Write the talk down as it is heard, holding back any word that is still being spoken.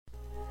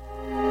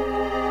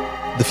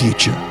The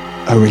future,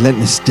 a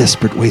relentless,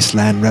 desperate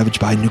wasteland ravaged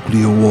by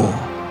nuclear war.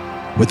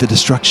 With the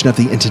destruction of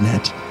the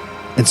internet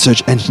and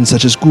search engines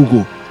such as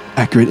Google,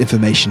 accurate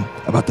information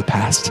about the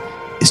past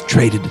is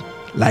traded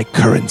like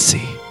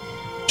currency.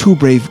 Two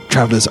brave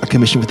travelers are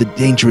commissioned with the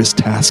dangerous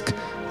task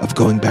of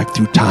going back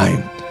through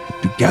time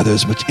to gather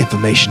as much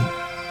information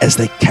as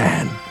they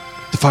can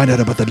to find out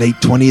about the late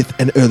 20th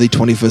and early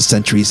 21st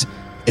centuries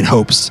in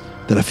hopes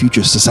that a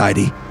future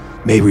society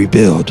may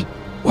rebuild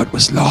what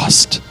was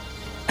lost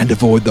and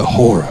avoid the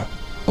horror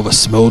of a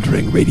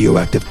smoldering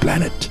radioactive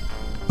planet.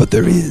 But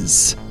there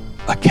is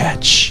a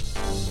catch.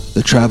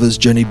 The travelers'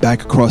 journey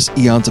back across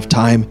eons of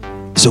time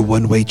is a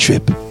one-way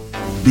trip,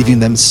 leaving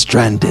them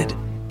stranded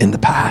in the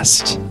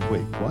past.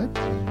 Wait, what?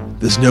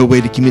 There's no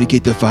way to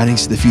communicate their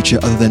findings to the future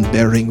other than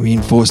burying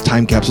reinforced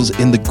time capsules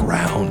in the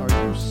ground.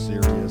 Are you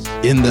serious?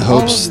 In the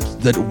hopes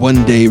that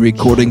one day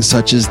recordings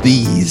such as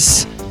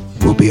these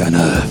will be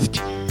unearthed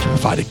to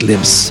provide a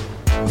glimpse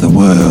of the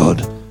world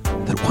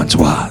that once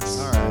was.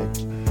 All right.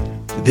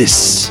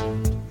 This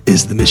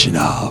is the mission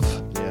of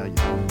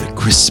the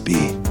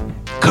crispy,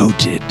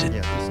 coated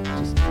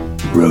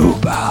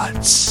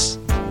robots.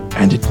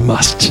 And it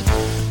must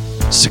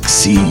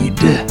succeed.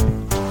 Hey,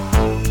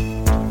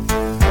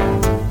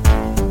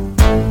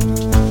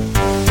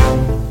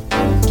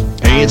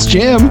 it's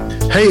Jim.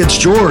 Hey, it's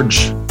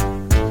George.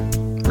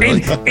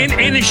 Really?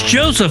 And it's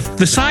Joseph,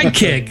 the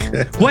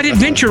sidekick. What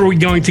adventure are we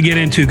going to get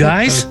into,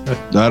 guys?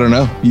 I don't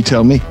know. You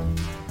tell me.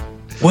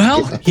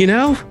 Well, you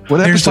know, What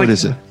there's episode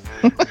is it?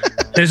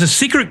 There's a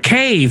secret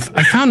cave.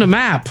 I found a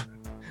map.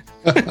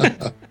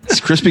 It's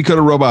Crispy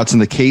Coated Robots in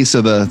the case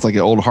of it's like an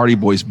old Hardy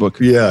Boys book.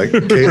 Yeah,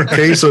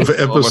 case of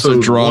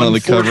episode drawn on the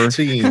cover.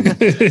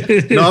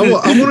 114. No,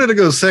 I wanted to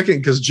go second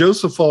because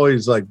Joseph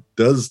always like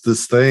does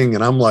this thing,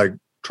 and I'm like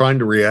trying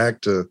to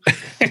react to.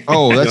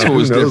 Oh, that's what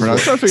was Who knows different. I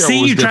was trying to figure out See,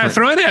 what was you try to different.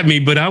 throw it at me,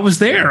 but I was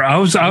there. I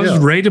was Yeah.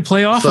 ready to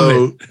play off of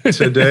So it.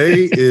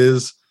 today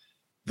is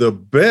the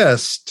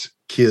best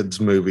kids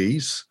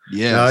movies.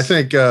 Yes. Now, I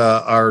think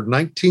our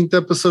 19th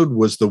episode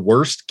was the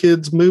worst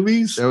kids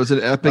movies. That was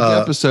an epic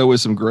episode with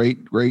some great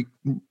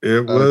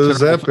It was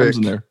technical epic. films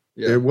in there.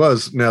 Yeah. It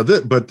was. Now,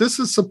 but this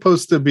is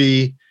supposed to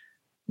be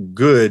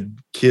good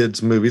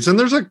kids movies, and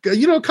there's a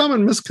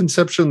common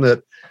misconception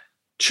that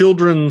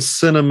children's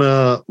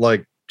cinema,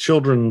 like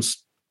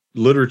children's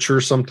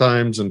literature,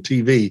 sometimes and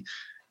TV,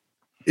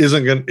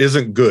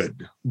 isn't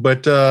good,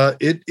 but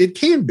it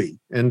can be.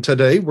 And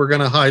today we're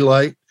going to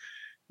highlight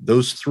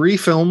those three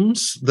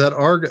films that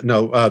are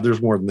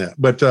there's more than that,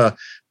 but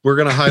we're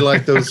going to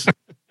highlight those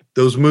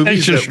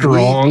movies That's just that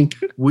wrong.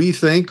 we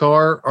think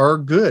are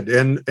good.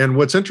 And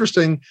what's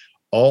interesting,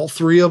 all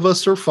three of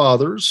us are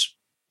fathers.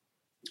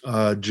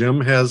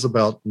 Jim has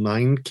about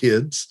 9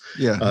 kids.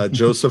 Yeah.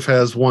 Joseph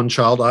has 1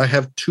 child. I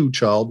have 2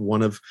 child,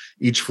 one of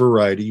each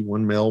variety,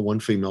 1 male, 1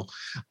 female.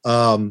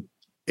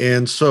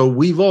 And so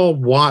we've all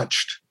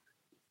watched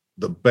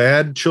the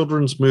bad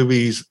children's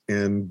movies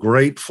and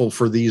grateful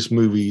for these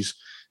movies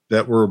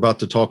that we're about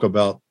to talk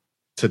about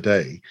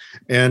today.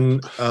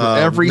 And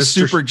Every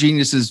Super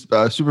Geniuses,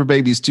 Super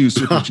Babies 2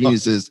 Super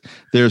Geniuses,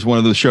 there's one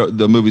of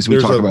the movies we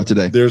talk about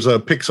today. There's a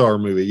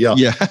Pixar movie. Yeah.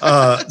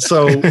 Yeah.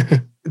 So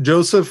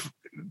Joseph,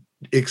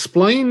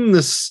 explain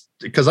this,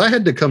 because I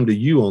had to come to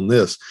you on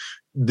this.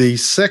 The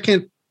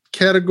second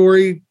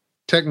category,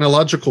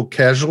 technological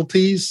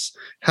casualties.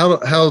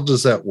 How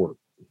does that work?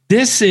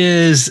 This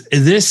is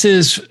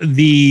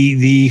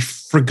the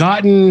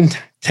forgotten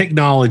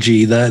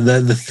technology,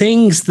 the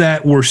things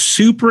that were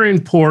super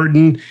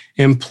important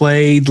and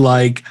played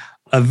like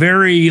a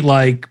very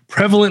like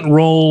prevalent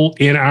role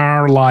in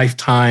our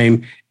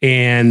lifetime,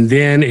 and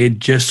then it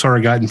just sort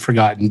of gotten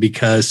forgotten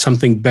because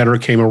something better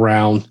came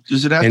around.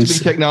 Does it have to be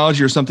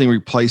technology or something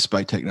replaced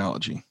by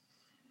technology?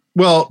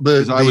 Well,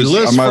 the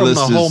list from the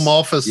home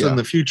office yeah. in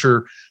the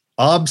future,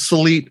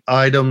 obsolete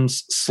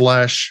items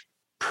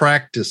 /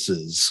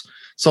 practices.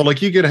 So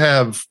like you could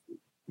have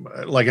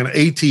like an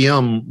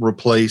ATM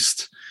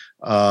replaced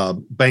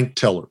bank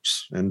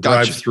tellers and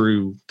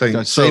drive-through things.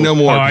 Gotcha. Say no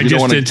more. I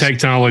just did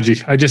technology.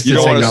 I just did technology. You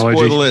don't want to spoil the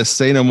technology. list.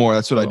 Say no more.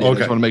 That's what I did. Okay. I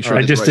just want to make sure.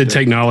 I just did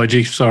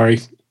technology. Sorry.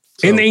 So,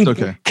 And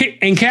okay.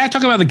 can I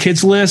talk about the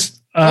kids list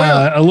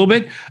a little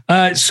bit?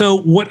 So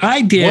what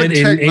I did, what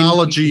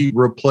technology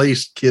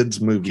replaced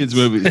kids movies? Kids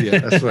movies. Yeah,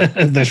 That's right.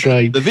 that's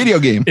right. the video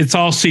game. It's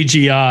all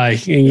CGI.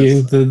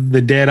 And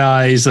the dead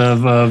eyes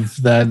of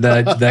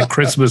that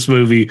Christmas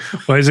movie.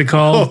 What is it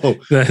called?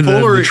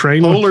 The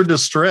train. Polar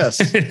Distress.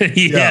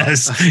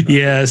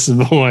 yes,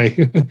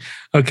 boy.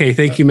 Okay,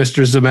 thank you,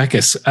 Mr.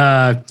 Zemeckis.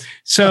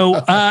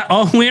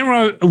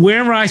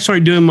 Whenever I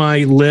started doing my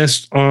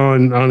list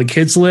on the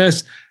kids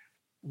list,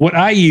 what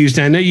I used,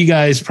 and I know you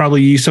guys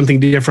probably use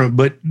something different,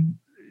 but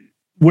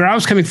where I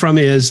was coming from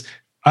is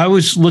I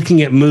was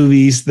looking at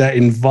movies that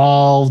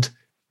involved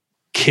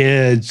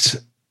kids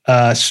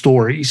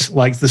stories,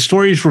 like the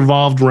stories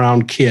revolved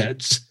around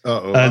kids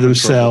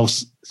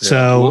themselves.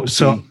 So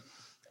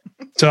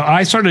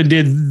I started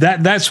did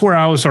that. That's where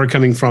I was started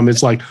coming from.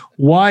 It's like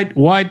what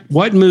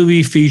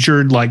movie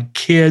featured like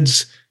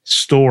kids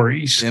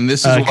stories. And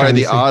this is why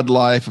The Odd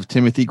Life of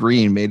Timothy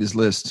Green made his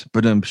list.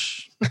 But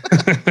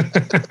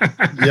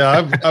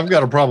yeah, I've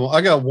got a problem.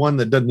 I got one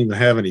that doesn't even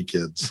have any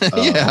kids.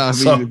 Yeah,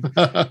 so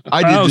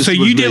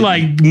you did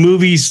like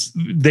movies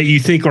that you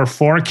think are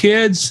for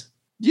kids?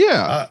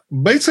 Yeah,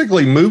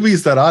 basically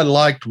movies that I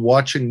liked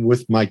watching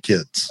with my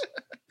kids.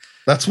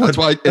 That's why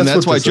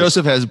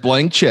Joseph has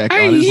Blank Check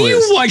on his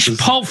list. You watch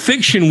Pulp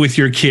Fiction with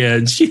your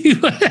kids.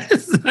 That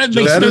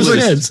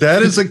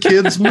is a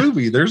kid's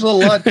movie. There's a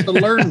lot to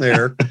learn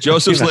there.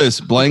 Joseph's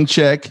list: Blank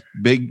Check,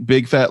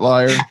 Big Fat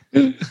Liar.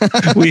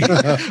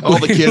 All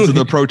the kids are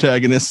the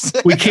protagonists.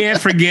 We can't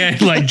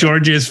forget like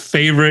George's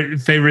favorite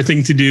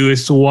thing to do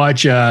is to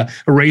watch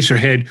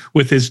Eraserhead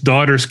with his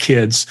daughter's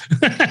kids.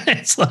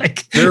 It's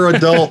like they're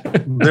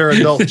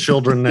adult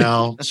children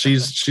now.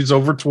 She's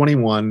over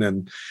 21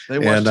 and they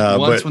watched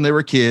once when they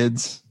were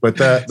kids. But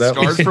that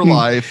scarred for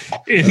life.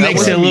 It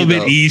makes it a little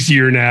bit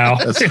easier now.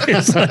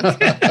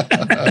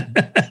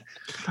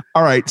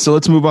 All right, so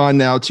let's move on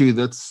now to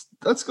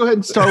let's go ahead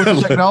and start with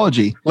the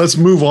technology. Let's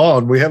move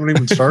on. We haven't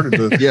even started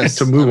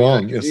to move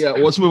on. Yes. Yeah,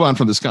 let's move on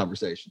from this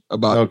conversation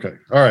about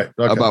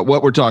about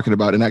what we're talking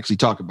about and actually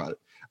talk about it.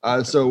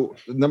 So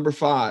number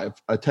 5,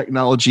 a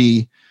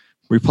technology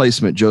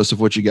replacement. Joseph,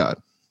 what you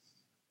got?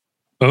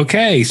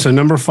 Okay, so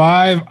number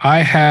 5, I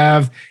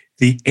have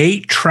the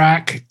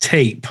 8-track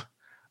tape.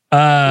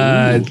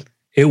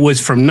 It was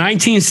from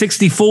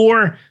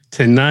 1964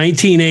 to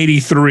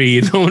 1983.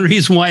 The only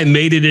reason why it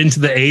made it into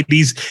the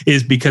 80s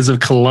is because of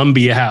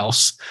Columbia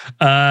House.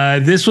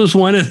 This was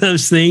one of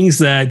those things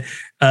that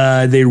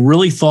they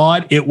really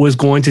thought it was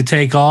going to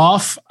take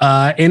off,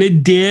 and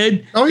it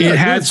did. Oh, yeah, it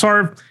had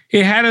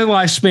a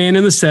lifespan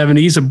in the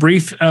 70s, a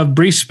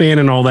brief span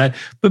and all that.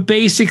 But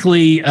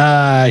basically,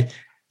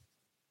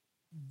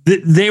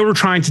 they were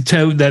trying to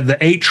tell that the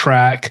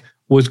 8-track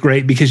was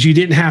great because you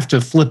didn't have to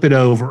flip it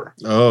over.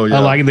 Oh, yeah.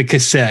 Like the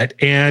cassette.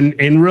 And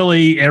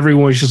really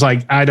everyone was just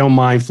like, I don't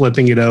mind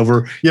flipping it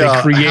over. Yeah.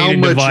 They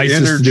created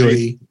devices to do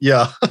it.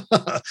 Yeah.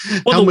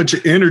 How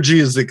much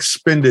energy is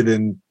expended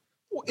in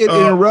it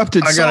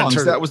interrupted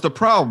songs. That was the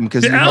problem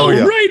because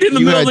right in the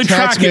middle of the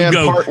track and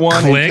go part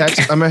 1 click.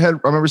 I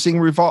remember seeing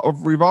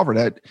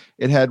Revolver.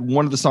 It had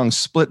one of the songs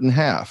split in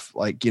half.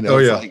 Like,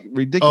 like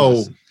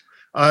ridiculous.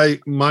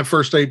 My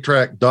first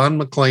 8-track, Don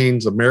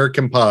McLean's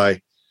American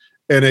Pie.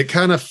 And it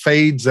kind of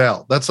fades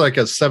out. That's like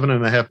a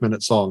 7.5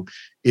 minute song.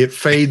 It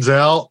fades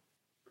out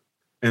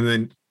and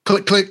then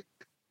click, click.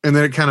 And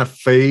then it kind of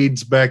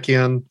fades back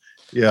in.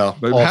 Yeah.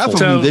 But half of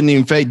them didn't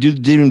even fade,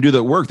 didn't even do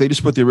that work. They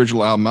just put the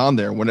original album on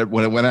there. When it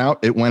went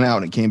out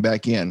and it came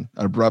back in.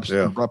 An abrupt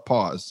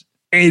pause.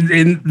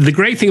 And the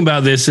great thing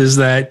about this is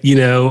that,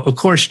 of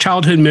course,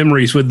 childhood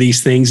memories with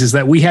these things is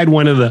that we had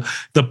one of the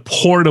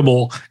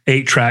portable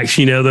 8-tracks,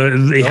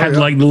 they had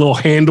like the little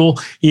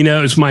handle,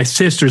 it's my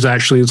sister's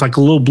actually. It's like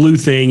a little blue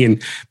thing.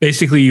 And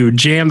basically you would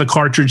jam the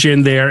cartridge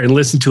in there and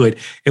listen to it.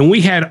 And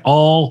we had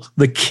all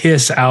the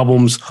Kiss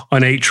albums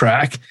on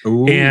 8-track.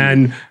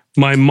 And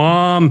my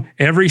mom,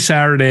 every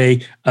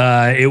Saturday,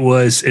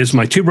 it's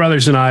my 2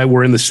 brothers and I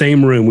were in the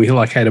same room. We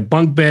had a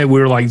bunk bed. We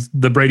were like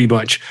the Brady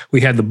Bunch. We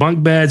had the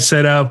bunk bed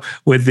set up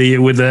with the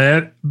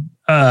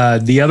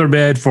other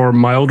bed for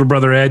my older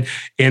brother Ed,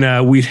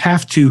 and we'd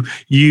have to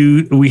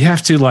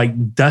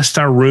like dust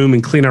our room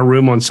and clean our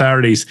room on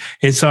Saturdays.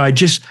 And so I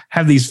just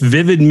have these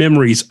vivid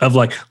memories of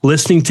like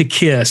listening to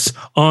Kiss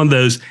on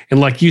those. And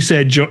like you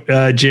said,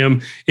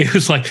 Jim, it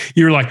was like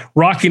you were like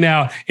rocking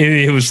out, and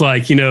it was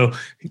like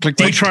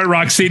Detroit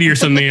Rock City or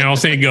something. And I'll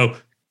say go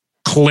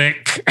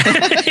click,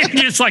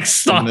 just like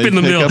stop in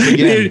the middle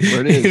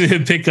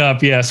and pick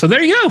up. Yeah. So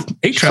there you go.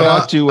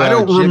 I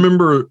don't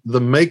remember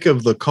the make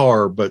of the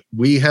car, but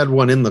we had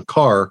one in the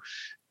car,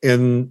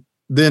 and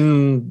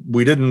then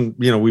we didn't,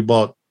 we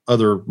bought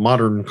other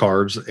modern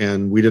cars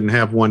and we didn't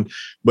have one.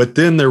 But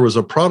then there was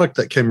a product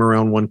that came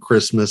around one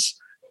Christmas.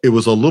 It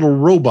was a little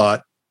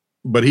robot,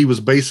 but he was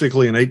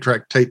basically an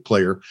 8-track tape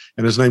player,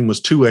 and his name was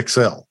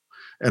 2XL.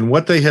 And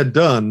what they had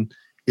done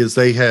is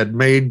they had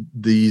made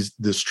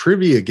this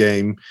trivia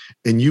game,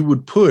 and you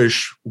would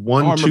push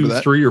 1, 2,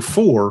 3, or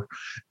 4,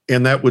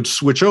 and that would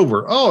switch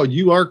over. Oh,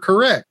 you are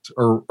correct,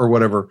 or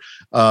whatever.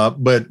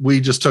 But we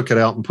just took it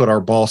out and put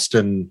our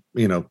Boston,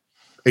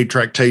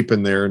 8-track tape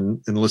in there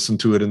and listened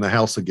to it in the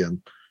house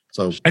again.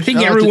 So I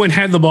think everyone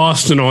had the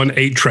Boston on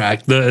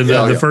 8-track,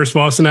 the first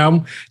Boston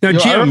album. Now,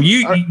 Jim,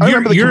 I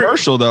remember the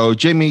commercial though.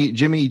 Jimmy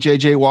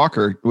J.J.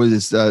 Walker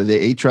was the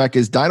 8-track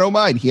is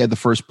dynamite. He had the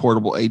first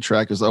portable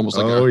 8-track. It was almost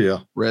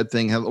like red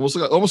thing,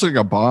 almost like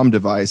a bomb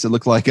device. It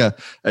looked like a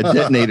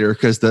detonator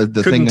because the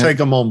thing take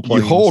them on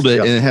planes. You hold it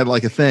and it had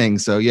like a thing.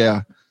 So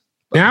yeah.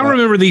 Now, I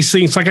remember these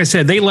things, like I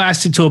said, they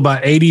lasted till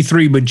about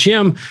 83. But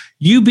Jim,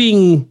 you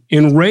being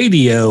in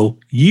radio,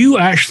 you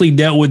actually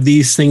dealt with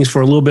these things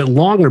for a little bit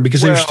longer because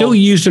they were still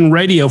used in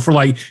radio for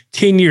like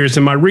 10 years.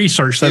 In my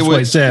research, that's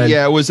what it said.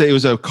 Yeah, it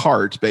was a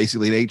cart,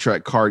 basically an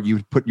 8-track cart. You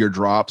would put your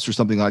drops or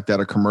something like that,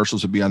 or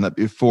commercials would be on that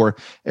before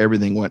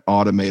everything went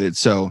automated.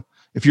 So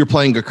if you're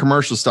playing a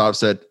commercial stop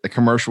set, a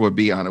commercial would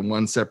be on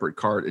one separate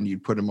cart, and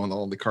you'd put them on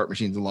all the cart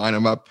machines and line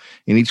them up,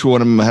 and each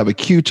one of them have a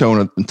cue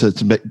tone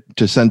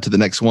to send to the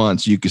next one,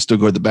 so you could still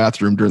go to the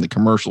bathroom during the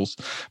commercials.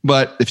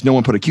 But if no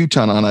one put a cue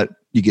tone on it,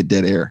 you get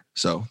dead air.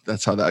 So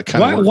that's how that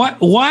kind of works.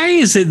 Why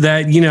is it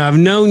that, I've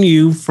known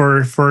you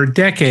for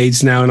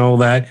decades now and all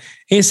that,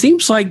 and it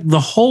seems like the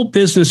whole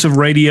business of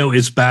radio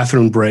is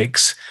bathroom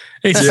breaks.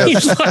 It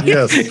seems like,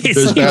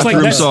 there's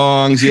bathroom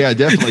songs. Yeah,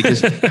 definitely.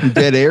 Because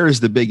dead air is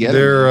the big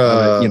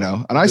enemy.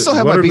 And I still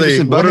have my Beavis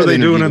and Butthead. What are they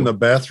doing in the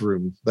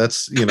bathroom?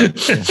 That's,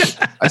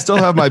 I still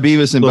have my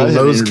Beavis and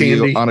Butthead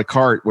interview on a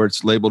cart where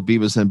it's labeled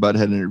Beavis and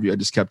Butthead interview. I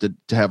just kept it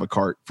to have a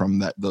cart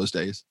from those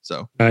days.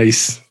 So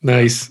nice.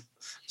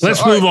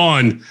 Let's move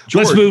on.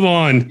 George, let's move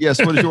on. Yes.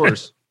 What is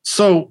yours?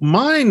 So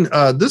mine,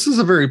 this is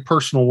a very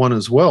personal one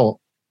as well.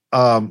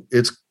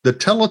 It's the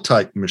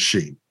teletype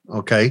machine.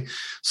 Okay.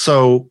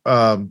 So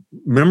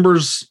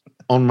members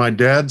on my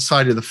dad's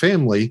side of the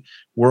family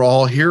were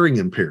all hearing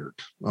impaired.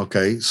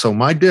 Okay. So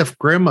my deaf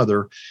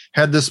grandmother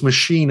had this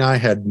machine I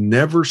had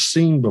never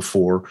seen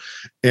before.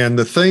 And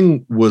the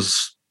thing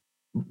was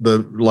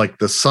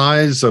the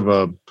size of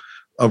a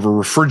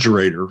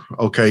refrigerator.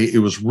 Okay. It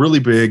was really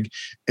big,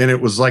 and it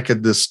was like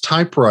this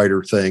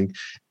typewriter thing.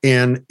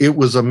 And it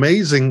was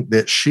amazing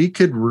that she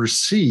could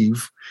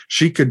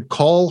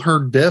call her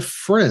deaf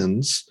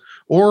friends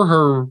or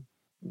her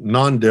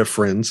non-deaf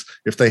friends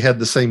if they had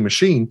the same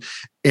machine,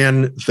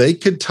 and they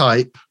could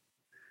type,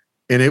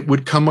 and it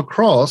would come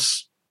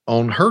across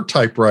on her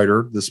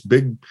typewriter, this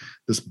big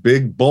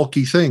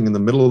bulky thing in the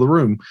middle of the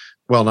room.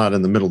 Well, not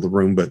in the middle of the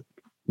room, but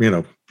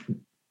in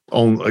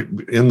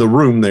the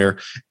room there,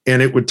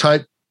 and it would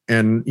type,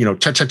 and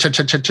chat,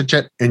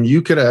 chat, and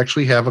you could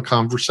actually have a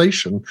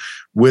conversation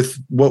with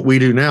what we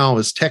do now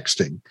is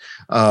texting,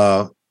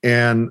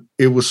 and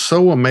it was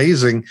so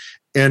amazing.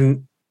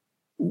 And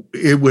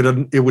it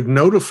would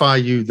notify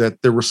you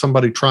that there was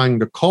somebody trying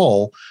to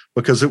call,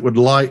 because there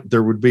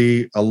would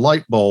be a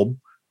light bulb,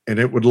 and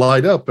it would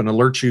light up and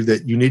alert you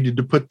that you needed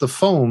to put the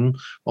phone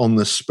on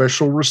this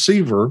special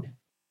receiver,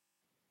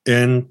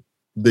 and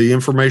the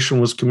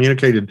information was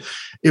communicated.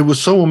 It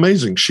was so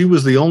amazing. She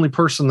was the only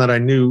person that I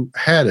knew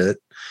had it.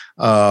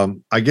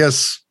 I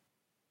guess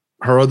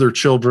her other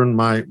children,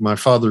 my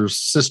father's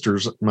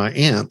sisters, my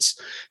aunts,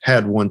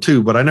 had one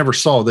too, but I never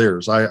saw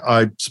theirs.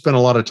 I spent a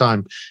lot of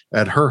time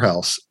at her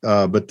house.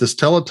 But this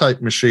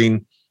teletype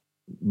machine,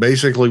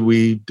 basically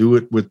we do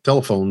it with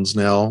telephones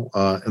now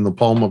in the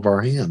palm of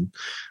our hand,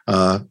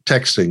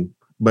 texting.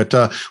 But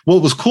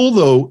what was cool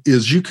though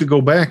is you could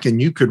go back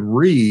and you could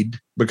read,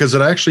 because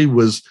it actually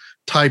was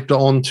typed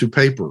onto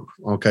paper,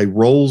 okay,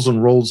 rolls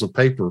and rolls of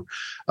paper.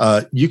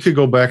 You could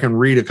go back and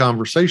read a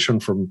conversation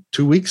from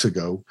 2 weeks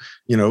ago,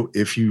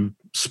 if you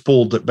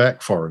spooled it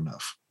back far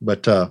enough.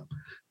 But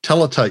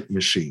teletype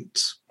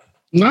machines.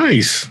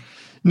 Nice.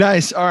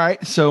 All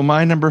right. So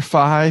my number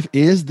 5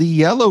 is the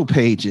Yellow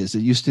Pages.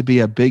 It used to be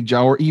a big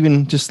job, or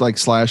even just like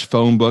 /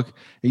 phone book.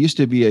 It used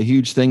to be a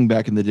huge thing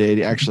back in the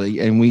day, actually.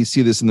 And we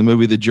see this in the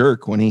movie The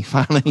Jerk when he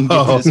finally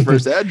gets his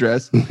first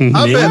address.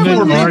 I bet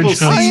more people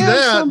see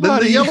that than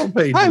the Yellow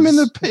Pages.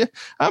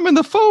 I'm in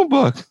the phone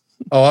book.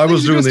 Oh, I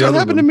was doing the other one.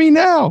 Happened to me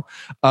now.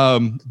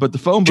 But the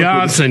phone book.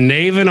 Johnson,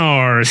 Nave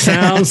R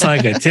sounds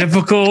like a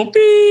typical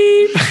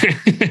beep.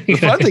 The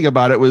fun thing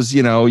about it was,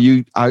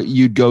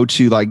 you'd go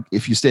to, like,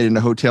 if you stayed in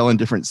a hotel in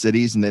different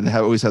cities, and then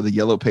always have the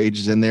Yellow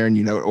Pages in there,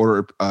 and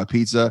order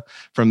pizza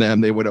from them.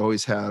 They would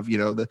always have,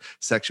 the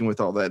section with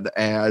all the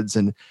ads,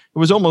 and it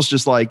was almost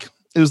just like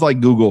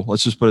Google.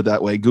 Let's just put it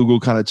that way. Google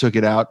kind of took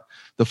it out.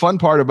 The fun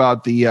part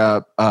about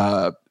the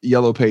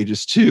Yellow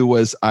Pages too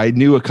was I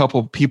knew a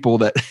couple people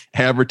that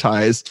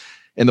advertised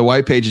in the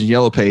White Pages and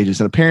Yellow Pages,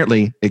 and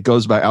apparently it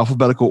goes by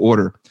alphabetical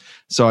order.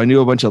 So I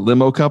knew a bunch of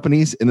limo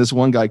companies, and this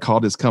one guy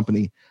called his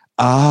company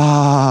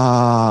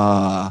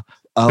a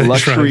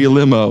luxury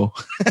limo.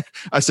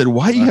 I said,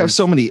 "Why do you have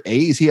so many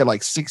A's?" He had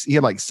like 6. He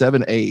had like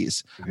 7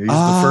 A's. He's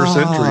the first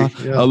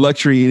entry. Yeah. A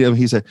luxury.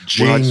 He said,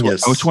 "Genius." Well,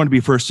 I just want to be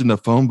first in the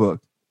phone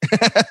book.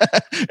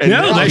 And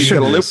no, he's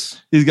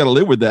got to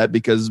live with that,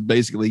 because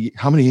basically,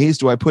 how many A's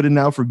do I put in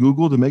now for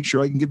Google to make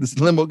sure I can get this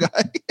limo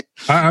guy?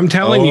 I'm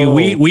telling you,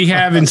 we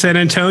have in San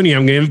Antonio.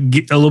 I'm going to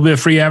get a little bit of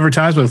free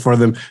advertisement for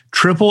them.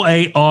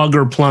 AAA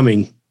Auger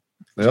Plumbing.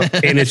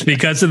 Yep. And it's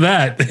because of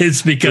that.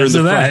 It's because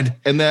of that.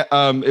 And that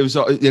it was,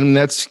 and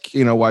that's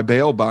why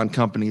bail bond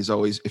companies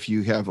always, if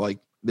you have like,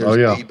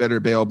 there's a better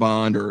bail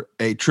bond or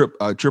a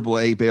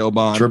AAA bail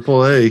bond.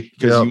 AAA.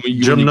 Yeah.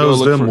 Jim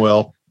knows them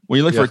well. When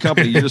you look for a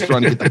company, you're just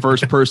trying to get the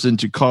first person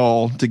to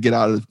call to get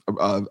out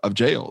of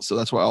jail. So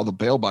that's why all the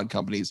bail bond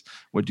companies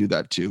would do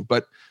that too.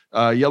 But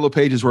Yellow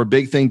Pages were a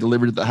big thing,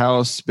 delivered to the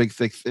house, big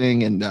thick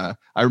thing. And I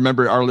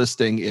remember our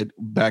listing it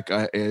back,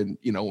 and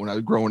when I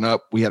was growing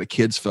up, we had a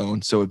kid's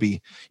phone, so it'd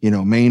be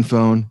main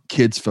phone,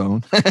 kids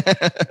phone.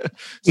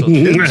 So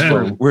kids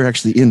phone, we're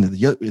actually in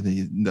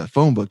the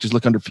phone book. Just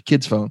look under for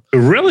kids phone.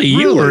 Really,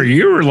 you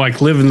were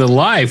like living the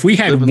life. We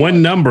had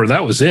one number,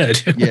 that was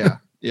it.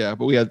 Yeah,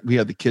 but we had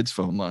the kids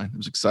phone line. It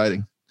was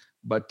exciting.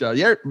 But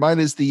yeah, mine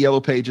is the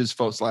Yellow Pages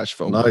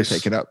 /phone nice.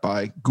 Taken out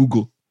by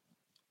Google.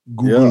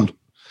 Yeah.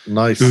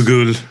 Nice.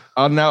 Google.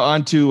 Now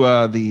on to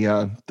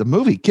the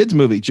movie, kids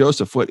movie.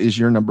 Joseph, what is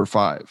your number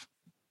 5?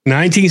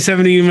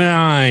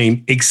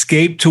 1979,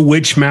 Escape to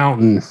Witch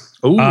Mountain.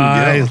 Ooh,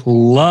 I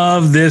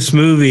love this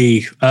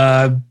movie.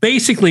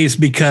 Basically, it's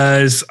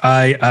because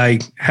I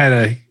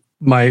had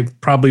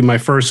probably my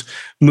first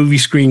movie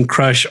screen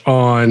crush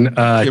on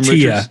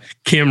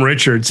Kim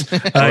Richards.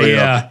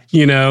 Yeah,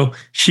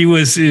 she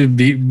was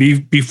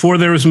before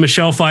there was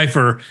Michelle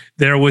Pfeiffer,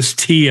 there was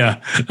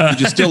Tia.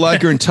 You still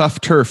like her in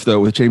Tough Turf though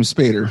with James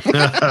Spader.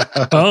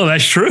 Oh,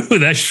 that's true.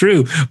 That's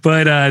true.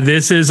 But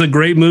this is a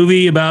great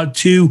movie about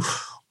 2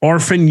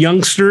 orphan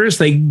youngsters.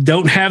 They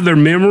don't have their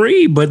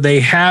memory, but they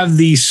have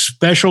these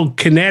special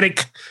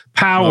kinetic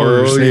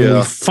powers. And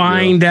we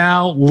find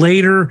out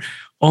later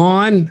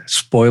on,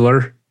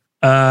 spoiler.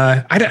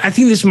 I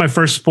think this is my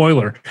first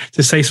spoiler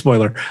to say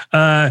spoiler.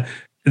 That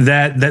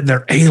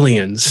they're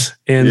aliens,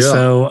 and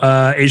so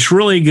it's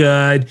really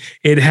good.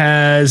 It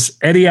has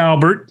Eddie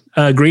Albert,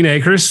 Green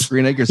Acres.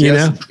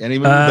 Yes.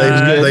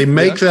 They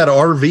make that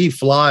RV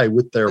fly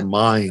with their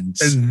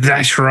minds.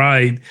 That's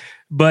right.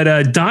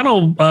 But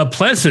Donald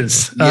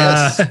Pleasance.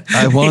 Yes,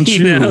 I want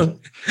you.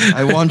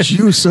 I want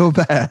you so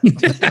bad.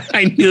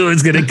 I knew it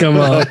was going to come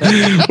up.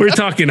 We're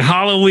talking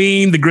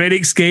Halloween, The Great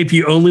Escape,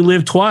 You Only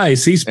Live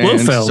Twice. He's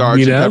Blofeld.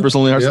 Sergeant Pepper's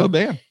Lonely Hearts Club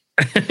Band.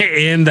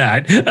 And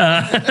that.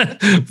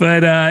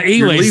 But anyway.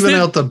 You're leaving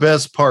out the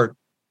best part.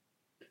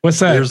 What's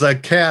that? There's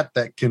that cat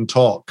that can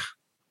talk.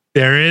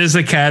 There is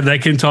a cat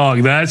that can talk.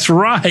 That's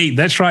right.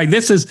 That's right.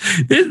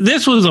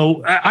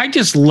 I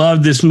just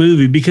loved this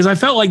movie because I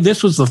felt like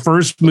this was the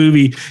first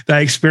movie that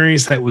I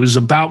experienced that was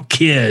about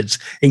kids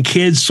and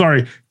kids,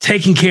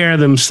 taking care of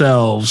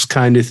themselves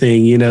kind of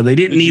thing. They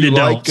didn't need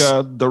adults.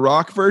 Like the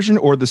Rock version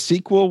or the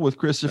sequel with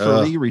Christopher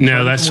Lee?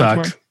 No, that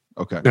sucked.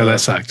 Okay. No, that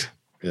sucked.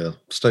 Yeah.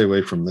 Stay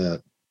away from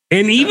that.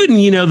 And even,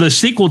 the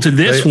sequel to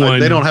this one.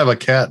 They don't have a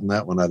cat in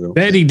that one, I don't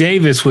Betty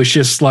Davis was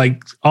just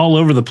like all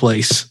over the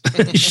place.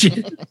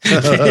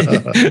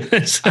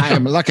 I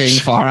am looking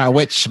for a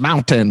witch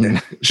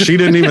mountain. She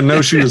didn't even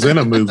know she was in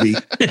a movie.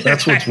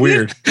 That's what's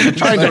weird. I'm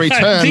trying to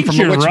return from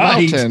a witch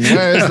mountain.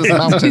 Where is this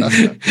mountain?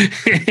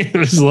 It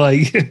was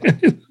like...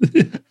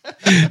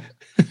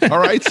 All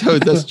right, so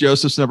that's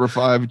Joseph's number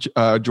 5.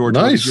 George,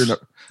 nice.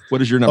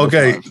 What is your number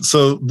 5?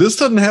 So this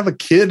doesn't have a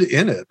kid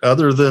in it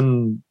other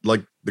than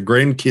like the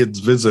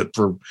grandkids visit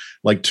for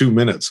like 2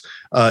 minutes.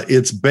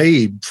 It's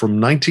Babe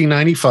from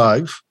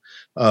 1995.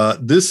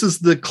 This is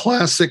the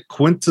classic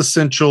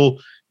quintessential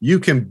you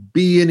can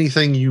be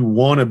anything you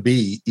want to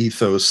be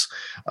ethos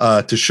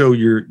to show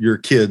your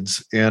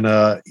kids. And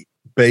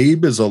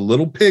Babe is a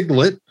little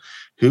piglet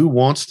who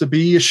wants to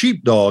be a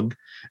sheepdog.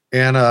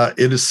 And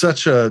it is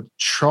such a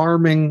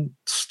charming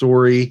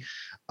story.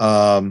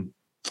 And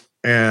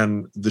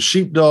the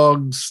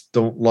sheepdogs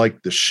don't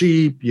like the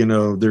sheep.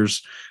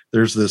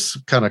 There's this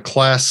kind of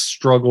class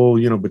struggle,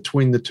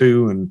 between the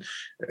two,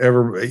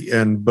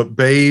 but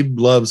Babe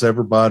loves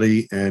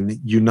everybody and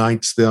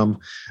unites them.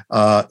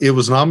 It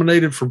was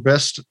nominated for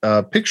Best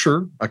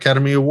Picture,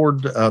 Academy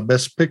Award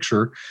Best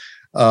Picture,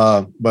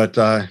 but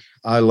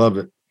I love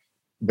it.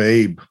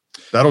 Babe.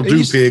 That'll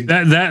do, Pig.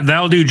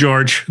 That'll do,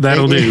 George.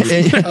 That'll do.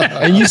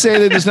 And you say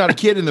that there's not a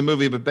kid in the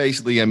movie, but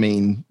basically, I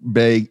mean,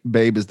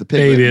 Babe is the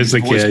pig. Babe is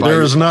the kid.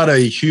 There is not a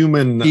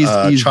human.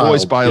 He's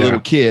voiced by a little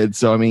kid,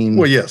 so I mean.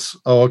 Well, yes.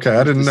 Oh, okay.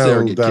 I didn't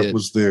know that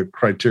was the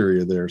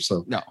criteria there.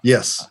 So no.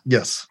 Yes.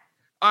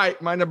 All right,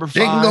 my number 5.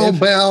 Jingle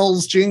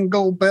bells,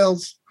 jingle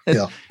bells.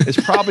 Yeah, it's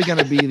probably going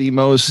to be the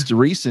most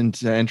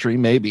recent entry,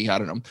 maybe, I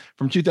don't know,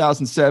 from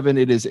 2007.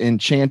 It is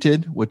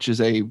Enchanted, which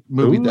is a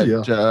movie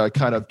that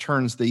kind of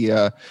turns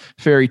the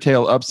fairy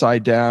tale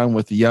upside down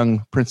with the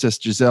young Princess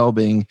Giselle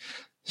being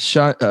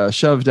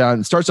shoved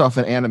down. It starts off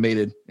in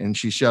animated, and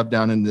she's shoved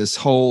down in this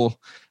hole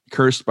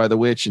cursed by the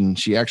witch, and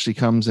she actually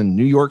comes in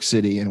New York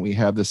City, and we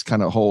have this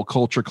kind of whole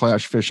culture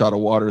clash, fish out of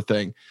water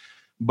thing.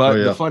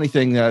 But the funny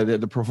thing,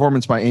 the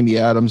performance by Amy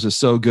Adams is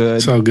so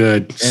good. So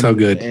good.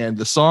 And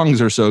the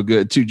songs are so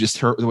good, too.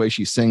 Just the way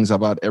she sings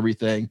about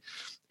everything.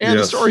 And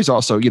the story's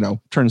also,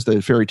 turns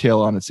the fairy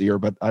tale on its ear.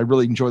 But I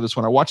really enjoy this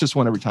one. I watch this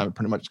one every time it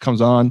pretty much comes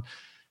on.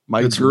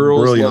 It's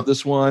girls love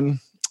this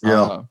one.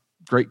 Yeah.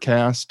 Great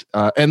cast.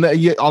 And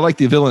I like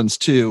the villains,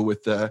 too,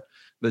 with the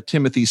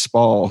Timothy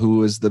Spall,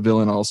 who is the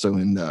villain also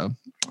in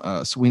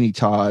Sweeney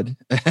Todd.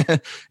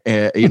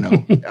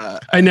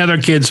 Another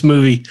kids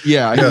movie.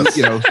 Yeah.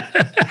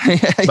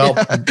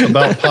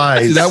 About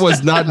pies.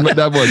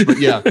 But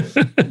yeah.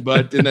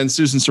 And then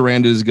Susan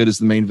Sarandon is good as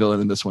the main villain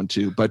in this one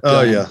too. But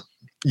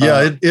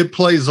it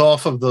plays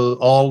off of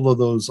all of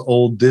those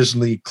old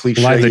Disney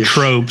cliches, like the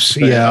tropes.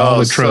 All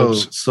the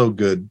tropes. So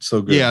good.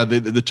 Yeah,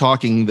 the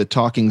talking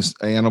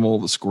animal,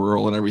 the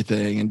squirrel, and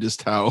everything, and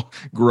just how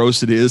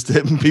gross it is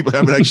that people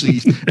haven't actually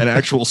an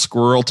actual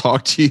squirrel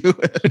talk to you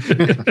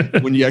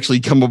when you actually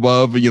come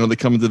above. They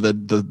come to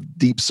the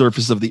deep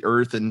surface of the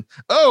earth, and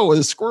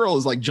the squirrel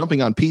is like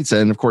jumping on pizza.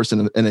 And of course,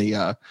 in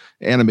a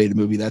animated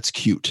movie, that's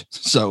cute.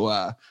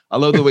 So I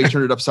love the way he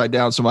turned it upside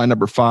down. So my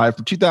number 5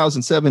 from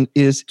 2007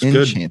 is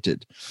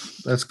Enchanted.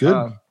 That's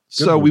good.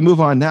 So we move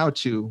on now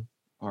to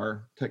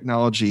our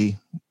technology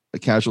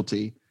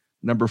casualty.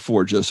 Number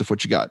 4, Joseph,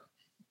 what you got?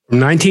 From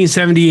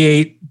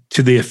 1978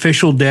 to the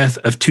official death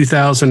of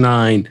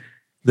 2009,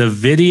 the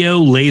video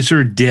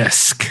laser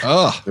disc.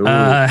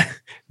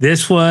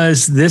 This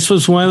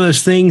was one of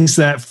those things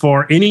that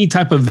for any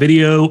type of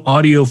video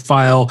audio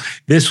file,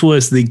 this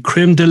was the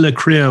creme de la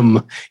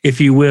creme, if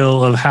you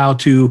will, of how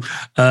to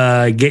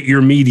get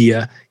your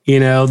media.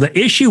 The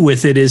issue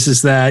with it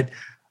is that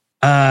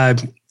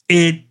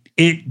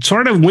it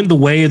sort of went the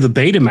way of the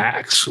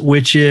Betamax,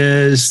 which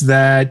is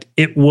that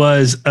it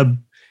was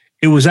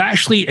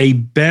actually a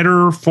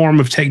better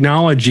form of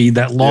technology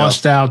that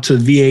lost out to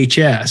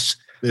VHS.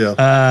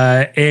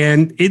 Yeah.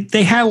 And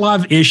they had a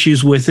lot of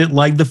issues with it.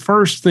 Like the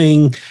first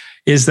thing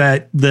is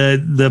that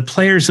the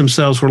players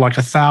themselves were like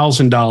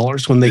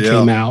 $1,000 when they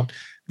came out.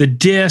 The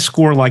disc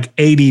were like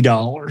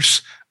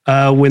 $80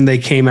 when they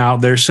came out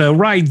there. So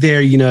right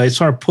there, it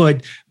sort of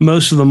put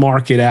most of the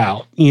market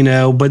out,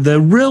 but the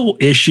real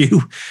issue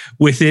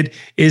with it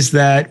is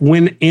that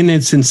when in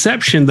its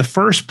inception, the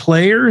first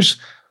players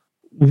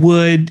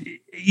would,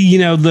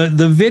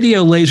 the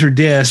video laser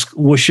disc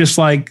was just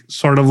like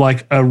sort of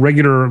like a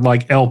regular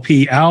like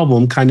LP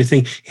album kind of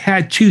thing. It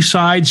had 2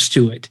 sides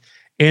to it.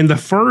 And the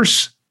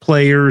first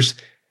players,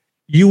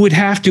 you would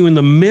have to, in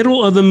the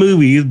middle of the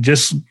movie,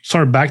 just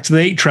sort of back to the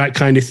 8-track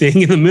kind of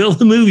thing, in the middle of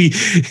the movie,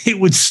 it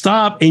would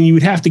stop and you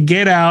would have to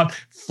get out,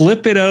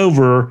 flip it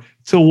over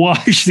to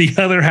watch the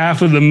other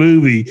half of the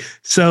movie.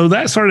 So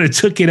that sort of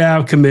took it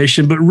out of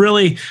commission. But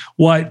really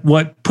what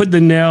put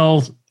the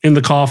nail in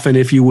the coffin,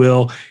 if you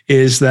will,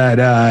 is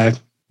that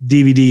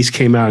DVDs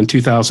came out in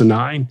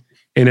 2009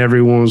 and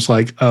everyone was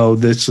like, oh,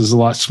 this is a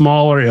lot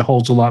smaller. It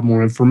holds a lot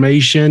more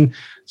information.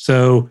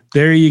 So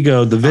there you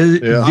go. The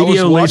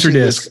video laser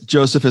disc.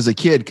 Joseph, as a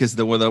kid, because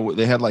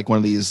they had like one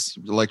of these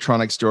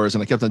electronic stores,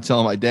 and I kept on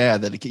telling my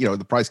dad that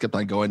the price kept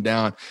on going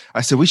down. I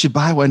said we should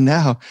buy one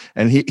now,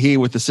 and he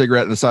with the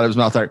cigarette in the side of his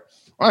mouth, like,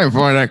 I ain't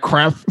buying that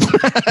crap.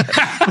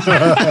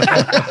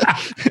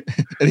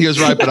 And he was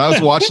right, but I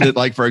was watching it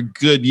like for a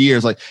good year.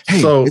 It's like,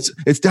 hey,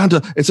 it's down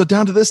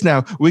to this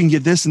now. We can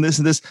get this and this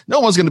and this. No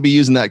one's going to be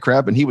using that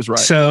crap, and he was right.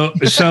 So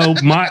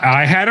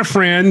I had a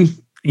friend.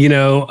 We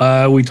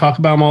talk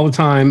about him all the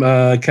time.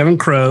 Kevin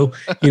Crow.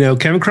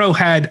 Kevin Crow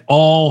had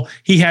a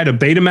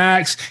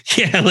Betamax.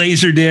 He had a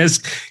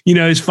Laserdisc.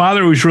 His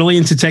father was really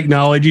into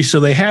technology, so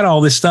they had all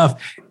this stuff.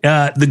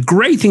 The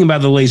great thing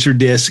about the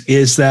Laserdisc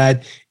is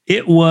that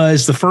it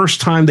was the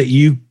first time that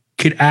you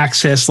could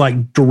access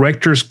like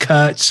director's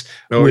cuts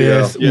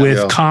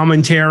with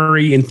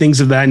commentary and things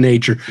of that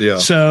nature. Yeah.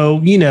 So,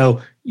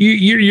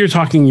 you're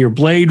talking your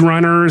Blade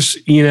Runners,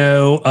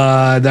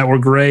 that were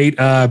great.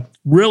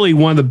 Really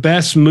one of the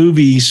best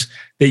movies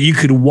that you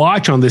could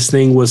watch on this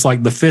thing was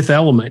like The Fifth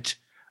Element.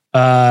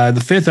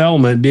 The Fifth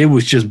Element, it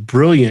was just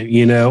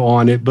brilliant,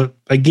 on it. But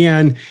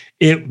again,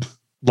 it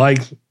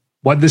like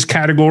what this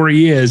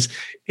category is,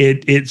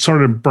 it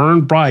sort of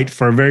burned bright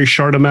for a very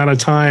short amount of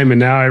time. And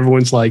now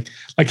everyone's like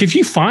if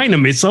you find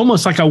them, it's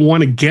almost like I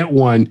want to get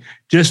one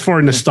just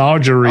for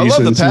nostalgia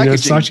reasons. I love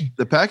the packaging.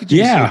 The packaging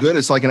is so good.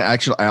 It's like an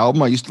actual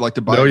album. I used to like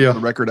to buy the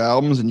record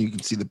albums, and you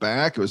can see the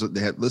back.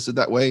 They had listed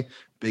that way,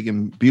 big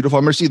and beautiful. I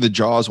remember seeing the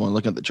Jaws one,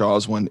 looking at the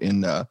Jaws one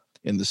in the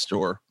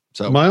store.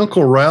 So my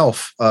Uncle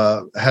Ralph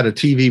had a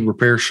TV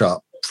repair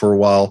shop for a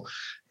while,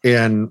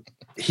 and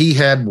he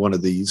had one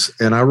of these.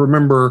 And I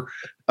remember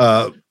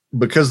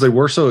because they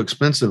were so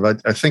expensive,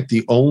 I think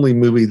the only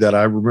movie that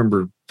I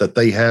remember that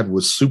they had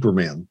was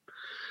Superman.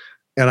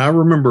 And I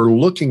remember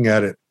looking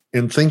at it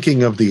and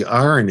thinking of the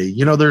irony.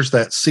 There's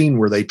that scene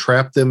where they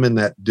trap them in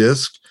that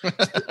disc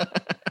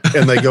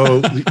and they go,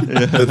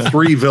 the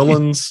 3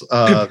 villains,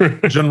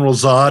 General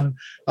Zod.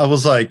 I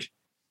was like,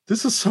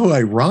 this is so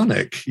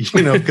ironic,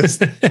 because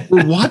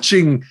we're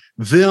watching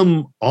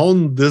them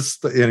on this.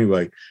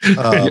 Anyway.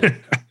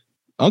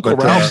 Uncle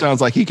Ralph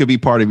sounds like he could be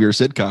part of your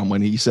sitcom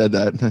when he said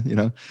that,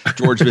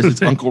 George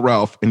visits Uncle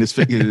Ralph in his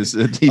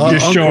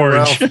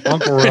George.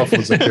 Uncle Ralph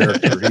was a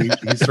character.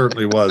 He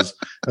certainly was,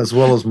 as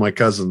well as my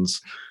cousins.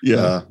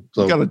 Yeah.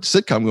 So got a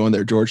sitcom going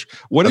there, George.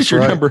 What is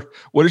your number?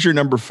 What is your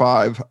number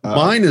 5?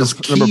 Mine is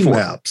Key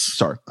Maps.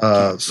 Sorry.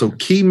 So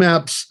Key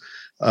Maps,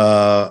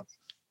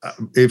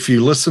 if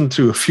you listen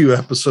to a few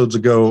episodes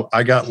ago,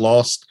 I got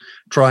lost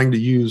trying to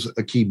use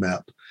a key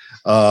map.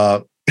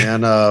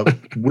 And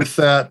with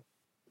that,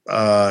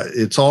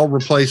 it's all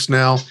replaced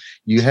now.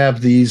 You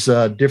have these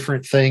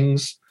different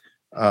things,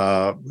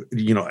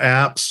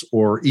 apps,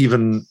 or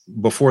even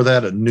before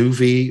that, a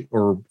Nuvi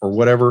or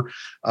whatever,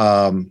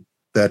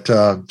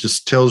 that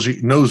just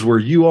knows where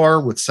you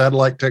are with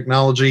satellite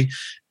technology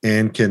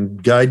and can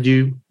guide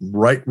you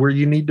right where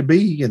you need to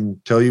be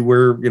and tell you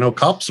where,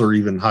 cops are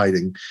even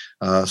hiding.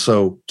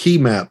 So Key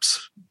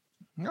Maps.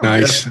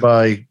 Nice.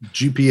 By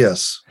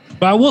GPS.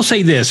 But I will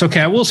say this.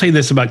 Okay. I will say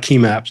this about Key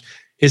Maps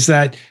is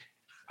that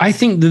I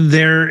think that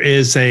there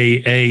is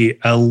a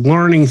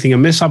learning thing, a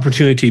missed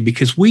opportunity,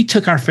 because we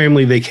took our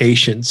family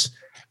vacations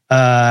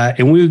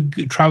and we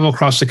would travel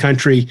across the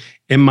country,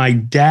 and my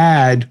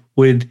dad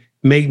would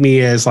make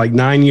me as like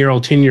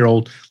 9-year-old,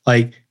 10-year-old,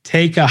 like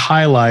take a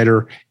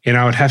highlighter, and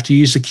I would have to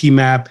use the key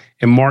map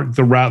and mark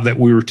the route that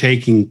we were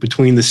taking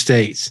between the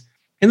states.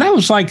 And that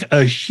was like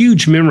a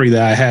huge memory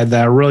that I had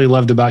that I really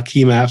loved about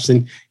key maps.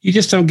 And you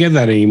just don't get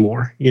that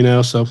anymore,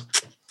 So,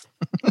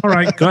 all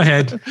right, go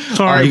ahead.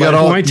 Sorry, you got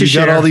all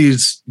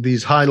these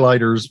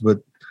highlighters, but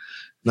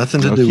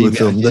nothing to do with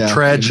them. The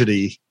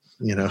tragedy,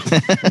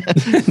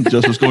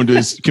 Joseph's going to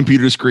his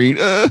computer screen.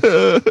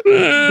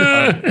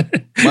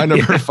 My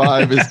number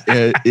 5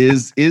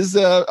 is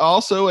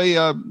also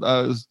a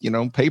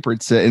paper.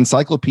 It's an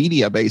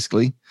encyclopedia,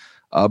 basically.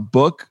 A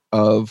book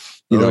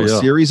of a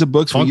series of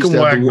books.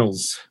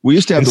 We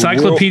used to have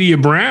Encyclopedia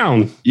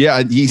Brown.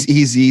 Yeah,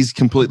 he's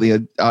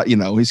completely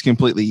he's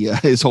completely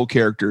his whole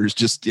character is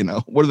just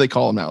what do they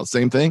call him now?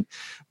 Same thing,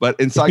 but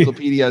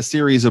encyclopedia, a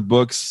series of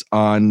books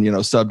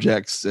on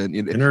subjects and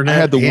Internet. I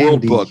had the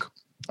World Book.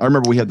 I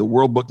remember we had the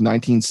World Book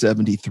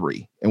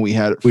 1973, and we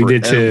had it. We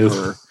did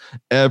too.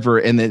 Ever,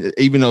 and then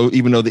even though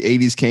the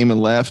 80s came and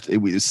left,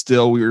 we were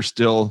still in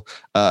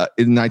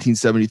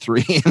 1973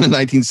 and the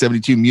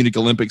 1972 Munich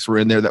Olympics were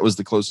in there. That was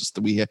the closest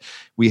that we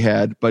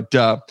had. But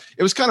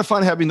it was kind of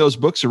fun having those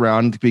books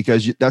around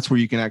because that's where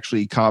you can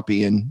actually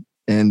copy and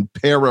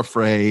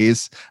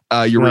paraphrase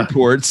your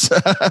reports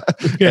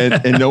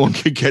and no one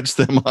could catch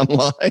them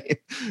online.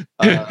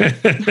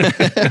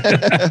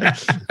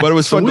 But it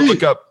was fun to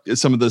look up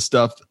some of the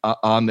stuff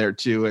on there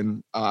too.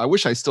 And I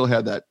wish I still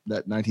had that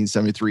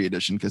 1973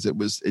 edition because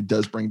it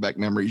does bring back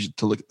memories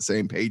to look at the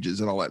same pages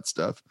and all that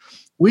stuff.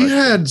 We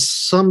had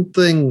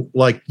something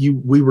like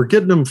we were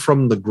getting them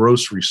from the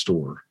grocery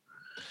store.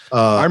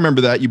 I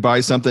remember that you buy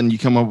something, you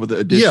come up with an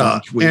edition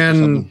each week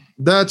and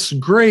that's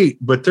great.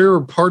 But there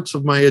are parts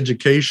of my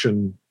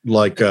education,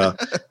 like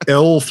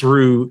L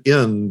through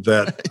N,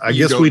 that I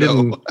guess we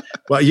didn't.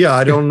 Well,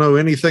 I don't know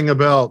anything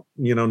about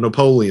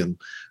Napoleon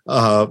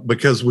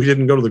because we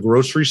didn't go to the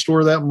grocery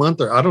store that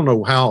month. Or I don't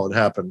know how it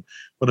happened,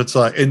 but it's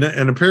like and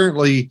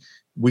apparently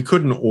we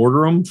couldn't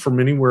order them from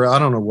anywhere. I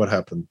don't know what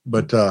happened,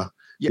 but.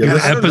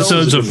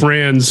 Episodes of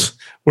Friends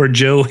where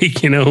Joey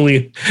can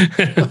only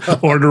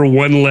order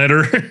one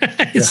letter.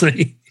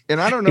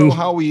 And I don't know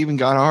how we even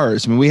got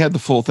ours. I mean, we had the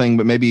full thing,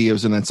 but maybe it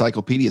was an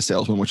encyclopedia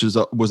salesman, which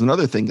was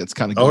another thing that's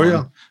kind of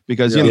going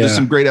because there's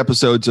some great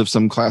episodes of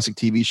some classic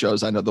TV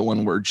shows. I know the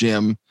one where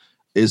Jim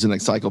is an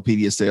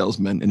encyclopedia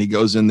salesman and he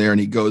goes in there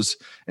and he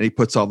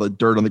puts all the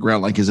dirt on the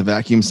ground like he's a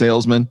vacuum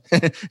salesman.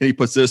 And he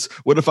puts this,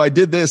 what if I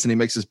did this? And he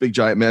makes this big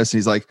giant mess. And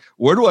he's like,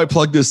 where do I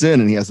plug this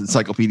in? And he has the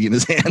encyclopedia in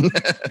his hand.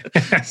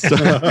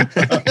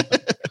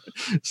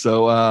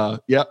 So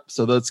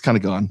that's kind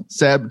of gone.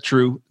 Sad, but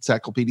true.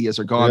 Encyclopedias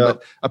are gone,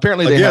 but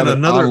apparently they had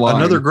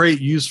another great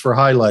use for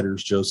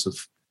highlighters,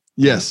 Joseph.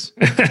 Yes.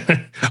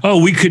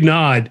 Oh, we could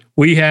not.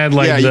 We had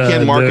like you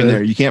can't mark in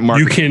there. You can't mark.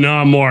 You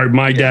cannot mark.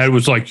 My dad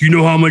was like, you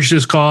know how much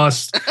this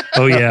costs?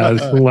 Oh yeah.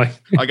 Like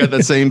I got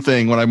that same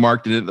thing when I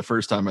marked it the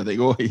first time. I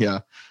think, oh yeah,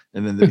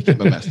 and then they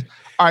became a mess.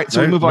 All right,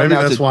 so we move on.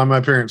 Maybe that's why my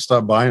parents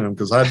stopped buying them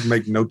because I had to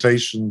make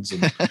notations.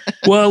 And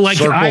one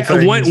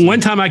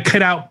time I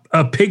cut out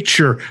a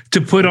picture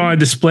to put on a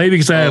display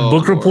because I had a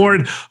book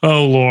report.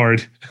 Oh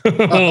Lord,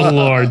 oh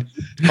Lord.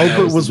 Hope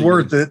it was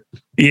worth it.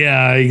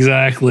 Yeah,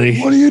 exactly.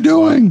 What are you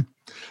doing?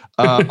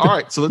 All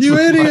right, so let's. You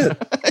idiot.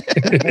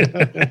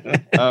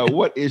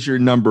 What is your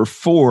number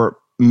 4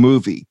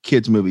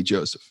 kids movie,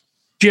 Joseph?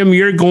 Jim,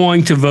 you're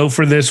going to vote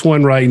for this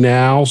one right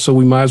now, so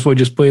we might as well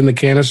just put in the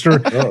canister.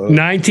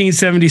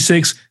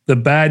 1976, The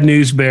Bad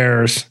News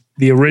Bears,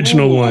 the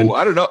original one.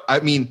 I don't know. I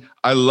mean,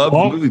 I love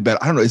the movie,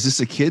 but I don't know. Is this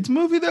a kids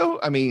movie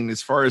though? I mean,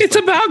 as far as it's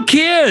about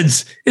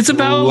kids, it's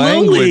about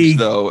language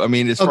though. I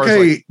mean, as far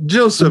as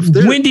Joseph,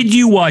 when did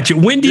you watch it?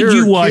 When did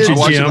you watch it,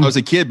 Jim? I was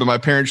a kid, but my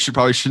parents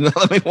shouldn't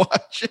let me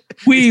watch it.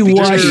 We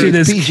watched it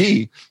as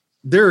PG.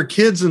 There are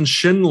kids in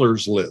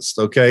Schindler's List.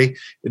 Okay,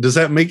 does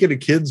that make it a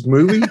kids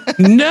movie?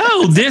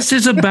 No, this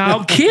is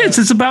about kids.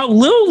 It's about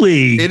Little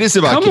League. It is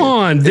about. Come kids.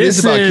 on, this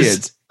is about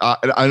kids.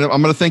 I'm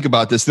going to think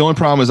about this. The only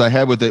problem I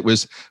had with it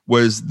was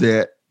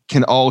that.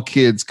 Can all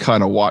kids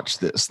kind of watch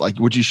this? Like,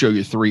 would you show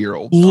your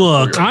 3-year-old?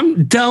 Look,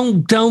 don't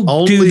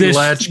do this.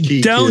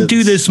 Don't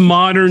do this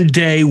modern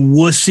day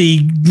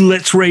wussy.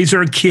 Let's raise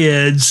our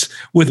kids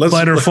with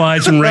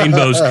butterflies and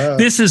rainbows.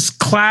 This is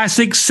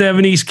classic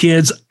 70s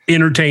kids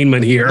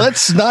entertainment here.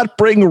 Let's not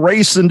bring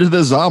race into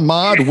this,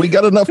 Ahmad. We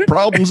got enough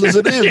problems as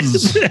it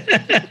is.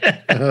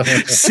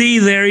 See,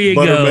 there you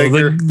go.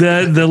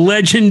 The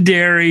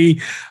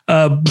legendary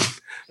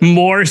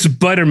Morris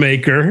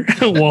Buttermaker,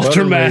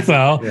 Walter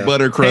Matthau,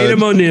 Buttercrud,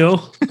 Adam O'Neill,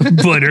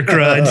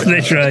 Buttercrud,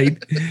 that's right.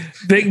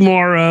 Vic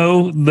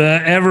Morrow, the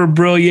ever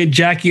brilliant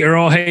Jackie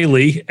Earl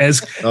Haley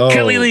as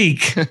Kelly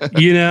Leak,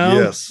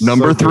 Yes.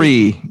 Number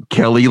 3,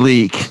 Kelly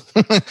Leak.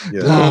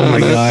 Oh my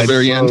God.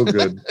 So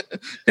good.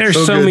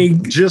 There's so many.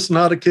 Just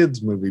not a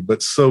kid's movie,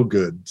 but so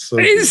good. So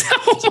good.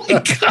 Oh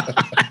my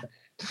God.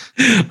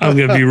 I'm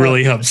going to be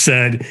really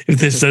upset if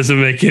this doesn't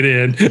make it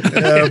in.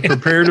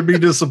 Prepare to be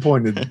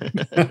disappointed.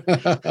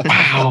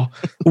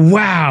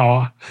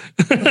 Wow.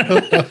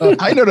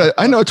 I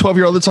know a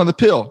 12-year-old that's on the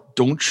pill.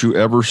 Don't you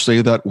ever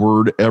say that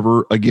word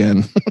ever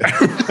again.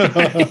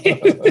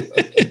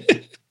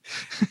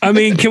 I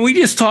mean, can we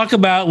just talk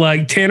about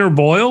like Tanner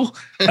Boyle?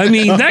 I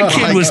mean, that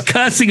kid was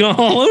cussing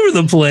all over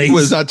the place. He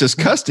was not just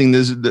cussing.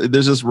 There's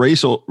just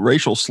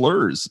racial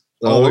slurs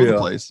all over the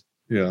place.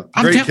 Yeah.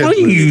 I'm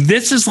telling you,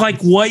 this is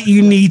like what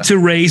you need to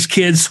raise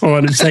kids on,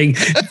 and saying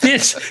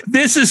this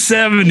is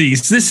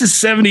 70s. This is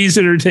 70s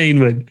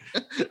entertainment.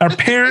 Our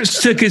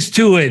parents took us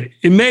to it.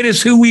 It made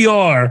us who we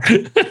are.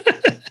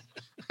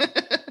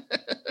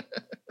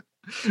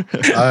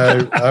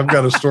 I've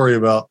got a story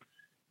about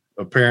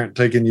a parent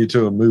taking you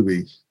to a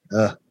movie.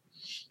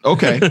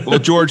 Okay. Well,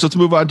 George, let's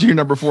move on to your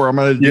number 4. I'm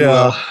going to do,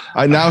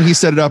 now he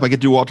set it up. I get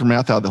to do Walter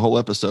Matthau the whole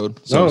episode.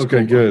 So okay,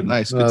 cool. Good.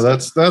 Nice.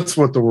 That's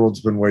what the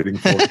world's been waiting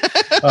for.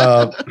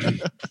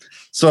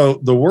 So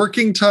the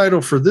working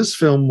title for this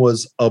film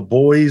was A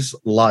Boy's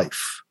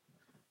Life.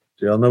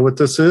 Do y'all know what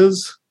this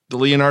is? The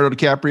Leonardo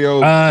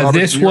DiCaprio.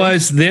 This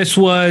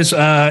was,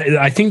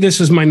 I think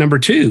this is my number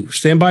 2.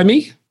 Stand By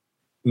Me?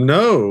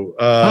 No.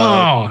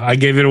 I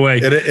gave it away.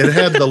 It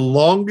had the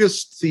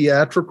longest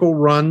theatrical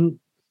run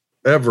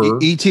ever.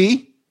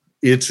 E.T.?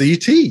 It's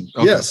E.T.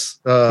 Okay. Yes.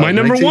 My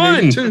number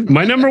 1.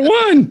 My number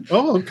 1.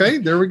 Oh, okay.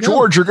 There we go.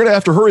 George, you're going to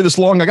have to hurry this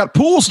long. I got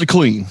pools to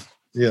clean.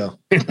 Yeah.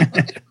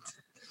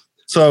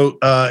 So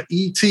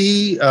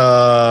E.T.,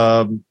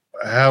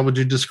 how would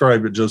you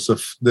describe it,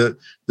 Joseph?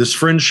 This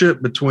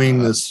friendship between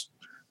this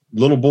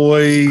little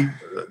boy,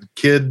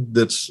 kid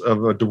that's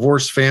of a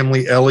divorced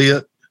family,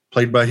 Elliot,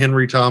 played by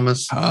Henry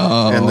Thomas,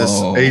 and this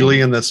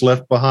alien that's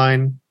left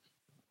behind.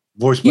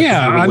 Voiced by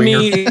I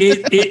mean,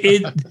 it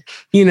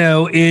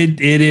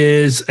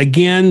is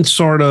again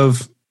sort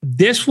of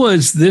this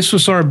was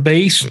sort of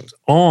based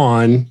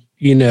on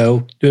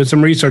doing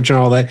some research and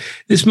all that.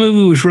 This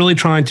movie was really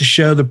trying to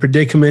show the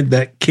predicament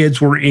that kids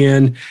were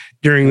in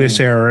during this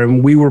era,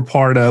 and we were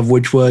part of,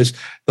 which was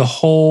the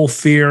whole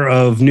fear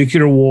of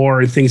nuclear war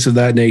and things of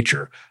that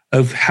nature.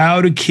 Of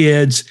how do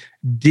kids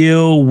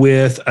deal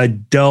with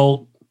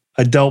adult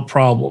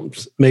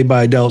problems made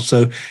by adults?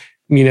 So,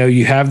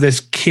 you have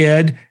this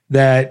kid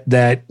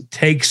that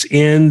takes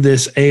in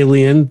this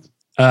alien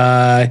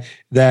that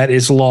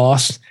is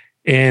lost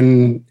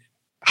and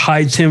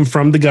hides him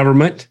from the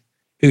government,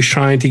 who's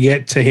trying to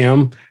get to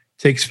him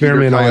to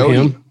experiment on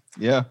him.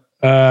 Yeah.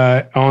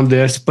 On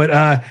this, but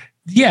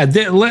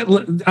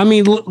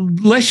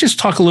let's just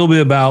talk a little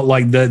bit about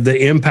like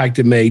the impact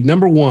it made.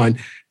 Number 1,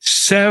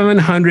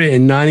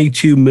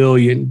 $792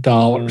 million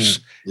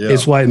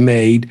is what it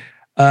made.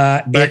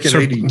 Back in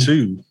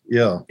 82.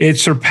 Yeah. It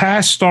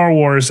surpassed Star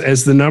Wars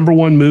as the number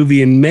 1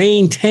 movie and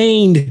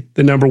maintained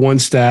the number 1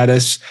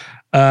 status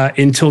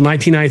until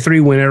 1993,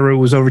 whenever it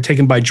was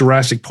overtaken by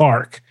Jurassic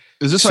Park.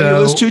 Is this on your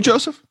list too,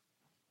 Joseph?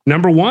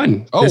 Number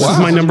 1. Oh, this is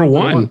my number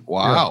 1.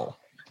 Wow.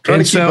 Yeah. Try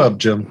to keep up,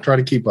 Jim. Try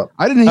to keep up.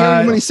 I didn't hear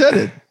him when he said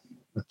it.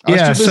 I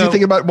was too busy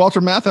thinking about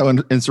Walter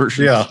Matthau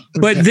insertion. Yeah.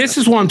 But this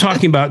is what I'm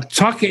talking about.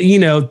 Taking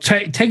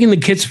the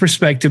kid's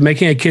perspective,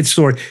 making a kid's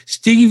story.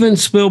 Steven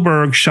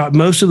Spielberg shot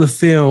most of the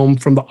film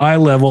from the eye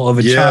level of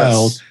a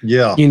child.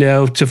 Yeah.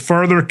 To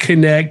further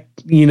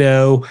connect,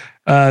 the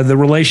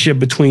relationship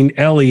between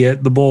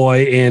Elliot, the boy,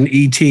 and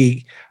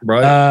E.T.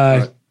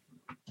 Right.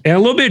 And a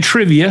little bit of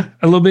trivia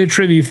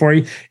for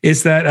you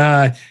is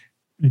that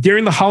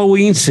during the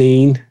Halloween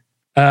scene,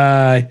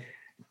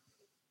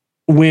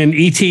 when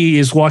E.T.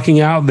 is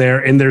walking out there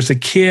and there's a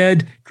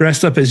kid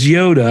dressed up as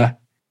Yoda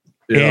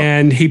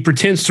and he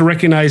pretends to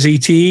recognize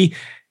E.T.,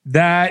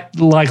 that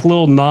like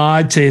little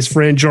nod to his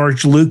friend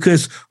George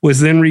Lucas was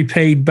then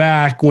repaid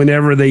back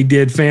whenever they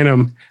did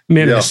Phantom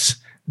Menace,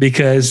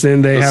 because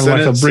then they have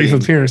like a brief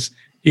appearance.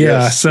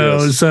 Yeah. So,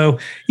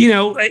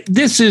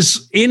 this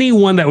is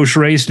anyone that was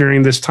raised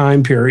during this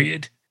time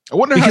period. I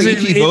wonder how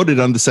he voted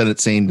on the Senate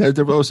scene. There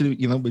was,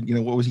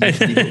 what was he?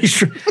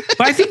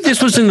 But I think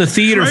this was in the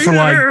theater for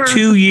like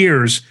 2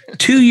 years.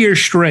 2 years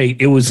straight.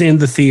 It was in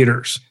the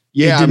theaters.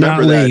 Yeah, it did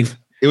not leave.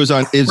 It was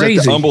on. It was at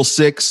the Humble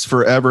 6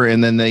 forever,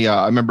 and then they.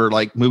 I remember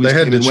like movies. They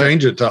had to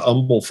change it to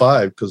Humble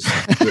 5 because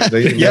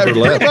they never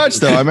left. Pretty much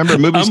though. I remember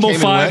movies. Humble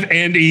 5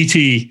 and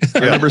E.T. I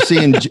remember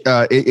seeing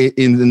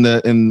in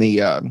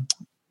the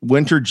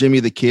Winter,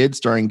 Jimmy the Kid,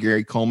 starring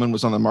Gary Coleman,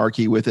 was on the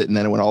marquee with it, and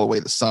then it went all the way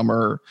to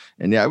summer.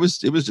 And it was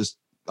just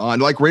on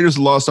like Raiders of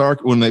the Lost Ark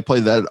when they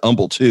played that at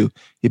Humble 2.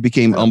 It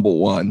became Humble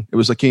 1. It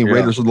was like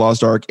Raiders of the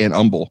Lost Ark and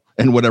Humble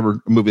and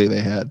whatever movie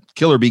they had.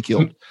 Kill or Be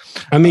Killed.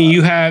 I mean,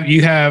 you have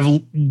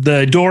the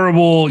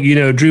adorable,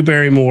 Drew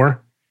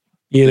Barrymore,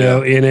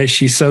 in it.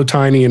 She's so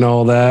tiny and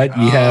all that.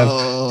 You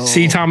have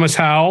C. Thomas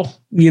Howell,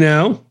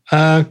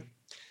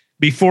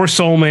 before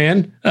Soul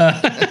Man.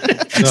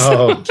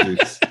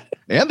 Jeez.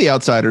 And The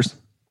Outsiders.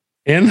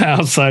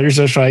 That's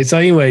right. So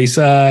anyways,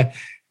 this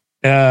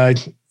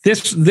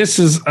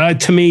is,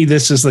 to me,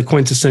 this is the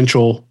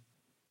quintessential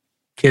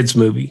kids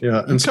movie.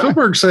 Yeah. And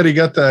Spielberg said he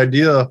got the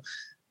idea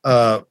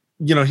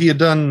he had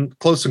done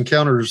Close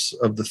Encounters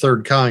of the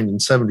Third Kind in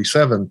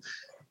 1977.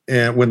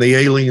 And when the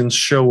aliens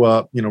show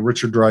up,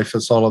 Richard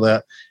Dreyfuss, all of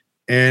that.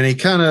 And he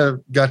kind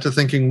of got to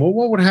thinking, well,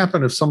 what would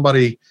happen if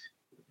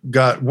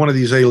one of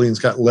these aliens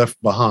got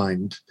left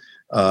behind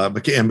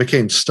and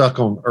became stuck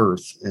on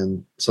Earth?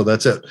 And so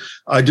that's it.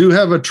 I do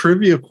have a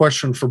trivia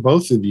question for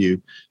both of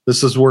you.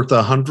 This is worth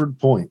 100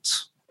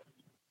 points.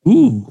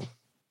 Ooh.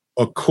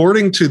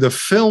 According to the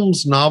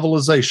film's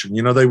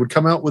novelization, they would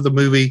come out with a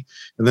movie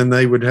and then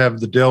they would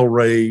have the Del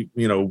Rey,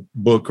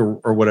 book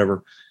or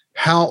whatever.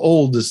 How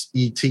old is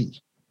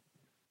E.T.?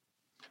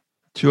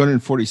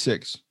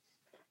 246.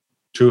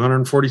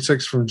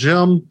 246 from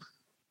Jim.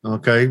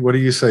 Okay. What do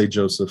you say,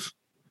 Joseph?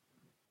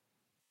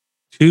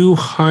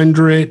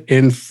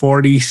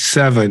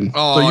 247.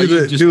 Oh, so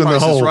you're just doing the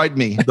whole right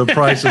me. The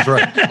Price is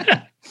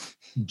Right.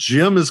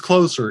 Jim is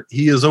closer.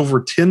 He is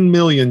over 10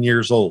 million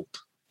years old.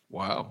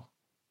 Wow.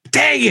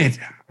 Dang it.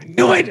 I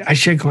knew it. I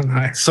should have gone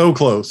higher. So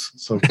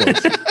close.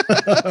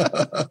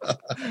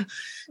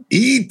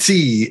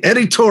 E.T.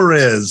 Eddie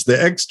Torres,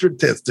 the extra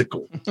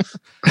testicle.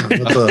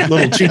 That's a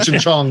little Cheech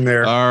and Chong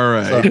there. All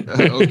right.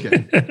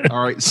 Okay.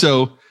 All right.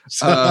 So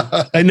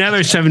another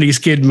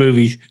 70s kid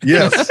movie.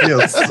 Yes.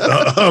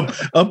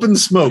 Up in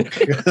smoke.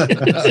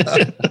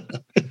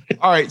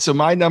 All right. So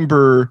my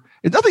number,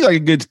 it's nothing like a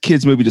good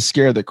kids movie to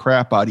scare the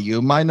crap out of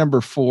you. My number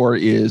 4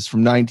 is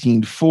from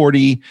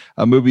 1940,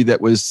 a movie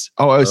that was,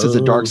 it says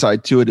a dark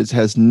side to it. It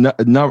has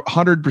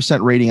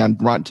 100% rating on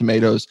Rotten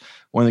Tomatoes,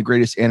 one of the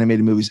greatest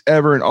animated movies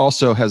ever, and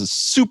also has a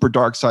super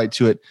dark side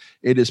to it.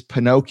 It is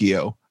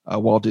Pinocchio,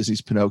 Walt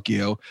Disney's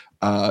Pinocchio.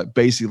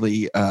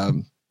 Basically,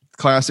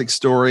 classic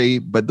story,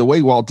 but the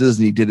way Walt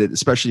Disney did it,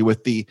 especially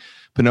with the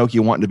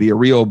Pinocchio wanting to be a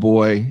real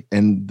boy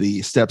and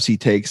the steps he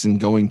takes and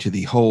going to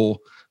the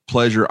whole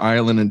Pleasure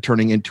Island and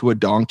turning into a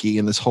donkey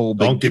and this whole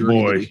big donkey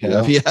boy.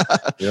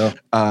 Yeah.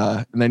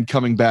 And then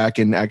coming back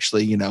and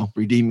actually,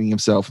 redeeming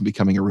himself and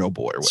becoming a real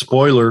boy.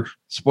 Spoiler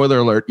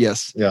alert.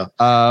 Yes. Yeah.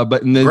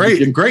 But and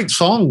then great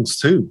songs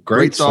too.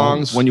 Great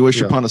songs. When You Wish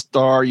Upon a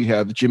Star, you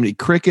have Jiminy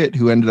Cricket,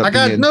 who ended up I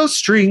got no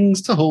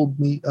strings to hold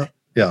me up.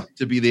 Yeah.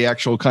 To be the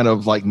actual kind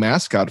of like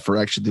mascot for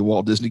actually the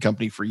Walt Disney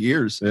Company for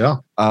years. Yeah.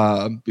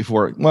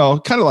 Before,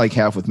 kind of like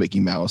half with Mickey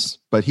Mouse,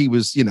 but he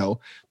was,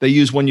 they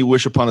use When You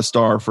Wish Upon a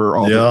Star for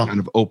all the kind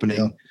of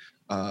opening.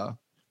 Yeah.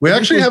 We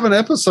actually have an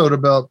episode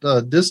about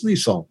Disney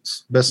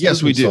songs.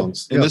 Yes, we do.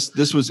 Songs. And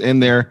this was in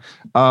there.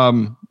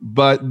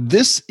 But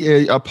this,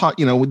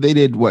 they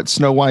did what,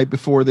 Snow White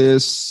before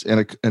this?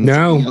 And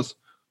no,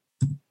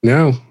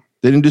 they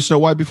didn't do Snow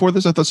White before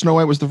this. I thought Snow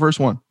White was the first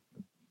one.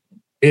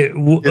 It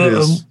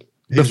is.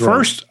 The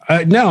first,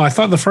 I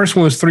thought the first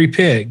one was Three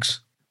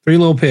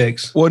Little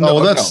Pigs. Well,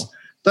 no,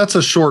 that's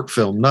a short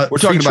film. Not we're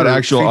talking about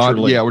actual.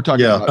 We're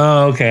talking about.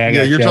 Oh,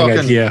 okay. You're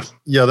talking.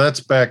 Yeah, that's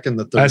back in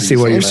the 30s. I see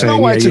what you're saying. Snow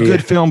White's a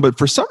good film, but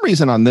for some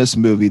reason on this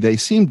movie, they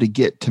seem to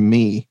get to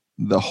me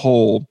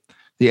the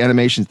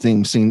animation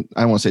thing seemed.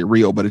 I don't want to say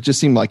real, but it just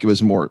seemed like it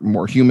was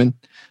more human.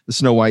 The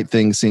Snow White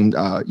thing seemed,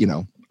 I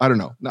don't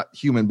know, not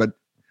human, but.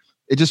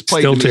 It just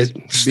played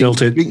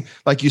stilted.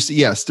 Like you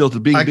see,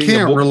 stilted. I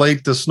can't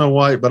relate to Snow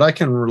White, but I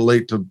can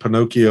relate to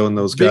Pinocchio and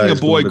those guys. Being a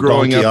boy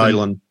growing up,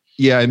 Island,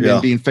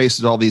 and being faced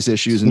with all these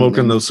issues,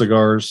 smoking those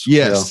cigars,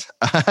 yes,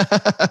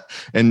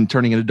 and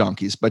turning into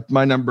donkeys. But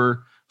my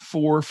number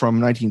 4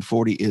 from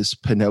 1940 is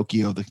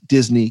Pinocchio, the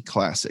Disney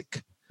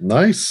classic.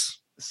 Nice.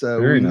 So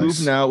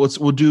move now.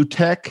 We'll do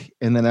tech,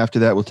 and then after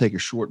that, we'll take a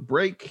short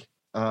break.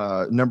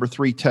 Number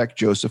 3, tech.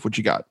 Joseph, what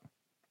you got?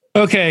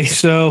 Okay,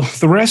 so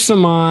the rest of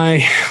my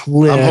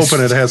list. I'm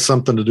hoping it has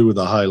something to do with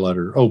the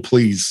highlighter. Oh,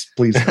 please.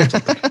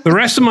 The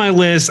rest of my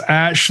list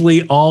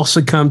actually all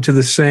succumb to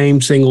the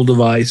same single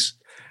device,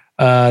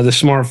 the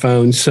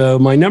smartphone. So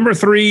my number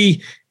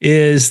 3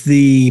 is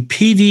the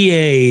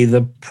PDA,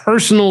 the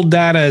Personal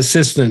Data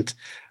Assistant.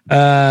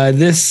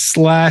 This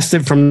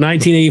lasted from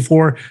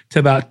 1984 to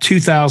about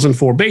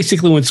 2004.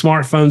 Basically, when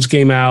smartphones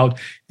came out,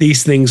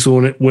 these things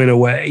went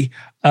away.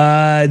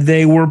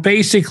 They were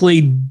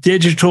basically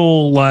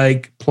digital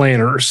like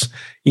planners.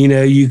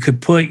 You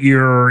could put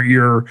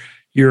your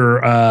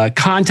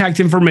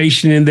contact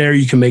information in there.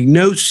 You can make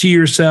notes to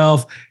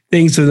yourself,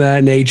 things of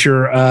that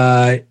nature.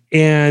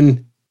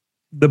 And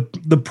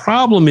the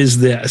problem is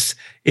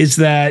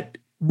that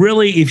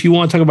really, if you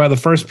want to talk about the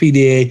first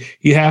PDA,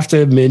 you have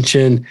to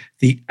mention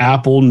the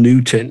Apple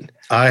Newton.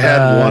 I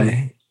had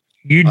one.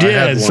 You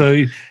did. So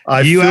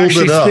you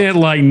actually spent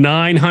like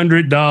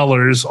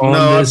 $900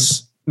 on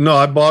this. No,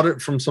 I bought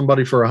it from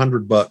somebody for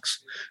 $100.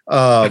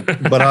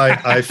 But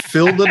I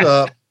filled it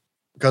up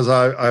because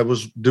I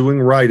was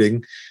doing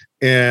writing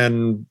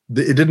and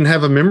it didn't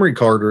have a memory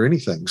card or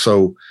anything.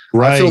 So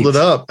I filled it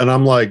up and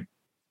I'm like,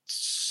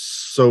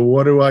 so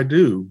what do I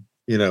do?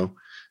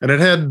 And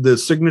it had the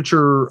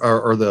signature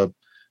or the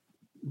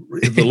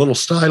little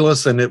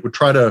stylus, and it would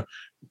try to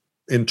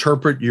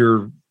interpret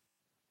your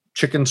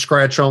chicken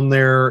scratch on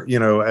there,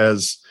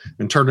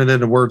 and turn it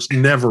into words.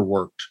 Never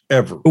worked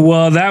ever.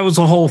 Well, that was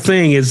the whole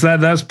thing.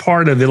 That's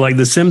part of it. Like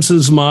the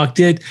Simpsons mocked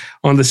it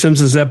on the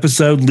Simpsons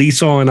episode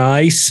Lisa on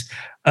Ice.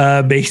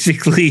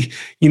 basically,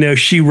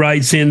 she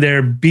writes in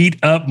there,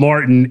 beat up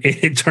Martin, and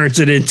it turns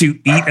it into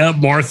eat up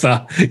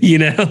Martha,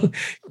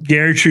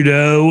 Gary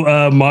Trudeau,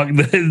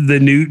 the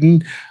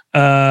Newton,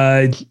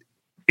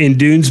 in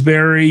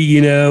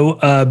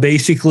Doonesbury,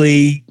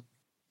 basically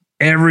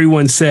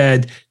everyone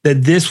said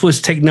that this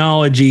was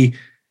technology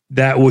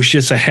that was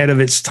just ahead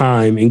of its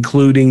time,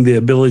 including the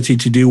ability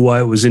to do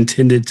what it was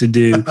intended to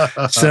do.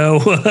 So,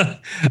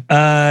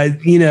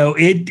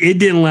 it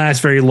didn't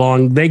last very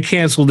long. They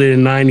canceled it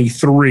in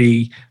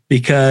 93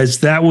 because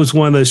that was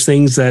one of those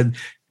things that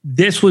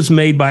this was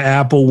made by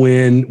Apple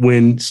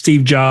when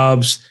Steve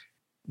Jobs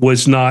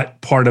was not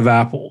part of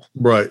Apple.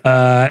 Right.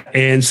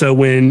 And so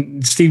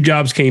when Steve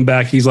Jobs came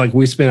back, he's like,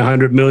 we spent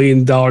 $100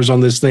 million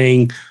on this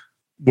thing.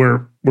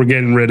 We're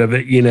getting rid of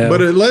it, But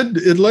it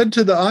led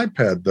to the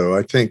iPad, though.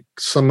 I think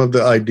some of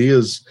the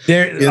ideas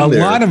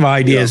lot of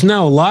ideas. Yeah.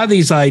 No, a lot of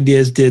these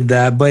ideas did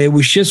that, but it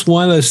was just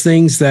one of those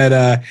things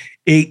that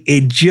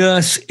it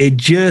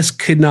just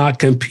could not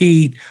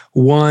compete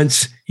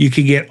once you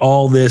could get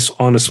all this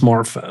on a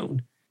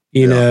smartphone,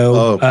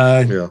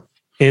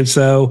 And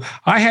so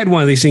I had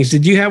one of these things.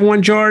 Did you have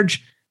one,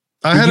 George?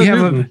 I had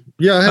Newton.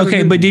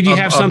 Okay, but did you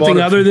have something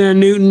other than a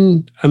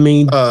Newton? I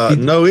mean,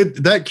 no,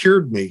 that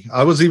cured me.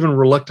 I was even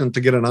reluctant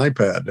to get an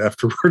iPad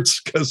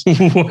afterwards because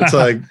it's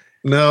like,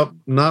 no,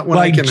 not when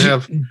I can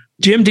have.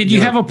 Jim, did you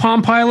have a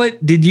Palm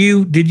Pilot? Did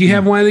you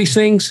have one of these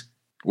things?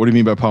 What do you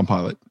mean by Palm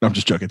Pilot? No, I'm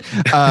just joking.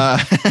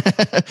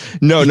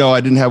 No,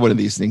 I didn't have one of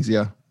these things.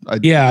 Yeah.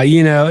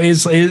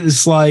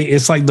 It's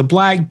like the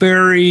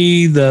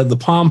BlackBerry, the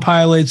Palm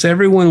Pilots.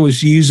 Everyone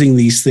was using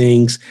these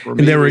things, and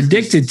they were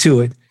addicted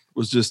to it.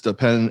 Was just a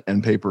pen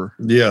and paper.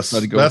 Yes,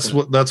 that's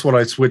what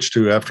I switched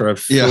to after I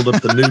filled up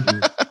the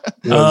Newton.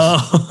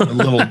 A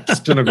little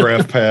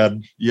stenograph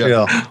pad.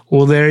 Yeah.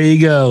 Well, there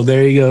you go.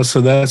 So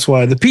that's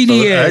why the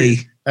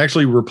PDA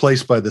actually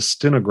replaced by the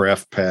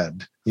stenograph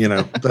pad.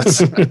 That's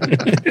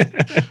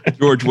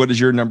George. What is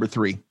your number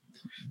 3?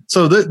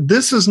 So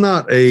this is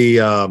not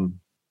an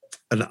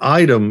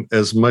item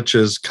as much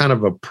as kind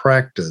of a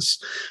practice.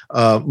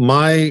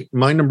 My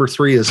number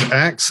 3 is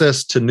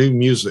access to new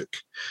music.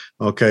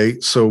 Okay,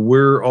 so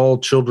we're all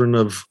children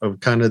of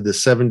kind of the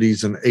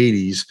 70s and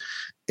 80s.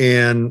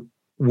 And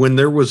when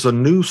there was a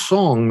new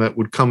song that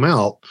would come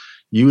out,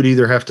 you would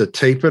either have to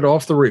tape it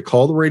off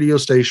call the radio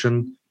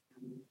station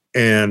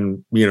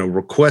and,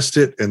 request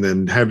it and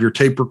then have your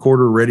tape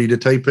recorder ready to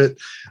tape it.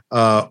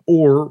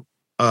 Or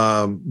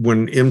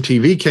when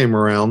MTV came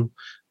around,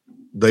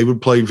 they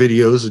would play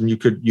videos and you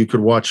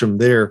could watch them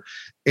there.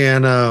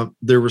 And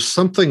there was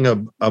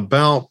something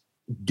about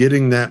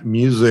getting that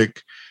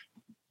music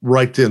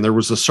right then. There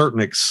was a certain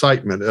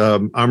excitement.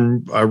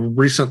 I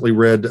recently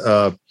read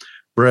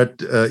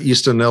Bret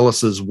Easton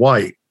Ellis's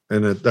White,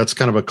 and that's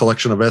kind of a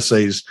collection of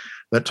essays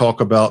that talk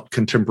about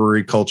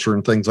contemporary culture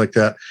and things like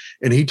that.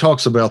 And he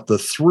talks about the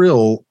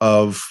thrill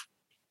of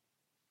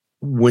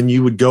when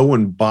you would go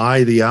and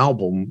buy the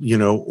album,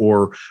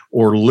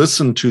 or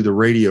listen to the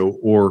radio,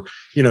 or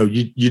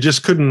you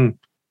just couldn't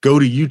go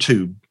to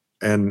YouTube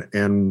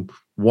and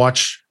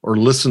watch or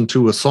listen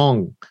to a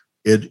song.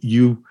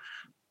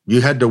 You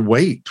had to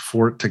wait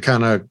for it to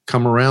kind of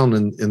come around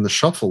in the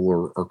shuffle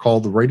or call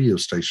the radio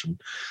station.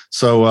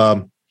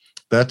 So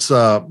that's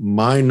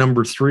my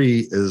number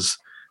 3 is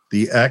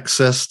the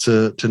access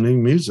to new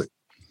music.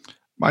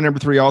 My number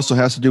 3 also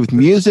has to do with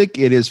music.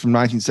 It is from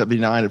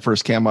 1979. It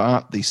first came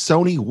out, the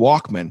Sony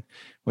Walkman,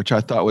 which I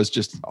thought was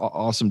just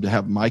awesome to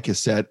have my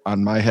cassette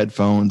on my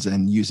headphones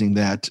and using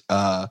that.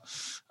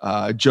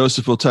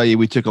 Joseph will tell you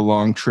we took a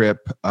long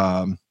trip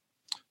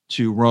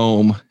to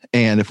Rome,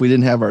 and if we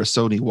didn't have our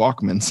Sony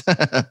Walkmans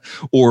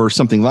or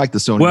something like the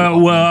Sony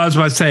Walkman. Well, I was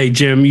about to say,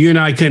 Jim, you and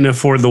I couldn't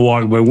afford the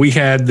Walkman. We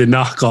had the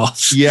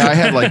knockoffs. Yeah, I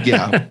had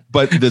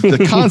but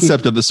the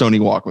concept of the Sony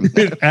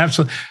Walkman.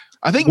 Absolutely.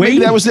 I think maybe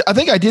that was. I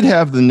think I did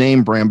have the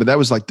name brand, but that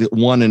was like the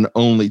one and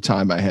only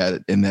time I had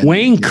it. In that,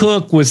 Wayne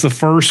Cook was the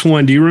first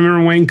one. Do you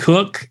remember Wayne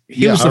Cook?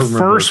 He was the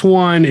first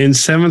one in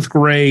 7th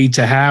grade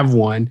to have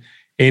one,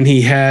 and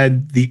he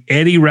had the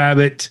Eddie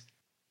Rabbit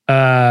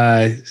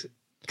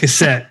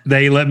cassette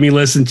they let me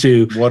listen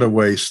to. What a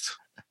waste.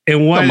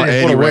 And what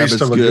a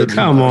waste of a good.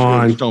 Come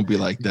on. Don't be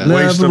like that.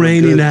 Love a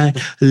rainy night.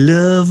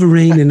 Love a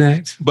rainy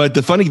night. But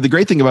the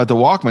great thing about the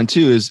Walkman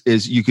too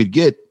is you could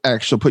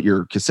put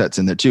your cassettes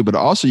in there too, but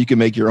also you can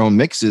make your own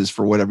mixes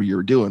for whatever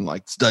you're doing,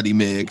 like study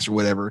mix or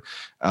whatever.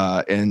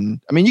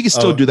 And I mean, you can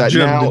still do that.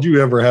 Jim, now. Did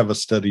you ever have a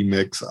study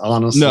mix?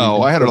 Honestly,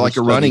 no, I had like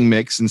a running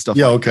mix and stuff.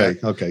 Yeah. Like okay.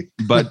 That. Okay.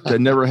 But I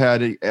never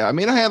had it. I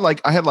mean, I had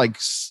like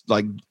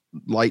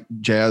light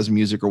jazz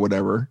music or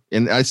whatever.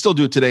 And I still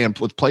do it today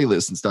with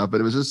playlists and stuff,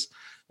 but it was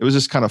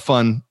just kind of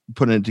fun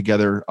putting it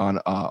together on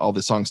all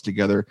the songs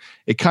together.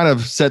 It kind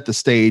of set the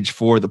stage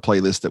for the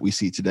playlist that we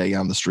see today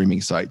on the streaming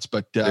sites.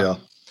 But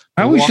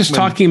I was just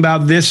talking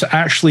about this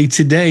actually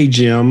today,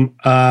 Jim,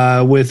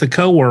 with a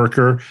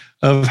coworker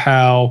of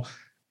how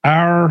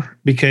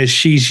because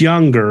she's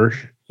younger,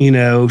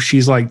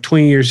 she's like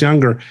 20 years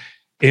younger.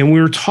 And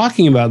we were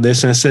talking about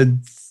this and I said,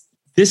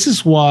 this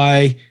is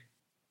why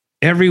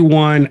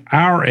everyone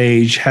our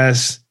age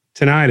has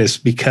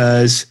tinnitus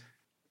because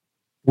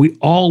we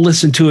all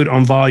listened to it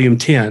on volume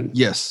 10.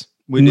 Yes.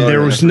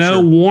 There was no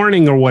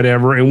warning or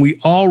whatever, and we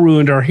all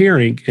ruined our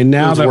hearing. And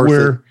now that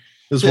we're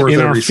in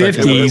our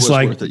 50s,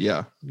 like,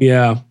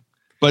 yeah.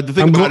 But the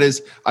thing about it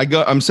is,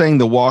 I'm saying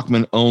the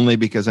Walkman only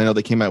because I know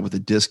they came out with the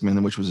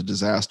Discman, which was a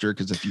disaster.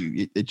 Because if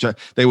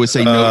they would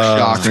say no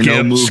shock or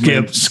no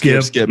movement,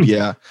 skip,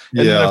 yeah.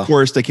 And then of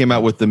course they came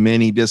out with the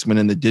mini Discman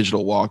and the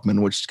digital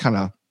Walkman, which kind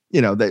of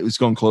that was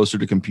going closer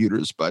to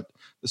computers. But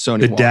the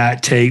Sony Walkman,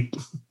 DAT tape,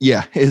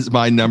 is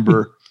my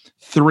number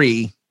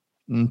 3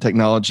 in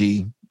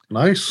technology.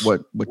 Nice.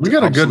 What we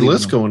got a good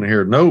list going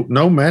here.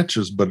 No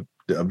matches, but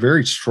a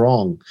very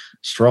strong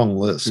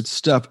list. Good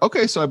stuff.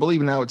 Okay, so I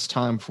believe now it's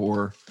time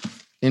for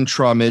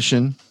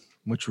intromission,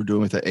 which we're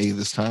doing with the A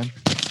this time.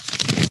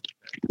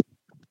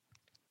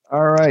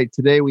 All right,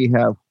 today we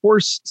have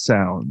horse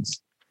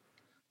sounds.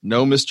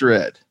 No, Mr.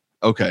 Ed.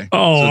 Okay.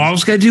 Oh, so I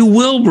was gonna do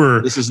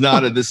Wilbur. This is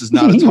not a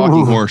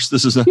talking horse.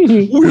 This is a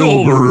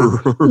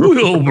Wilbur.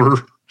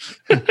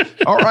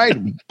 All right,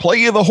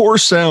 play the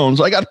horse sounds.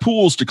 I got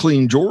pools to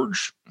clean,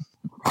 George.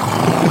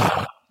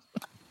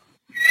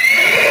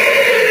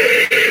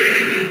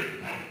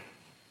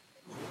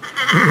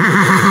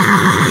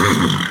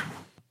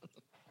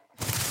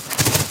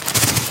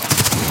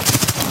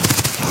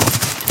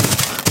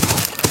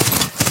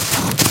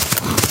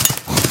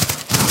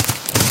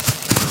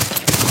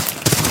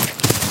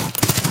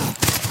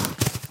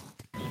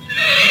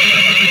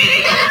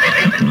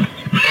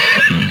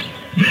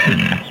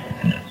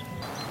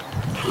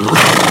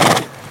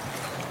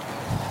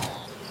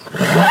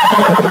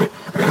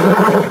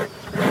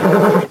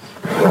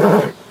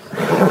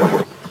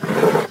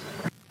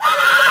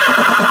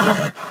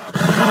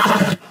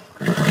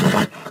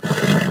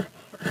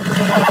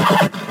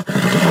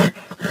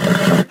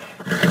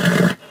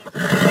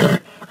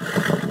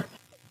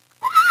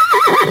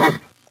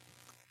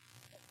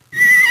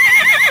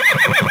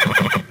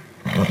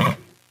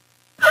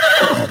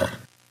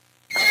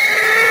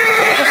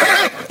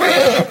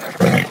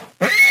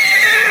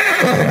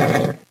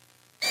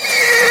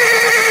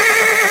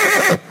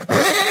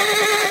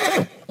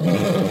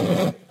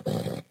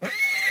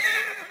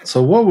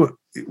 So what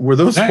were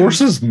those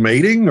horses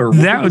mating or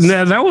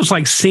that was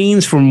like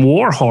scenes from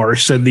War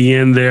Horse at the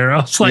end there. I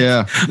was like,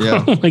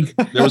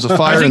 there was a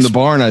fire in the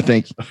barn, I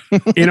think.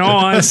 In all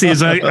honesty,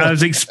 I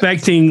was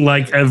expecting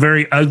like a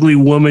very ugly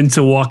woman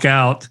to walk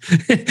out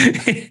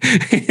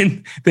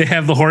and they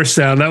have the horse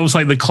sound. That was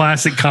like the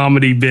classic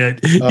comedy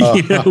bit,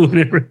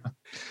 whatever.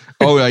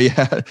 Oh,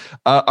 yeah.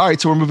 All right.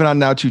 So we're moving on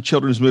now to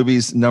children's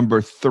movies.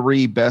 Number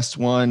 3, best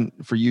one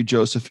for you,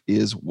 Joseph,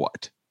 is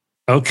what?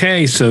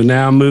 Okay, so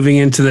now moving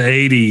into the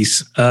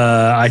 80s,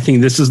 I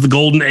think this is the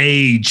golden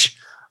age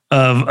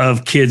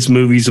of kids'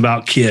 movies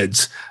about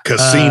kids.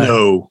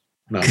 Casino.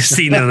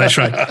 Casino, that's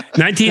right.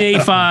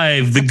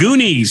 1985, The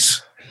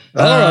Goonies.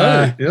 All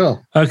right, yeah.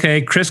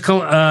 Okay, Chris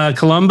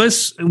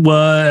Columbus.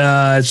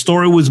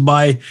 Story was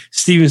by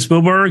Steven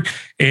Spielberg.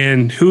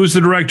 And who was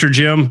the director,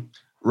 Jim?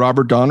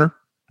 Richard Donner.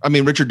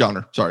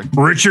 Sorry.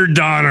 Richard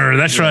Donner.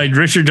 That's right.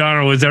 Richard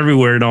Donner was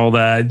everywhere and all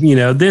that.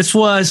 This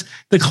was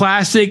the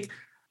classic...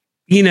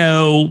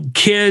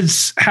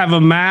 kids have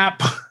a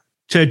map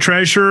to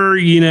treasure,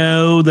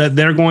 that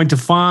they're going to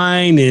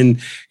find,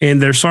 and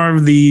they're sort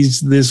of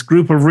this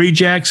group of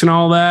rejects and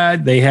all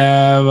that. They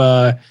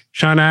have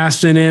Sean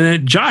Astin in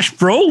it, Josh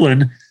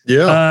Brolin,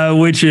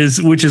 which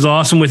is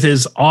awesome with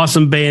his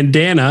awesome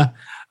bandana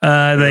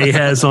that he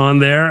has on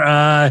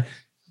there.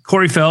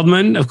 Corey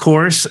Feldman, of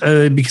course,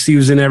 because he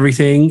was in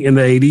everything in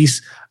the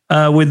 80s.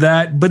 With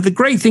that. But the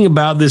great thing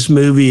about this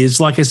movie is,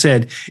 like I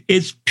said,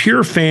 it's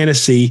pure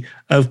fantasy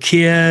of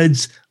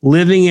kids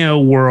living in a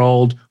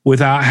world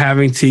without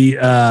having to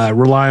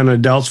rely on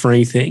adults for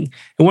anything.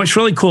 And what's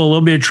really cool, a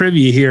little bit of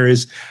trivia here,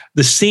 is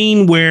the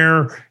scene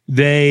where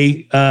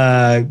they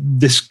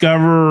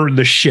discover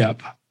the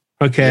ship.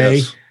 Okay.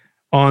 Yes.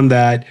 On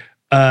that,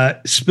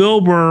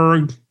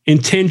 Spielberg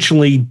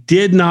intentionally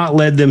did not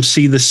let them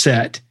see the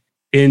set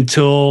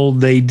until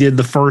they did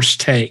the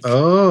first take.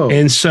 Oh.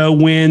 And so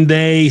when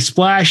they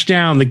splash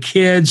down, the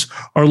kids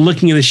are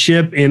looking at the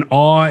ship in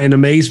awe and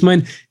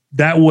amazement.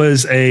 That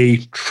was a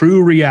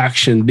true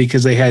reaction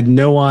because they had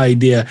no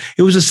idea.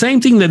 It was the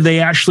same thing that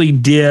they actually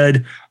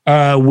did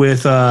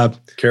with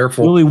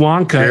Willy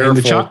Wonka and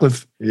the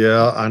chocolate.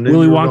 Yeah, I knew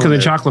Willy Wonka and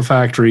the Chocolate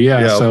Factory.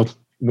 Yeah. So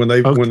when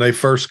they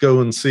first go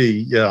and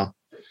see,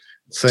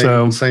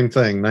 same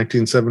thing.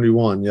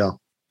 1971. Yeah.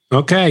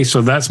 Okay,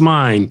 so that's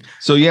mine.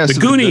 So yes, the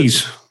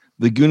Goonies.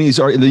 The Goonies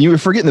are. You were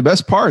forgetting the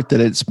best part,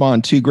 that it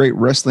spawned 2 great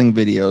wrestling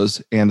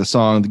videos and the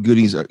song "The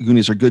Goonies Are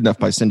Good Enough"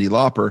 by Cyndi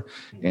Lauper,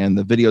 and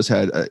the videos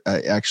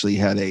actually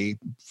had a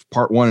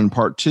part 1 and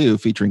part 2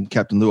 featuring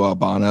Captain Lou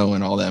Albano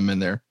and all them in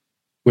there.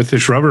 with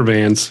his rubber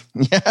bands.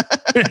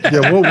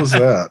 Yeah, what was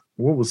that?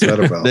 What was that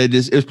about? It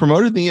was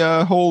promoted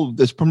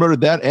it's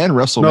promoted that and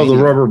WrestleMania. No,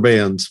 the rubber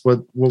bands.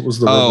 What was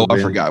the rubber band?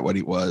 I forgot what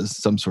he was.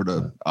 Some sort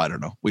of, I don't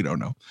know. We don't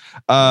know.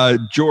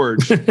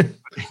 George,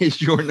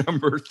 is your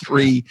number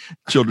 3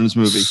 children's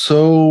movie?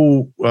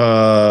 So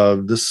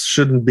this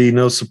shouldn't be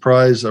no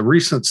surprise. A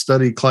recent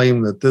study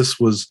claimed that this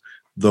was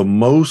the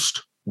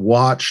most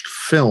watched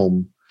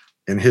film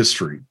in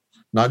history.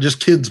 Not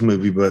just kids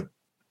movie, but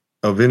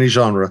of any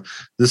genre.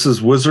 This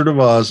is Wizard of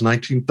Oz,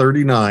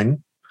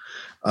 1939.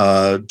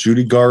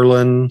 Judy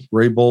Garland,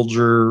 Ray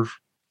Bolger,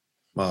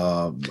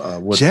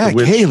 Jack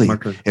Haley.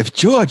 If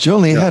George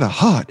only had a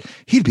heart,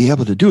 he'd be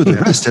able to do the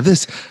rest of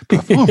this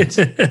performance.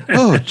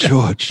 Oh,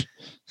 George.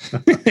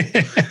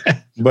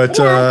 But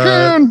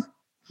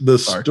the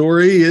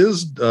story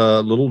is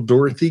little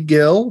Dorothy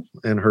Gale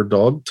and her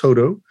dog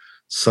Toto,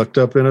 sucked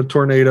up in a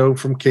tornado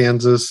from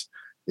Kansas,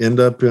 end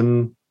up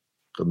in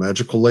the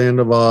magical land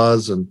of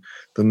Oz, and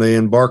then they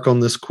embark on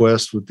this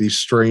quest with these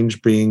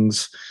strange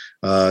beings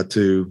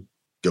to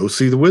go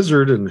see the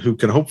wizard, and who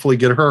can hopefully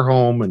get her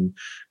home and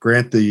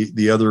grant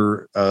the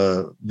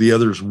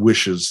others'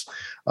 wishes.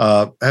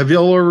 Have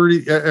y'all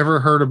ever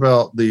heard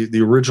about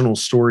the original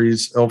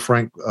stories? L.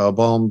 Frank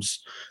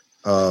Baum's.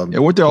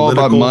 What they're all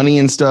about money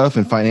and stuff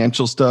and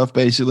financial stuff,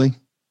 basically.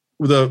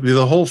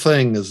 The whole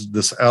thing is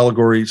this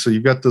allegory. So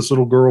you've got this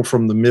little girl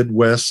from the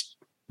Midwest,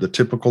 the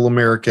typical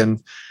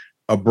American,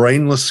 a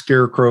brainless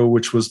scarecrow,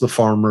 which was the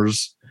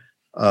farmers.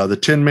 The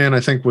Tin Man, I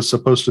think, was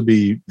supposed to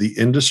be the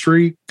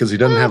industry because he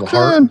doesn't have a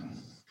heart.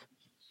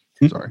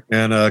 Sorry.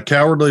 And a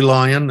Cowardly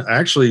Lion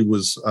actually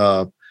was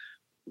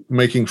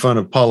making fun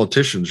of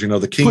politicians. You know,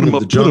 the king of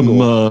the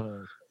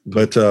jungle.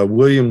 But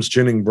Williams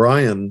Jennings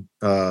Bryan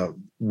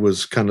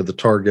was kind of the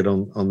target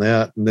on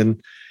that. And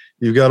then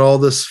you've got all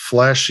this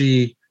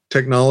flashy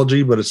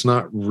technology, but it's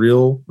not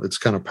real. It's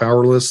kind of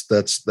powerless.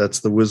 That's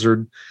the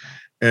wizard.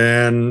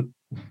 And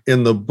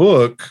in the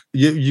book,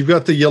 you've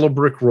got the yellow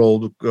brick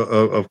road,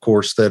 of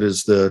course, that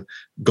is the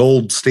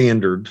gold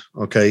standard.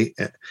 Okay.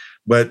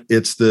 But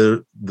it's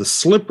the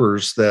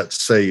slippers that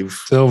save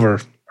silver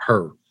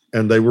her.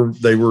 And they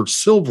were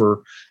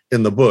silver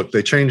in the book.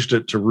 They changed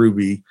it to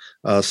ruby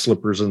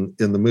slippers in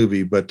the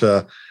movie. But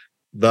the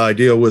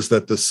idea was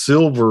that the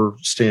silver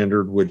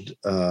standard would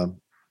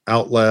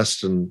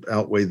outlast and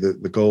outweigh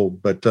the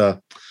gold. But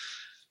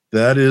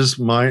that is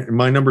my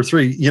number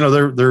 3. You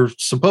know, there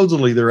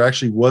supposedly there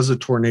actually was a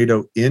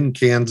tornado in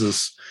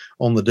Kansas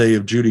on the day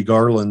of Judy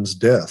Garland's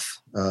death.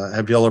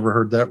 Have y'all ever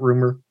heard that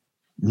rumor?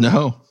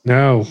 No.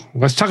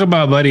 Let's talk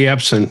about Buddy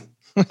Epson.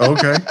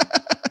 Okay.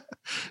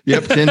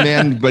 Yep, Tin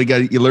Man, but he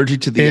got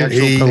allergic to the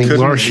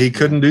actual. He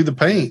couldn't do the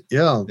paint.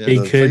 Yeah, he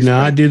could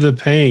not do the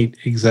paint.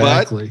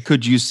 Exactly. But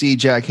could you see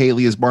Jack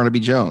Haley as Barnaby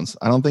Jones?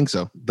 I don't think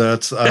so.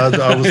 That's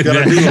I was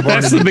going to do.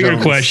 That's the bigger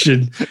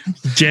question.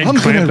 Jed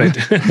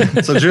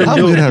Clampett. So Jim, I'm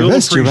going to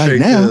arrest you right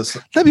now. This.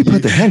 Let me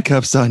put the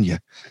handcuffs on you.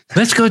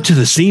 Let's go to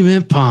the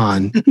cement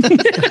pond.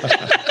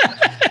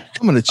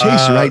 I'm going to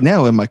chase you right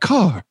now in my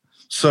car.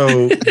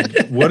 So,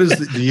 what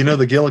is do you know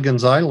the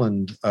Gilligan's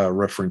Island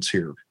reference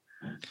here?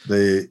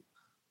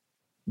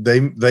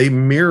 They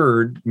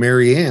mirrored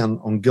Marianne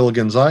on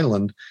Gilligan's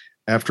Island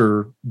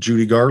after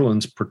Judy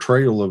Garland's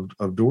portrayal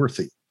of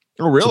Dorothy.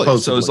 Oh, really?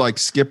 Supposedly. So it's like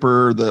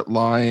Skipper the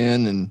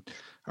lion and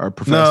our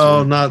professor.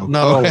 No, not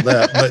all of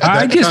that. But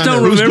I just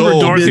don't remember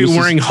Dorothy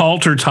wearing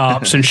halter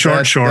tops and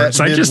short shorts.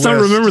 I just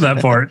don't remember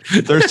that part.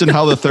 Thurston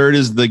Howell the Third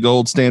is the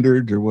gold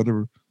standard or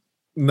whatever.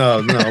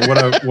 No.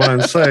 What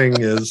I'm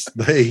saying is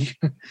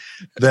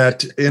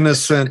that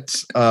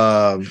innocent,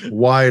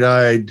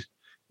 wide-eyed,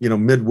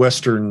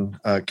 Midwestern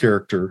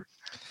character.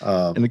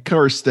 And of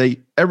course,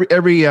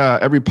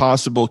 every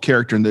possible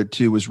character in there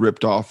too was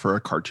ripped off for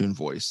a cartoon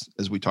voice,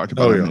 as we talked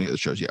about in many of the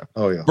shows. Yeah.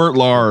 Oh yeah. Bert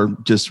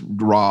Lahr just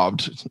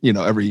robbed,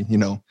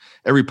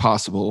 every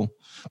possible.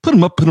 Put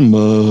him up.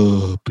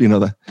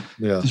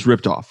 Just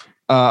ripped off.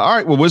 All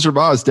right. Well, Wizard of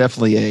Oz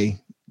definitely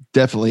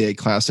a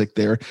classic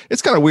there.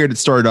 It's kind of weird. It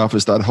started off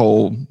as that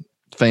whole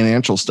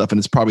financial stuff, and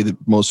it's probably the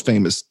most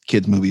famous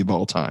kids movie of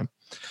all time.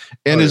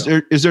 And is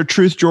there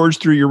truth, George,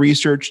 through your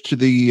research to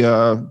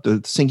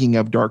the sinking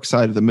of Dark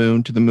Side of the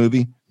Moon to the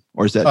movie,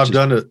 or is that? I've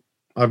done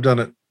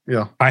it.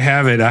 Yeah, I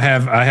have it. I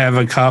have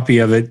a copy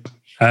of it.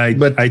 I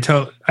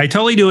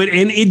totally do it,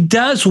 and it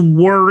does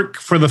work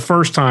for the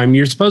first time.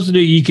 You're supposed to do.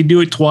 You could do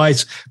it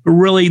twice, but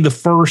really, the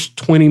first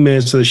 20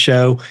 minutes of the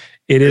show,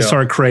 it is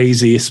sort of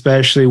crazy,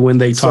 especially when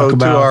they talk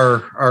about.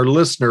 To our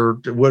listener,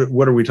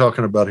 what are we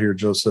talking about here,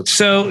 Joseph?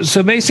 So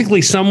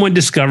basically, someone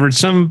discovered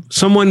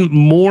someone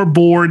more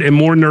bored and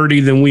more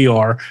nerdy than we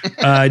are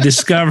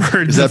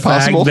discovered is that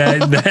possible?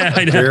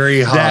 that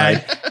very high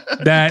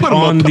that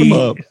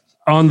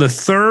on the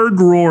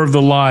third roar of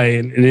the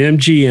lion in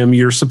MGM,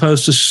 you're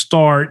supposed to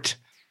start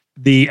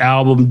the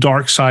album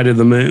Dark Side of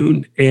the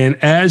Moon, and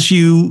as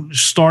you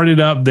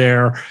started up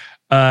there,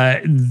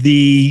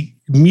 the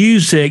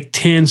music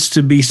tends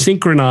to be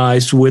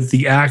synchronized with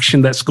the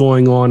action that's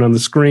going on the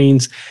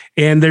screens.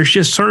 And there's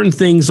just certain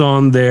things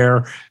on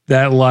there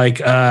that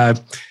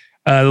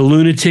The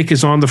lunatic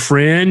is on the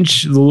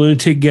fringe. The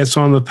lunatic gets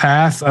on the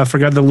path. I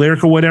forgot the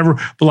lyric or whatever,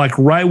 but like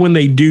right when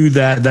they do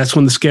that, that's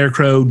when the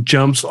scarecrow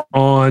jumps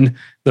on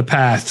the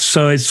path.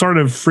 So it's sort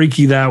of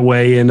freaky that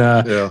way. And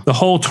the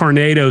whole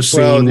tornado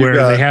scene where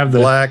they have the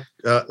black,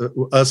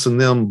 us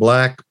and them,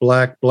 black,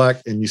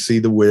 and you see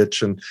the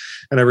witch and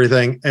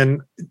everything.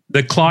 And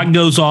the clock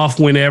goes off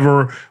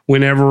whenever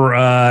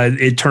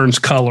it turns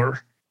color.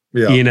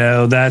 Yeah. You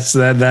know, that's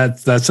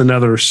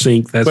another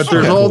sync. But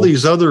there's all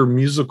these other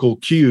musical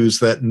cues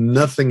that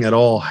nothing at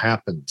all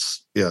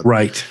happens yet.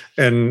 Right.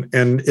 And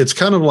it's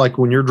kind of like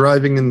when you're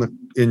driving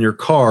in your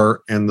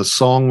car and the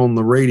song on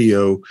the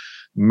radio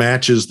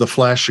matches the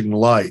flashing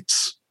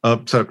lights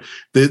up. So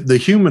the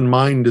human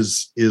mind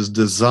is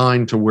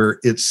designed to where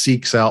it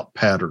seeks out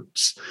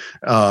patterns.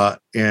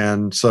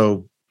 And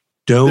so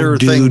don't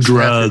do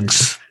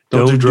drugs.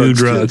 Don't do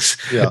drugs.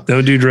 Yeah.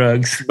 Don't do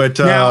drugs. But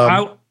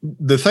now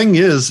the thing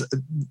is,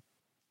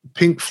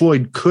 Pink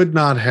Floyd could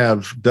not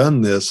have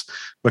done this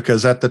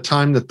because at the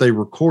time that they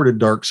recorded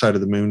Dark Side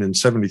of the Moon in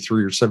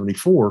 73 or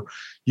 74,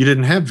 you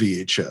didn't have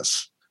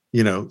VHS,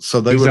 you know, so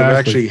they would have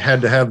actually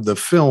had to have the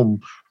film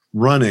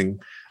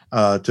running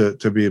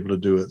to be able to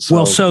do it.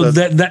 So,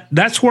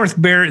 that's worth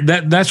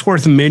that's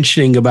worth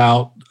mentioning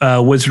about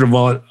Wizard of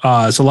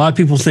Oz. A lot of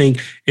people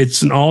think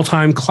it's an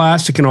all-time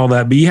classic and all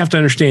that, but you have to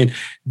understand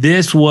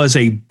this was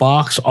a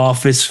box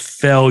office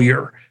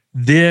failure.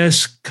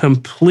 This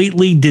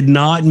completely did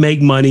not make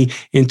money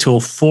until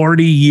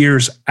 40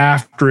 years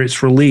after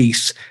its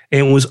release.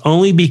 And it was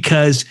only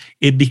because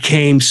it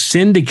became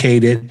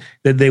syndicated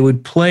that they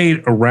would play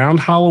it around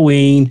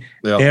Halloween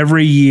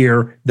every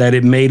year that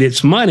it made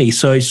its money.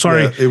 So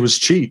it was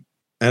cheap.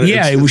 And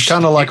it was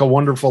kind of like A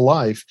Wonderful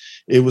Life.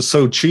 It was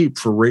so cheap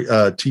for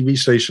TV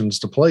stations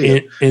to play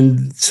it.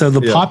 And so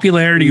the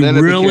popularity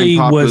really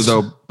was...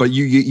 Though, but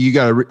you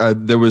got to...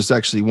 there was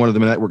actually one of the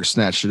networks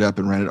snatched it up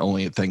and ran it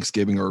only at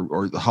Thanksgiving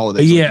or the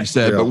holidays, like you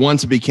said. But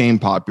once it became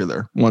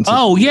popular... Once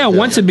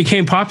it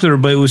became popular,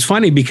 but it was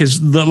funny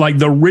because the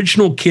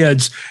original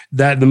kids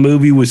that the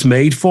movie was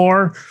made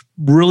for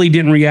really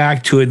didn't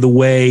react to it the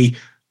way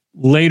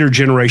later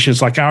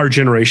generations, like our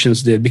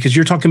generations, did, because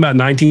you're talking about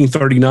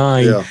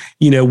 1939.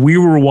 You know, we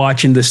were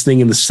watching this thing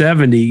in the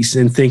 70s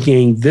and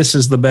thinking this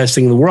is the best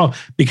thing in the world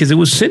because it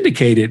was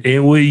syndicated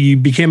and you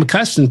became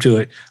accustomed to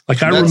it.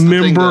 Like I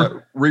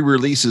remember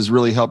re-releases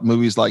really help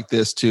movies like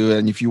this too.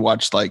 And if you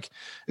watch,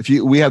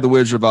 we have the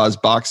Wizard of Oz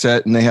box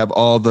set and they have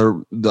all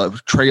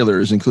the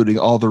trailers, including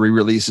all the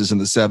re-releases in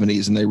the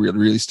 70s, and they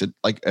released it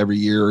like every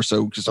year or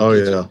so.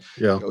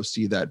 Go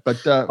see that.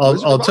 But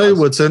I'll tell you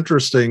what's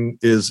interesting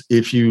is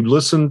if you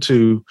listen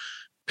to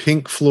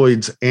Pink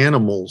Floyd's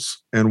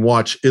Animals and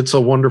watch It's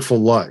a Wonderful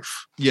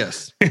Life.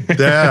 Yes.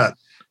 That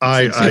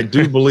I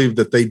do believe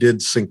that they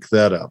did sync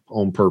that up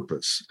on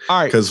purpose. All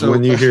right. Because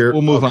when you hear...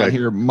 We'll move on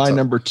here. My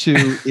number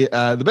two,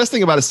 the best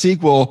thing about a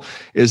sequel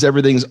is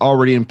everything's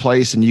already in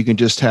place and you can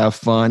just have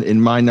fun.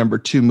 In my number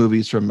two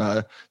movies from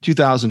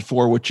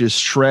 2004, which is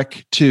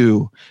Shrek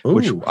 2,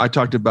 which I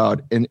talked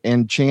about, and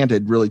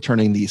Enchanted really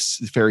turning the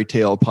fairy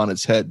tale upon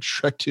its head.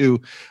 Shrek 2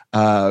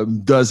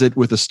 does it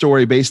with a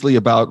story basically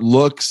about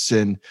looks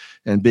and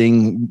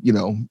being,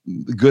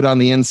 good on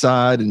the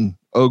inside, and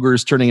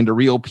ogres turning into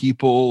real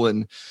people,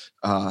 and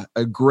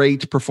a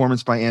great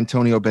performance by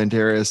Antonio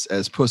Banderas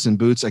as Puss in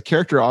Boots, a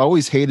character I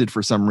always hated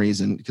for some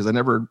reason because I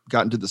never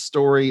got into the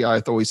story. I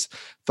always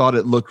thought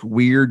it looked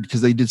weird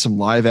because they did some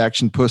live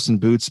action Puss in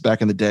Boots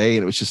back in the day,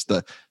 and it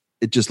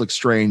just looked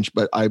strange.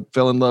 But I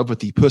fell in love with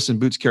the Puss in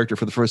Boots character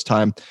for the first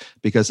time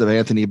because of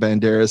Anthony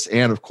Banderas,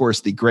 and of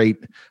course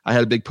I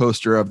had a big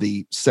poster of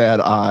the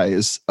sad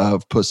eyes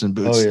of Puss in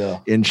Boots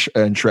in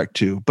Shrek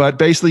 2. But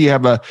basically, you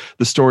have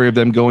the story of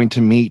them going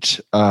to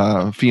meet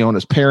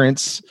Fiona's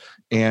parents,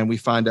 and we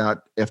find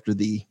out after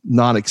the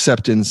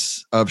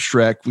non-acceptance of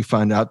Shrek, we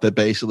find out that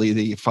basically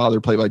the father,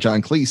 played by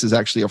John Cleese, is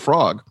actually a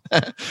frog.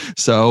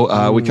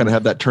 So we kind of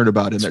have that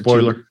turnabout in there.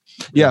 Spoiler.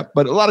 Yeah,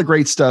 but a lot of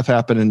great stuff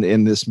happened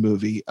in this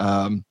movie.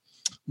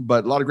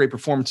 But a lot of great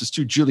performances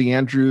too. Julie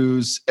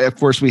Andrews. Of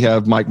course, we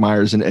have Mike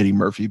Myers and Eddie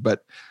Murphy.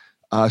 But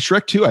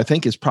Shrek 2, I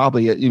think, is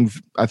probably,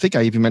 I think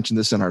I even mentioned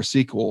this in our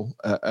sequel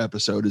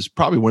episode, is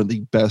probably one of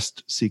the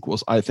best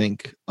sequels, I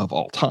think, of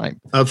all time.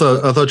 I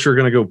thought you were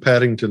going to go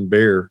Paddington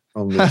Bear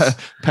on this.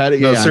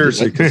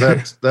 Seriously,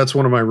 because that's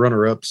one of my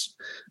runner-ups.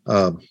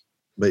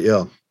 But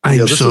yeah.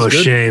 I'm so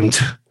ashamed.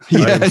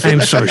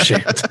 I'm so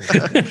ashamed.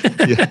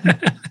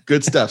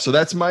 Good stuff. So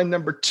that's my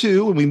number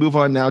two. And we move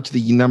on now to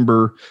the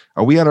number.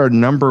 Are we at our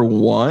number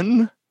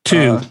one?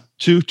 Two.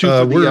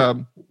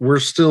 We're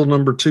still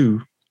number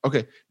two.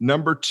 Okay.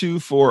 Number two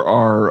for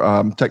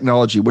our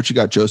technology. What you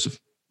got, Joseph?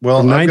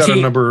 Well, I've got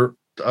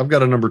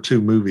a number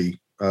two movie.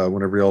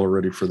 Whenever y'all are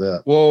ready for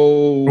that.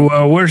 Whoa.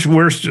 Well,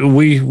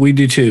 we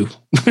do too.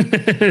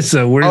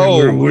 So we're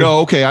no.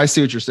 Okay. I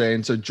see what you're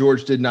saying. So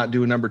George did not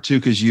do a number two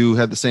because you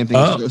had the same thing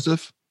as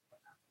Joseph.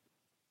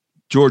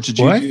 George, did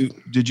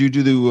you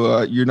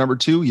do your number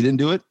two? You didn't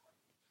do it?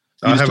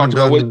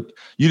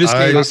 You just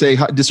gave us a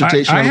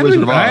dissertation on the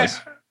Wizard of Oz.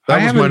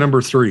 That was my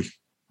number three.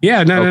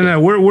 Yeah, no.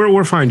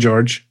 We're fine,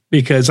 George,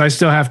 because I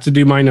still have to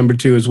do my number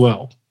 2 as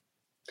well.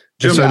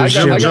 I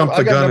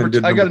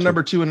got a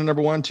number 2 and a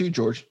number 1 too,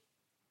 George.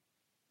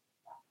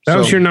 That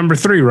was your number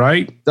 3,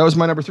 right? That was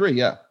my number 3.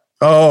 Yeah.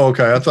 Oh,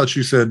 okay. I thought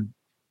you said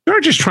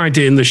George is trying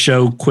to end the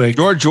show quick.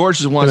 George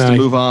just wants to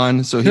move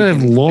on, so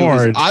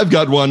Lord, I've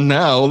got one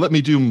now. Let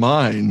me do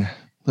mine.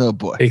 Oh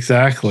boy,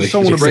 exactly. I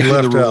don't want to break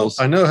the rules.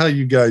 I know how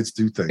you guys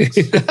do things.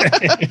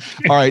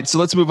 All right, so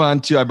let's move on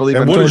to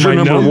what is your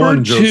number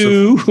 1,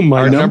 Joseph?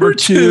 My number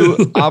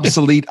 2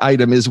 obsolete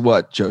item is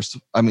what,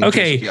 Joseph?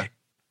 Okay. Joseph,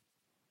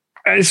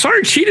 yeah. I sort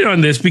of cheated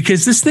on this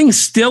because this thing's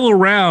still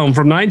around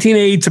from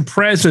 1980 to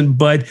present,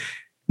 but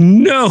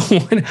no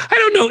one, I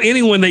don't know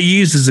anyone that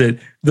uses it.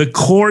 The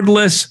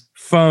cordless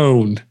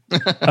phone.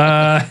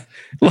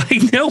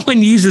 Like no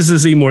one uses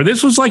this anymore.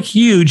 This was like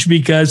huge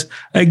because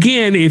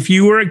again, if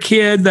you were a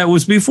kid that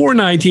was before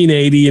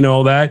 1980 and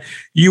all that,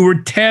 you were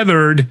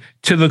tethered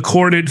to the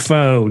corded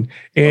phone.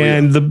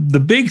 And the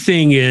big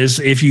thing is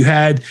if you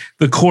had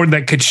the cord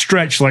that could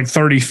stretch like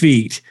 30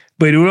 feet,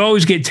 but it would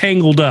always get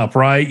tangled up,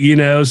 right?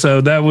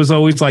 So that was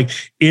always like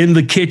in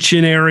the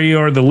kitchen area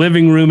or the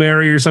living room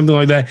area or something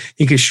like that.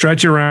 You could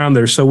stretch around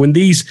there. So when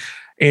these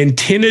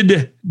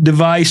antennaed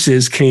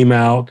devices came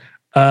out,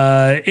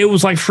 it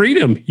was like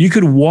freedom. You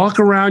could walk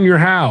around your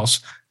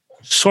house,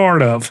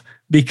 sort of,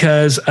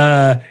 because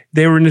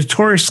they were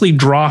notoriously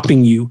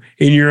dropping you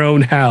in your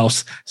own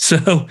house.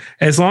 So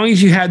as long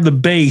as you had the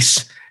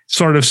base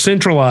sort of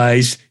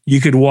centralized,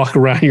 you could walk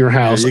around your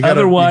house.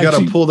 Otherwise, you got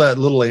to pull that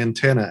little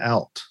antenna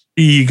out.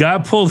 You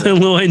got to pull the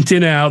little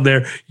antenna out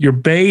there. Your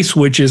base,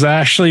 which is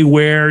actually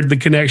where the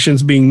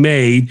connection's being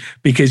made,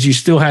 because you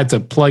still had to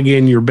plug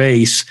in your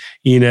base,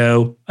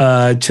 to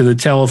the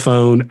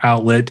telephone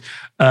outlet.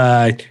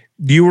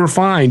 You were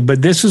fine.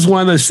 But this is one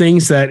of those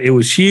things that it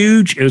was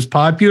huge. It was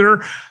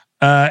popular.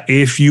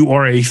 If you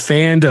are a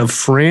fan of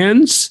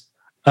Friends,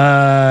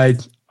 I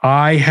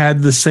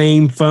had the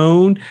same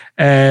phone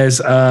as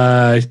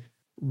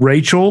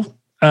Rachel.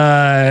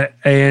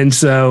 And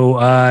so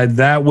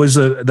that was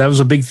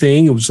a big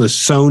thing. It was a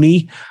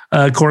Sony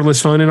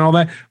cordless phone and all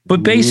that.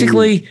 But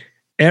basically,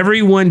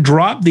 everyone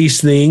dropped these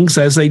things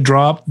as they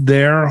dropped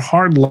their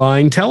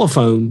hardline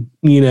telephone.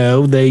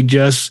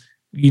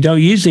 You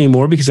don't use it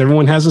anymore because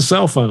everyone has a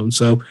cell phone.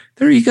 So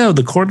there you go,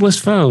 the cordless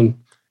phone.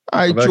 All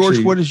right,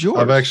 George, what is yours?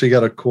 I've actually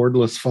got a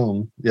cordless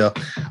phone. Yeah.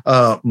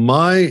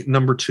 My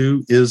number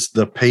 2 is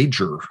the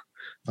pager.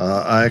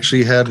 I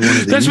actually had one of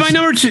these. That's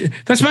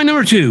my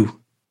number 2.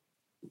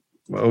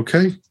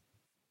 Okay.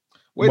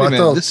 Wait a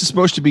minute. This is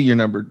supposed to be your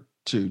number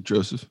 2,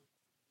 Joseph.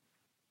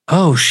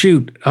 Oh,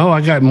 shoot. Oh,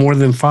 I got more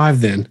than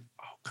 5 then.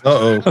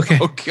 Uh-oh. Okay.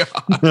 Oh,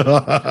 God.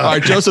 All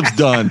right, Joseph's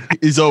done.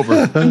 He's over.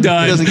 I'm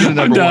done. He doesn't get a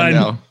number 1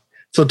 now.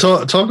 So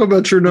talk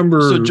about your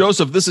number. So,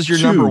 Joseph, this is your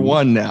 2. number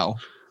 1 now.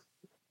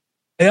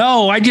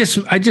 Oh, I just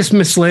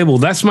mislabeled.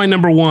 That's my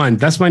number 1.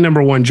 That's my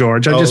number 1,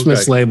 George. I just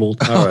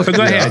mislabeled. Right. So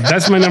go ahead.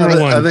 That's my number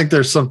 1. I think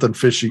there's something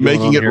fishy going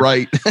Making it here.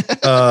 Right.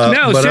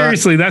 No,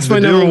 seriously, that's my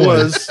number 1.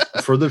 Was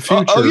for the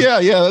future. Oh,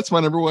 yeah, that's my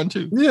number 1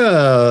 too.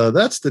 Yeah,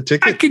 that's the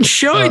ticket. I can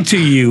show it to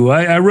you.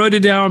 I wrote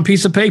it down on a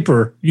piece of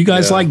paper. You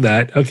guys like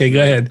that? Okay,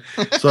 go ahead.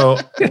 So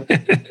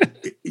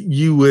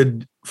you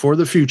would, for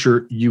the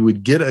future, you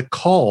would get a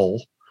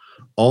call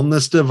on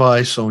this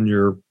device on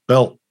your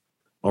belt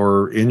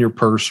or in your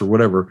purse or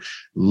whatever,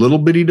 little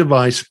bitty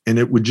device, and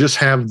it would just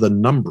have the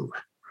number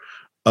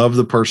of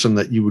the person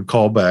that you would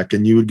call back,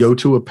 and you would go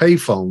to a pay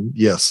phone.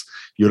 Yes,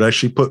 you'd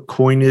actually put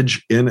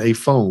coinage in a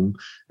phone,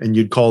 and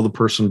you'd call the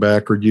person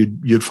back, or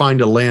you'd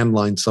find a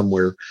landline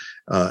somewhere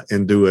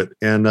and do it.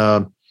 And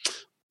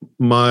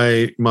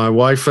my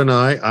wife and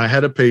I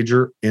had a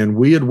pager, and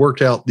we had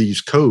worked out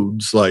these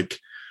codes like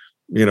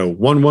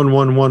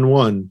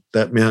 11111.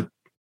 That meant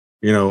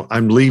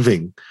I'm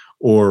leaving,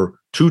 or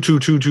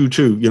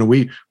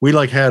 22222. We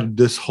like had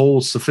this whole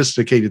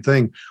sophisticated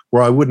thing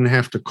where I wouldn't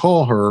have to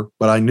call her,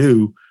 but I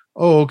knew,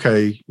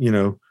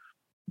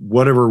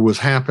 whatever was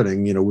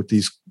happening, with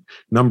these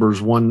numbers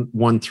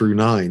 1 through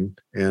 9.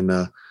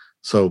 And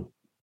so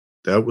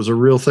that was a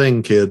real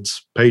thing,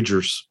 kids,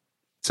 pagers.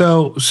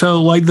 So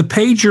like the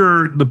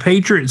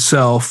pager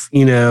itself,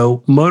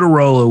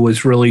 Motorola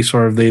was really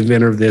sort of the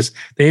inventor of this.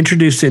 They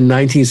introduced it in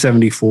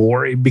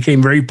 1974. It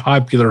became very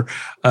popular.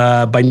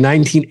 By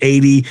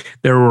 1980,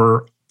 there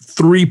were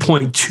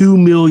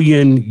 3.2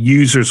 million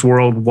users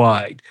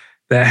worldwide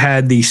that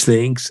had these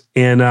things.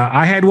 And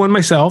I had one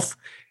myself.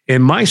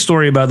 And my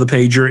story about the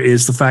pager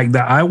is the fact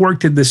that I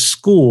worked at this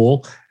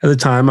school at the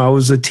time. I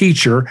was a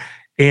teacher,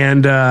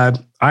 and I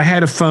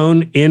had a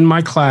phone in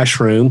my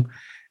classroom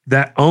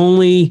that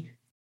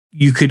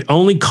you could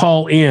only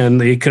call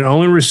in. It could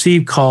only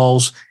receive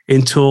calls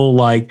until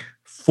like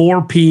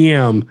 4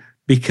 p.m.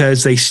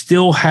 because they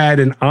still had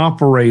an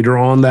operator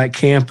on that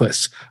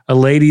campus, a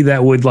lady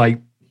that would like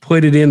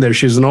put it in there.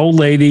 She was an old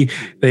lady.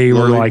 They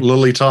were like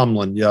Lily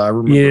Tomlin. Yeah, I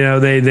remember.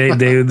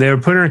 They were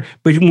putting her.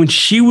 But when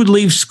she would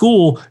leave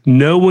school,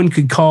 no one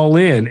could call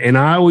in, and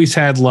I always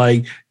had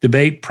like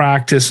debate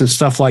practice and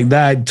stuff like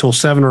that until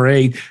 7 or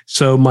 8.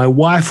 So my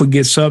wife would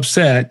get so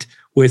upset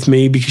with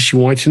me because she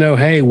wanted to know,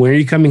 hey, when are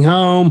you coming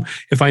home?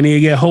 If I need to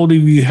get a hold of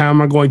you, how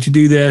am I going to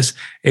do this?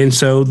 And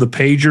so the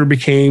pager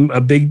became a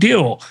big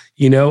deal.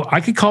 I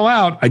could call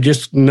out.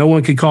 No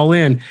one could call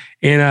in.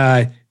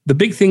 And the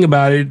big thing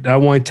about it, I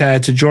want to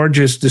add to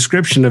George's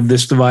description of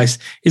this device,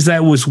 is that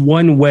it was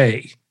one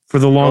way for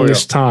the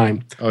longest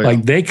time.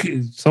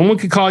 Someone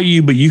could call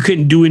you, but you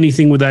couldn't do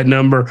anything with that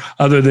number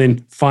other than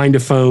find a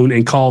phone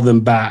and call them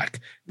back.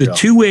 The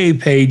two-way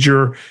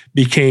pager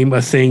became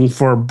a thing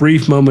for a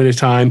brief moment of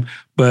time.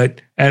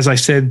 But as I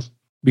said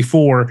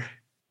before,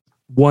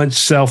 once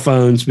cell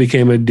phones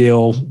became a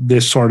deal,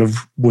 this sort of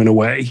went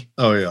away.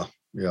 Oh, yeah.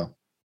 Yeah.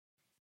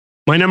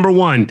 My number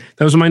one.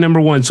 That was my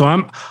number one. So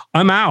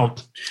I'm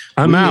out.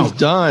 I'm out.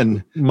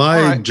 Done.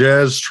 My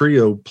jazz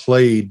trio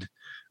played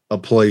a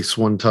place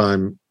one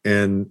time,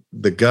 and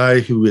the guy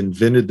who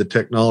invented the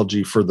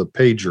technology for the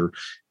pager,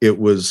 it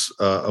was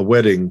a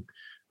wedding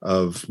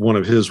of one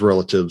of his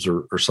relatives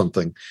or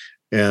something.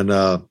 And,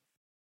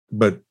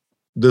 but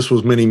this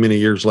was many, many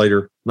years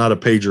later, not a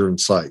pager in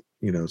sight,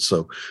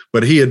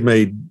 but he had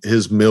made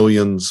his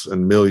millions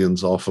and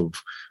millions off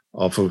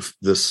of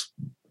this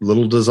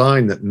little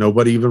design that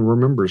nobody even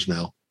remembers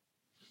now.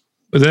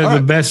 But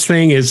the best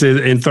thing is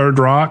in Third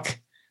Rock,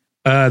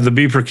 the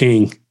Beeper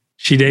King.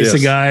 She dates a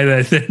guy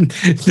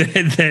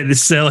that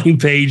is selling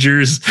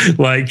pagers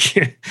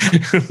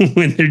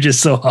when they're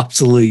just so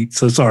obsolete.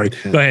 So sorry.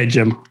 Go ahead,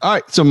 Jim. All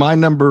right. So my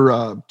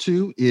number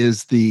 2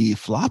 is the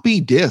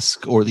floppy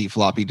disk or the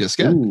floppy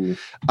diskette,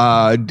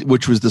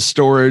 which was the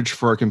storage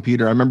for a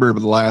computer. I remember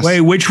the last.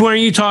 Wait, which one are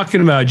you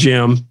talking about,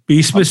 Jim?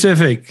 Be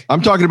specific.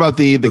 I'm talking about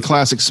the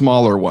classic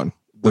smaller one.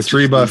 The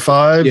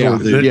 3x5,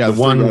 the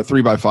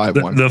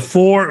 3x5 one. The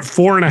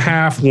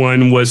 4.5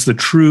 one was the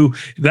true.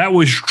 That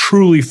was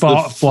truly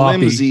floppy.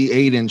 Flimsy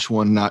 8-inch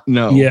one.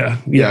 Yeah,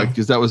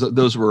 because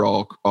those were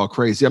all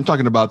crazy. I'm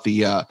talking about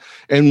the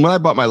and when I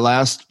bought my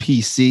last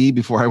PC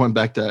before I went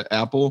back to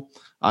Apple,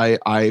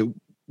 I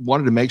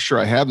wanted to make sure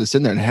I have this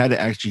in there and had to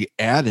actually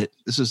add it.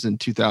 This was in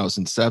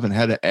 2007.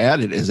 Had to add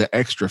it as an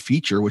extra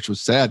feature, which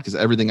was sad because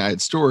everything I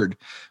had stored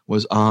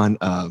was on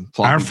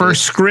floppy. Our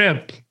first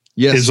script.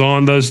 Yes. Is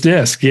on those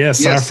discs.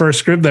 Yes, our first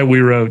script that we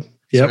wrote.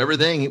 Yep. So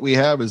everything we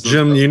have is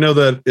Jim. You know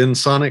that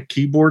InSonic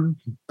keyboard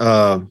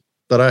that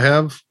I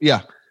have.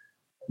 Yeah.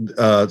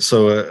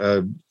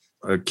 So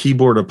a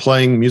keyboard, a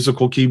playing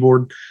musical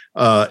keyboard.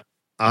 I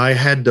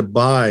had to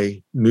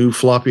buy new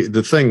floppy.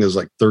 The thing is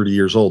like 30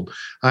 years old.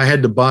 I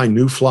had to buy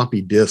new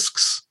floppy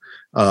disks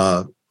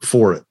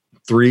for it.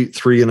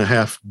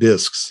 3.5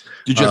 discs.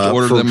 Did you have to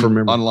order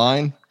them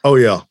online? Oh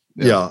yeah.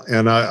 Yeah,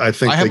 and I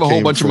think I have a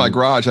whole bunch in my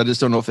garage. I just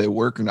don't know if they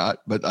work or not.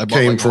 But I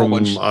came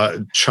from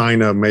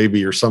China,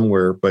 maybe or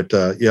somewhere. But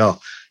yeah,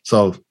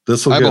 so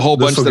this will. I have a whole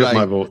bunch that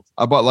my vote.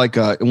 I bought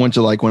I went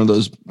to one of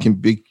those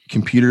big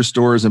computer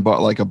stores and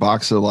bought a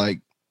box of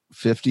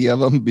 50 of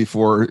them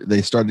before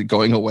they started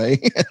going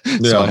away.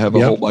 So I have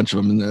a whole bunch of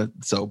them in there.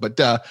 So, but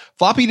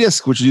floppy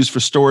disk, which is used for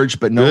storage,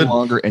 but no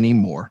longer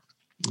anymore.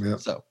 Yeah.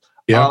 So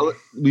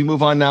we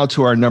move on now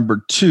to our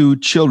number 2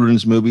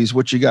 children's movies.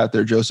 What you got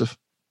there, Joseph?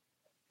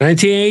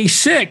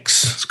 1986.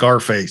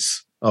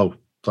 Scarface. Oh,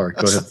 sorry.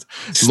 Go ahead.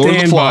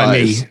 Stand by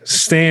Me.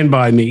 Stand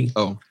by Me.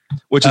 Oh,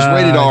 which is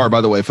rated R, by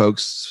the way,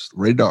 folks.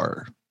 Rated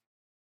R.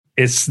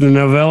 It's the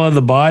novella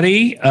The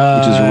Body, which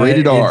is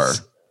rated R.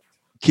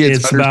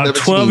 Kids, it's about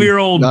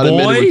 12-year-old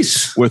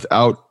boys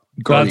without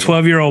guardian.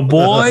 About 12-year-old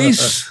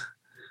boys.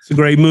 It's a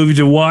great movie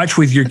to watch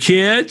with your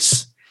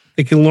kids.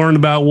 They can learn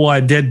about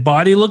what a dead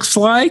body looks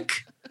like.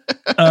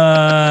 You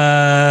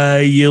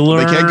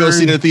learn. They can't go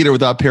see it in the theater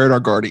without Parent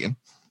or Guardian.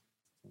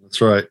 That's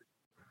right.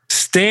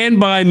 Stand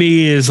By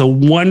Me is a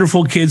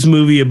wonderful kids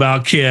movie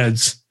about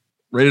kids.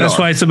 Rated That's R.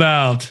 what it's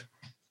about.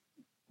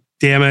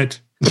 Damn it.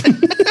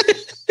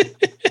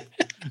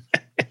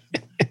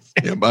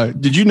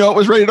 Did you know it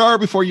was rated R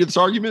before you had this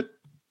argument?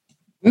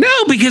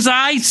 No, because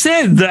I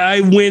said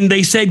that when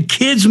they said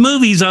kids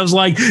movies, I was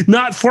like,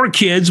 not for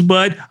kids,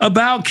 but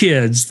about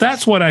kids.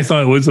 That's what I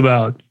thought it was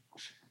about.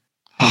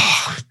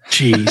 Oh,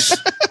 jeez.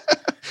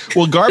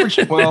 Well, garbage.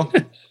 Well,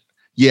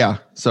 yeah.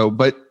 So,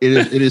 but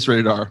it is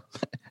rated R,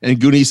 and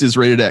Goonies is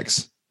rated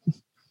X.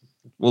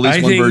 Well, at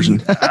least one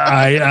version.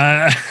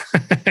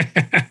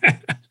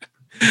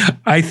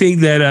 I think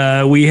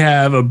that we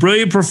have a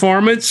brilliant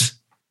performance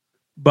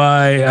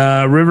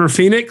by River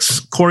Phoenix,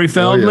 Corey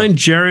Feldman,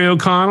 Jerry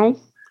O'Connell.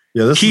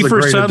 Yeah, this Kiefer is a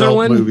great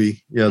Sutherland adult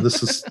movie. Yeah,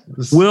 this is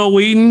Will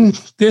Wheaton.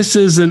 This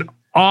is an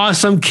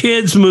awesome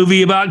kids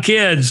movie about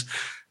kids.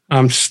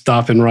 I'm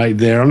stopping right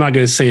there. I'm not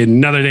going to say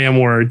another damn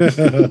word.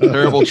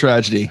 Terrible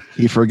tragedy.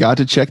 He forgot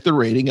to check the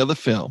rating of the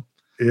film.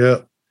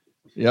 Yeah.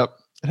 Yep.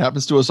 It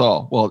happens to us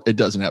all. Well, it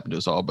doesn't happen to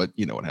us all, but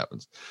you know what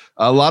happens.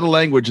 A lot of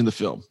language in the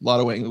film. A lot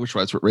of language,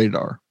 which is rated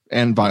R,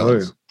 and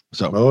violence.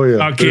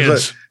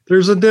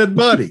 There's a dead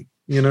body,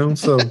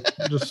 so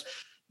just...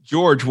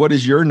 George, what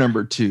is your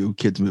number 2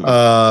 kids movie?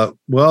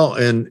 Well,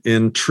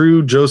 in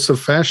true Joseph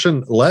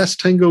fashion, Last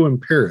Tango in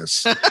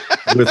Paris.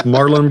 with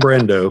Marlon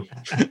Brando.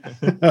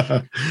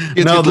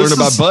 Learn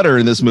about butter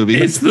in this movie.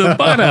 It's the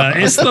butter.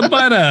 It's the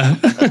butter.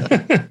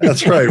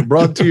 That's right.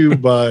 Brought to you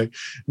by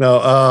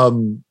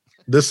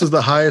this is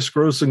the highest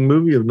grossing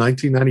movie of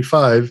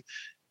 1995,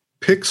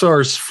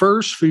 Pixar's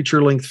first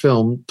feature-length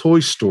film, Toy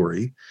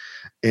Story.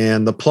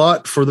 And the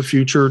plot for the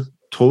future,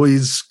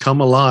 toys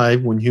come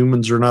alive when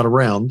humans are not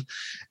around.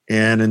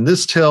 And in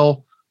this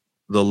tale,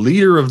 the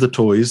leader of the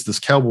toys, this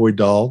cowboy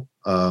doll,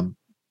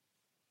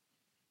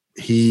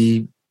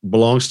 he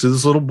belongs to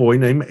this little boy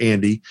named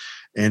Andy,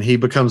 and he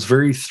becomes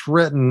very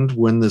threatened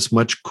when this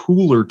much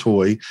cooler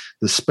toy,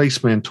 the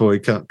spaceman toy,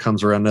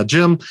 comes around. Now,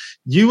 Jim,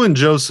 you and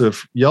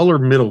Joseph, y'all are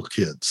middle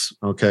kids,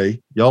 okay?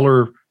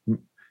 You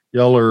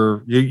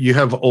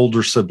have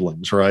older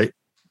siblings, right?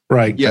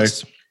 Right. Okay?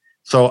 Yes.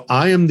 So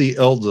I am the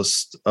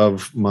eldest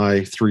of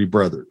my three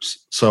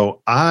brothers.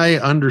 So I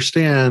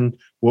understand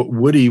what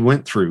Woody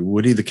went through,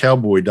 Woody the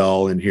cowboy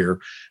doll in here,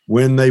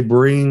 when they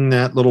bring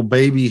that little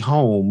baby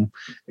home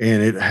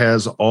and it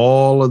has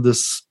all of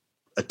this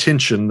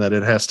attention that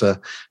it has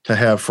to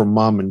have from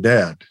mom and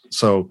dad.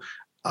 So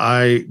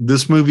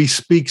this movie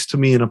speaks to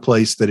me in a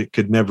place that it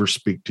could never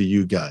speak to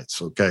you guys.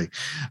 Okay.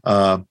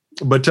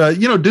 But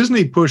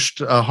Disney pushed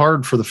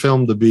hard for the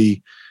film to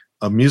be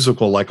a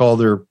musical, like all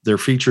their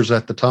features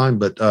at the time.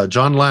 But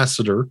John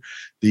Lasseter,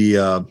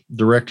 the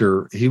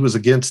director, he was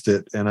against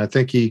it. And I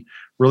think he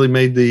really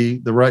made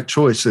the right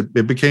choice.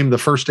 It became the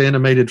first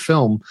animated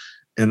film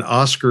in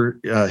Oscar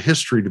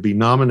history to be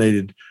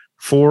nominated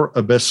for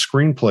a Best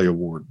Screenplay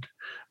award.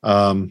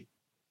 And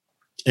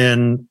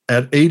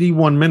at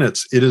 81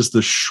 minutes, it is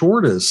the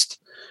shortest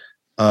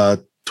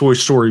Toy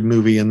Story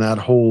movie in that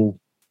whole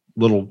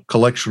little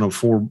collection of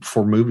four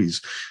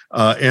movies,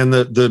 and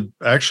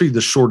actually the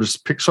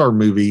shortest Pixar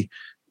movie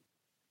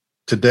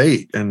to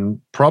date.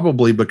 And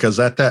probably because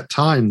at that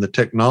time the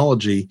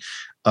technology,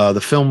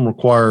 the film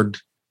required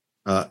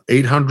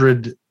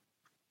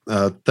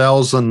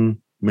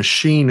 800,000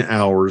 machine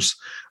hours,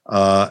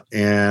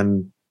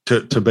 and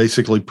to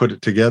basically put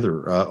it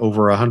together,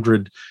 over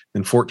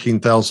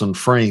 114,000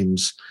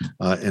 frames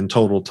in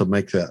total to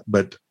make that.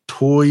 But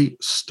Toy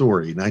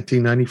Story,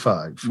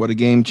 1995. What a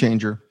game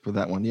changer for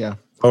that one. Yeah.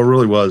 Oh, it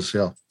really was.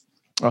 Yeah.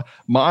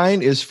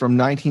 Mine is from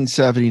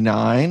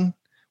 1979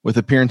 with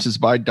appearances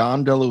by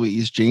Dom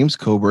DeLuise, James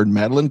Coburn,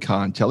 Madeline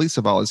Kahn, Telly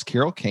Savalas,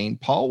 Carol Kane,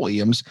 Paul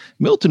Williams,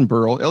 Milton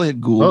Berle,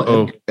 Elliot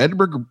Gould,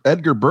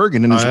 Edgar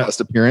Bergen in his last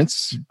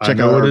appearance. Check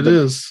out what it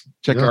is.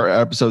 Check our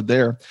episode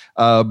there.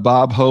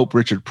 Bob Hope,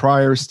 Richard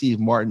Pryor, Steve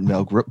Martin,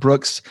 Mel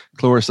Brooks,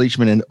 Cloris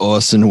Leachman, and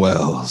Orson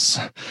Welles.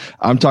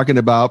 I'm talking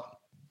about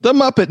the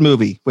Muppet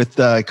movie with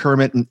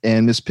Kermit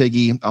and Miss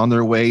Piggy on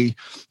their way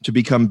to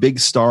become big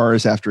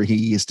stars after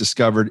he is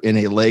discovered in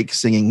a lake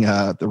singing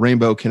the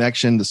Rainbow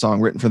Connection, the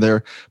song written for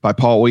there by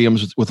Paul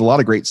Williams with a lot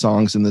of great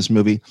songs in this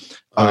movie.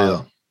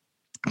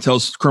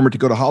 Tells Kermit to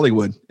go to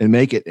Hollywood and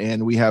make it.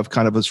 And we have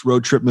kind of this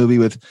road trip movie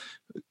with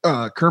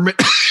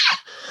Kermit.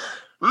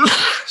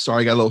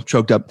 Sorry, I got a little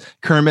choked up.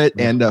 Kermit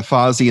and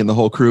Fozzie and the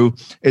whole crew.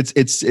 It's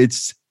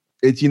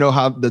you know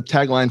how the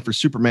tagline for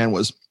Superman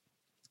was,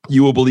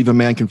 "You will believe a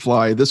man can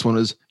fly." This one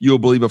is, "You will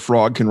believe a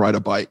frog can ride a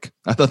bike."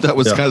 I thought that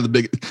was kind of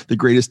the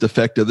greatest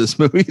effect of this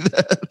movie,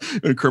 that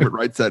when Kermit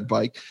rides that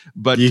bike.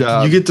 But you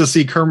get to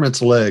see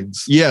Kermit's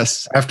legs.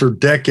 Yes, after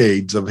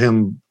decades of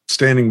him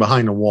standing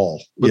behind a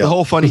wall. But the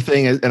whole funny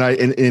thing is, and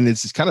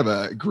it's kind of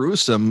a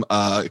gruesome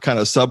kind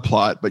of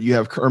subplot. But you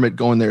have Kermit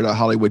going there to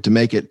Hollywood to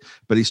make it,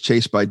 but he's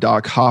chased by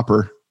Doc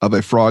Hopper of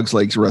a Frog's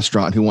Legs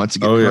restaurant who wants to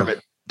get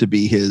Kermit to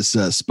be his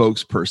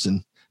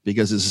spokesperson,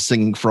 because it's a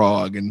singing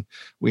frog. And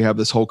we have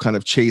this whole kind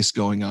of chase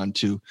going on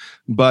too,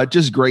 but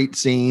just great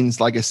scenes.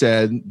 Like I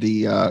said,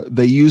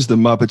 they use the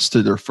Muppets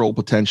to their full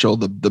potential.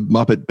 The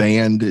Muppet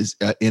band is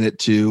in it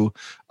too.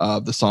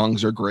 The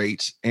songs are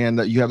great. And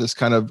you have this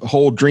kind of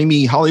whole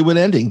dreamy Hollywood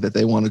ending that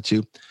they wanted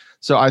to.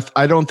 So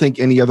I don't think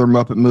any other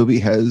Muppet movie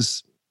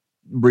has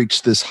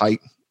reached this height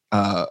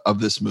of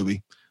this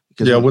movie.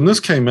 When this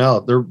came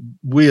out,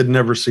 we had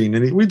never seen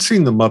any. We'd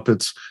seen the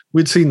Muppets.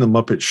 We'd seen the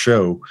Muppet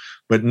Show,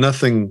 but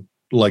nothing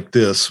like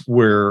this,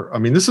 where, I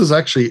mean, this is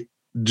actually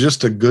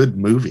just a good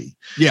movie.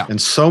 Yeah.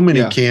 And so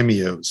many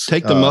cameos.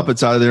 Take the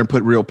Muppets out of there and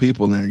put real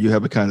people in there. You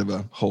have a kind of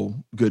a whole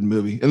good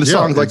movie. And the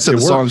songs, like I said,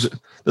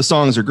 the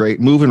songs are great.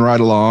 Moving Right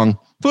Along,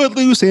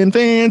 Footloose and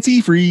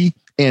Fancy Free.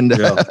 And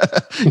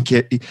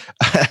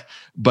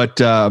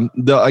but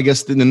I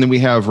guess then we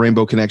have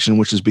Rainbow Connection,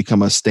 which has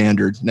become a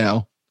standard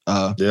now.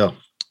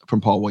 From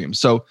Paul Williams.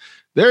 So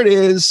there it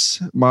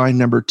is, my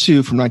number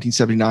 2 from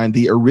 1979,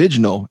 the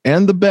original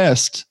and the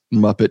best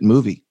Muppet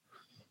movie.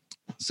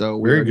 So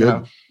we're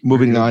good.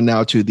 Moving on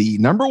now to the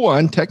number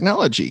 1,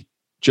 technology.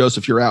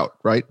 Joseph, you're out,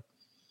 right?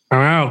 I'm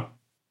out.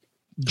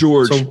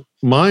 George. So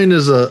mine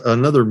is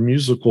another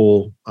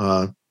musical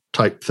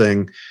type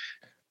thing,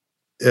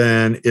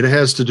 and it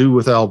has to do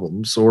with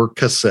albums or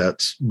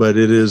cassettes, but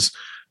it is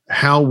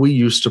how we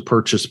used to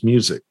purchase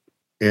music.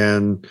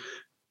 And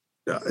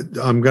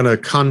I'm going to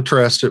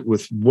contrast it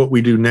with what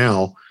we do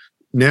now.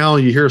 Now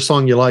you hear a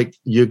song you like,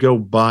 you go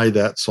buy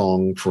that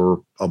song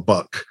for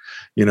 $1.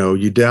 you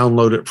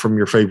download it from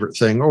your favorite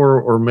thing,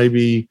 or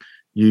maybe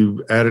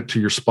you add it to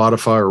your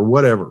Spotify or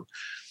whatever.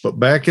 But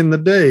back in the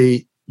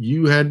day,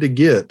 you had to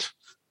get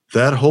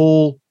that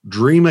whole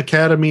Dream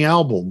Academy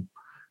album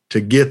to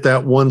get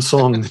that one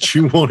song that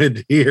you wanted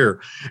to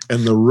hear,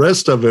 and the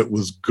rest of it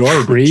was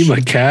garbage. Dream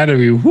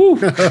Academy, whoo!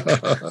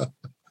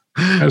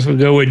 I was gonna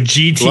go with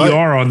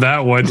GTR on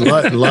that one.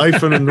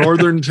 Life in a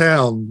Northern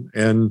Town,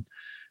 and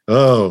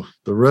the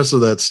rest of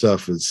that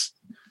stuff is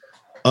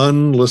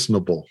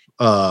unlistenable.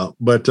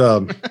 But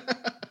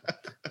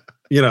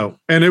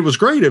and it was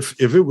great if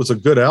it was a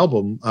good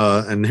album.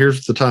 And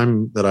here's the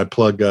time that I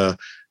plug.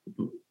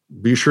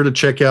 Be sure to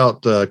check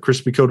out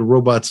Crispy Coated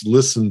Robot's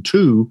Listen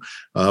To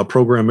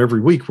program every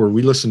week, where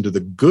we listen to the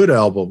good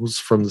albums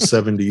from the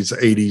 70s,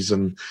 80s,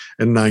 and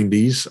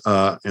 90s.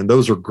 And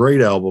those are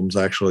great albums,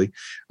 actually.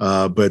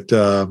 But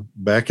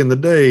back in the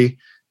day,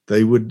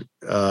 they would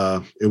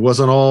it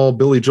wasn't all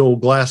Billy Joel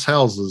Glass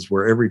Houses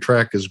where every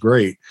track is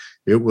great.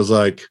 It was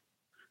like,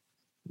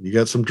 you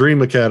got some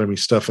Dream Academy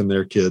stuff in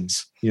there,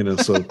 kids,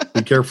 so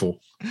be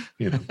careful.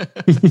 But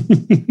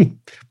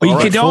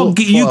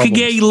you could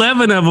get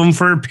 11 of them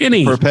for a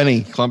penny. For a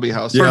penny, Columbia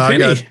House. Yeah,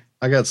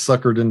 I got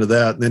suckered into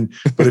that. And then,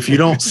 but if you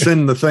don't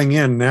send the thing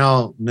in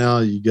now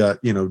you got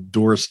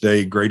Doris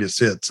Day Greatest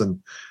Hits,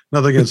 and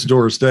nothing against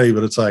Doris Day,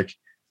 but it's like,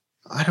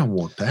 I don't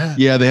want that.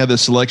 Yeah, they have the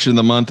selection of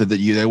the month that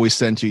they always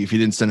send to you. If you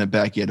didn't send it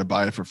back, you had to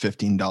buy it for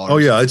 $15. Oh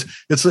yeah, it's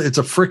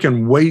a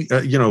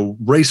freaking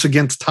race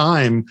against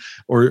time,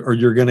 or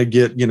you're gonna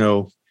get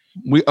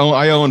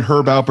I own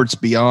Herb Alpert's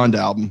Beyond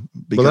album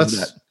because of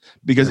that.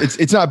 Because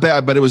it's not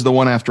bad, but it was the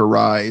one after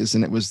Rise,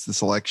 and it was the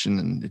selection,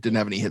 and it didn't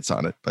have any hits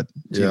on it. But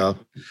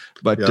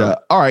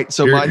all right.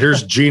 So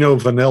here's Gino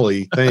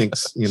Vanelli.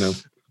 Thanks.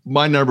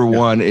 My number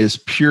one is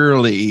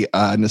purely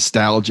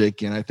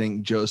nostalgic, and I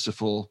think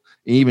Joseph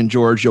even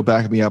George, you'll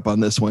back me up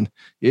on this one.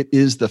 It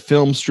is the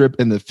film strip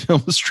and the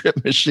film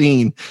strip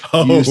machine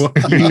used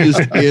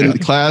in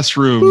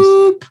classrooms.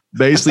 Boop.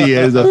 Basically,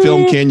 as a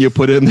film can you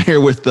put in there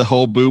with the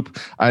whole boop.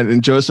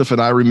 And Joseph and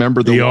I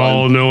remember the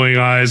all-knowing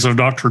eyes of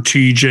Dr.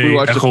 T.J.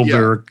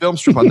 Eckelberg. Film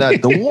strip on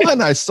that. The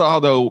one I saw,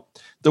 though,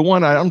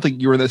 I don't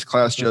think you were in this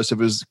class, Joseph,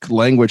 it was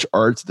language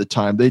arts at the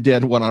time. They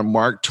did one on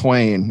Mark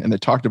Twain, and they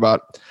talked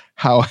about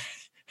how...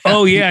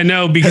 Oh yeah,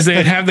 no, because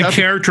they'd have the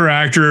character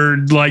actor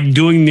like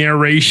doing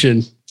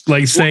narration,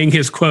 like saying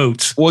his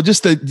quotes. Well,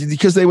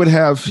 because they would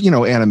have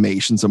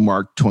animations of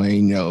Mark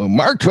Twain.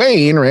 Mark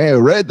Twain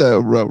wrote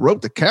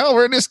the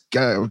Calvinist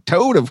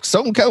Toad of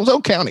so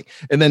County,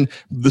 and then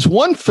this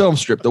one film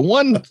strip, the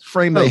one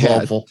frame they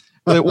had. Awful.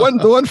 the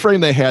one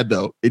frame they had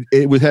though,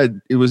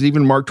 it was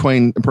even Mark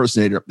Twain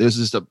impersonator.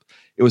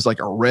 It was like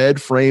a red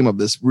frame of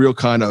this real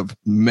kind of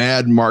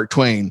mad Mark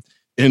Twain.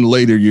 In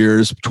later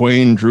years,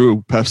 Twain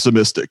drew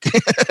pessimistic.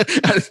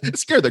 It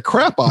scared the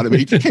crap out of me.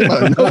 He came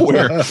out of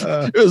nowhere.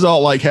 It was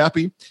all like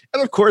happy.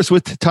 And of course,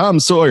 with Tom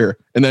Sawyer.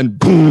 And then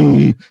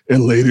boom,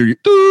 in later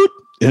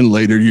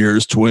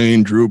years,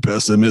 Twain drew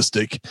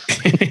pessimistic.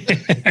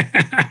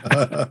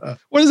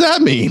 What does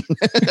that mean?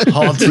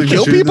 To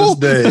kill people?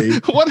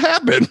 What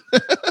happened?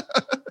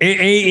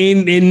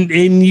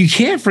 and you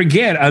can't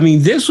forget, I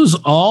mean, this was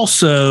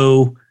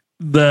also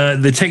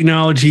the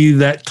technology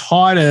that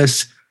taught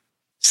us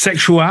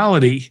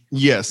sexuality.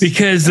 Yes.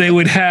 Because they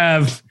would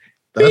have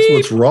that's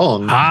what's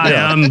wrong. Hi,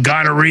 I'm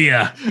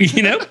gonorrhea. Beep.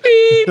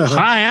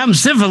 Hi, I'm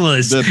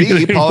syphilis. The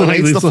bee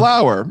pollinates the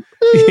flower.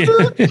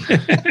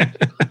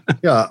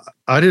 Yeah,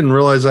 I didn't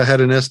realize I had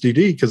an STD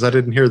because I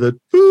didn't hear the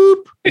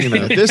boop.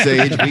 At this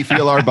age, we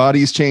feel our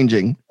bodies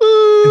changing.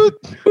 Boop.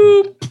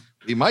 Boop.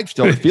 We might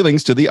feel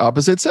feelings to the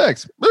opposite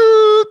sex.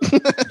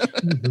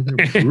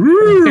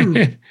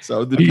 So,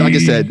 like I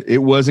said, it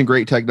wasn't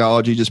great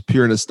technology, just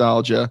pure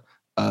nostalgia.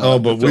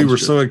 But we were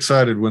so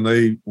excited when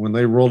they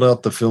rolled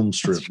out the film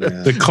strip.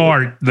 Man. The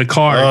cart.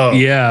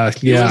 Yeah.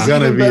 It was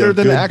gonna be better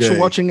than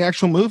watching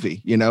actual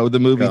movie. The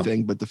movie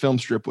thing, but the film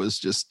strip was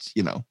just,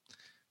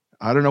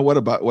 I don't know what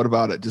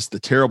about it. Just the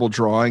terrible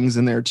drawings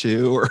in there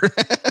too, or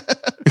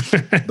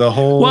the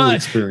whole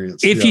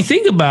experience. If you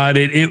think about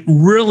it, it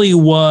really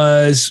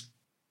was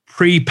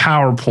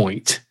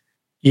pre-PowerPoint.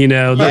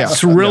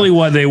 That's really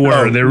what they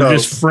were. They were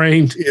just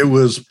framed. It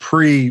was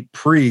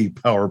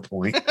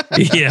pre-PowerPoint.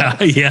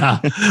 Yeah.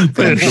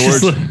 But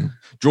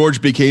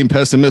George became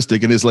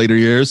pessimistic in his later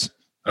years.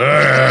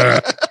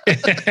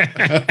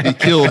 He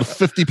killed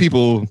 50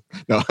 people.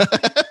 No.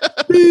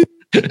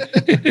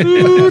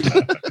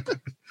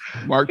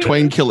 Mark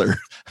Twain killer.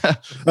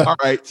 All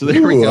right, so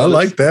there we go. I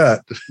like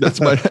that.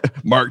 That's my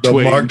Mark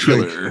Twain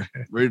killer.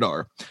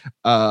 Radar.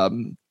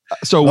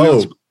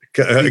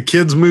 A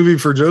kid's movie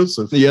for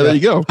Joseph. Yeah, there you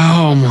go.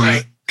 Oh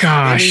my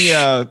gosh.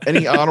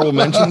 Any honorable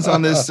mentions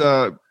on this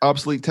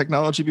obsolete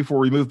technology before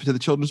we move to the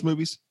children's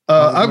movies?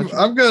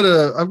 I've got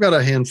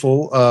a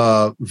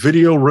handful.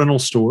 Video rental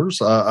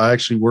stores. I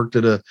actually worked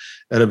at a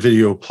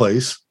video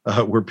place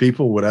where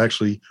people would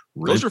actually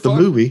rent the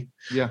movie.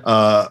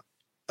 Yeah.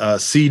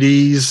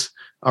 CDs.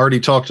 I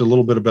already talked a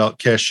little bit about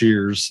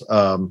cashiers.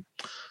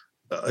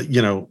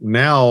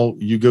 now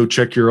you go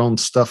check your own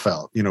stuff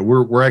out.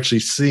 We're actually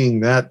seeing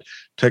that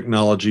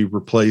technology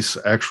replace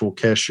actual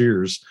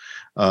cashiers,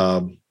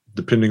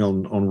 depending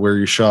on where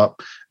you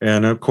shop.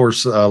 And of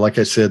course, like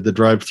I said, the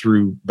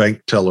drive-through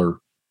bank teller,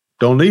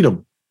 don't need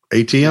them.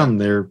 ATM,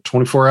 they're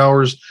 24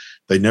 hours.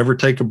 They never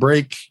take a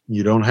break.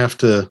 You don't have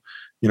to,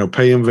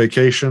 pay them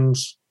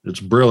vacations. It's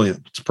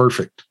brilliant. It's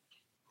perfect.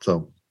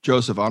 So,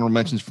 Joseph, honorable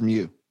mentions from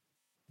you.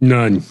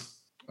 None.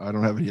 I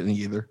don't have any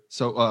either.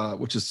 So,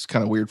 which is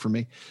kind of weird for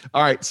me.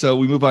 All right. So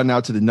we move on now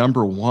to the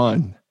number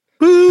one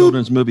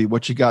children's movie.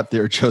 What you got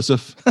there,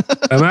 Joseph?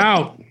 I'm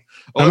out.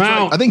 I'm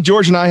out. Right. I think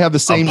George and I have the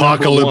same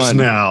Apocalypse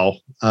Now.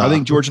 I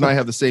think George and I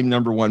have the same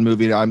number one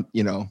movie. I'm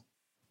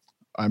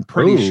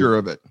pretty sure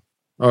of it.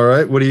 All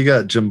right. What do you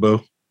got, Jimbo?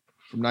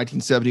 From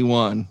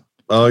 1971.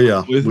 Oh,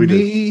 yeah. With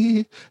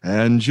me,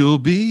 and you'll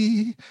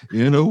be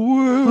in a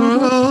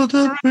world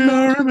of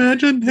pure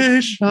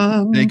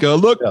imagination. Take a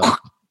look,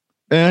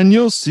 and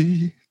you'll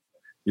see.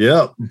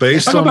 Yeah,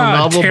 based on a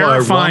novel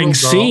terrifying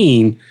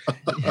scene.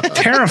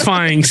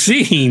 Terrifying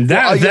scene.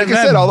 That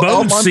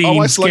boat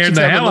scene scared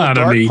the hell out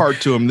of me.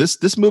 Part to him.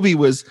 This movie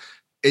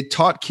it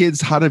taught kids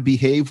how to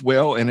behave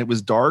well, and it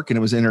was dark, and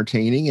it was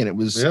entertaining, and it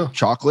was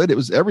chocolate. It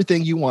was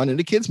everything you want in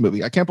a kids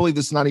movie. I can't believe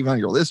this is not even on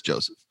your list,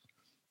 Joseph.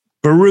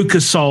 Veruca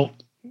Salt.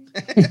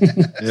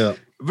 Yeah,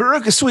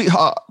 Veruca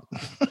Sweetheart.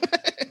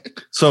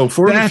 So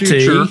for the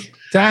future,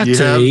 you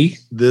have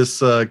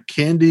this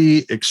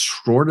candy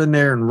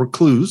extraordinaire and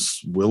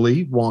recluse,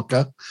 Willy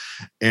Wonka,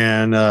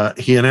 and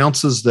he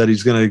announces that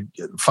he's going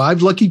to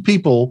 5 lucky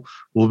people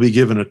will be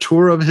given a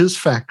tour of his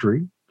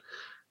factory,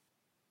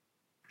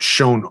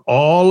 shown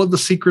all of the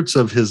secrets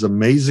of his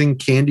amazing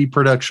candy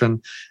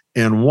production,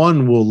 and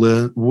one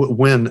will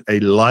win a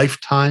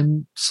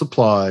lifetime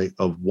supply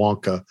of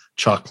Wonka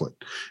chocolate.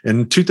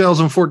 In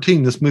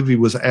 2014, this movie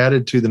was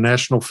added to the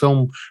National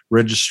Film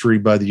Registry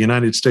by the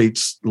United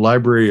States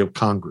Library of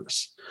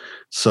Congress.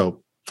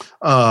 So,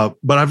 but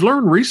I've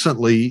learned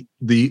recently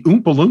the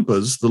Oompa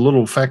Loompas, the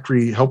little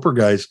factory helper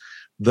guys,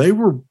 they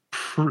were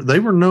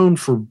known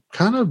for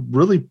kind of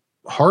really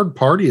hard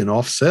partying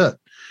offset.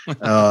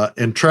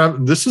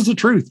 And this is the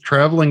truth.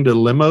 Traveling to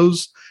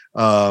limos,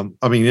 in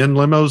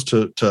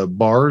limos to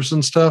bars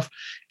and stuff.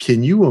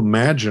 Can you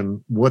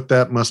imagine what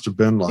that must have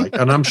been like?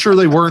 And I'm sure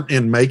they weren't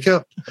in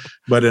makeup,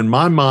 but in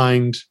my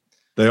mind,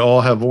 they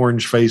all have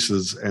orange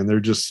faces, and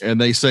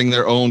they sing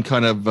their own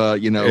kind of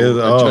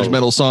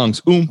judgmental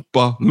songs.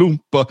 Oompa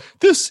Loompa.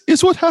 This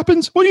is what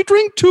happens when you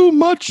drink too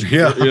much.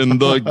 Yeah. You're in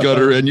the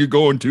gutter and you're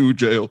going to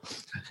jail.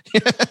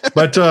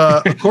 But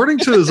according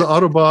to his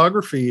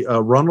autobiography,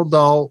 Ronald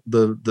Dahl,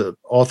 the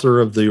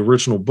author of the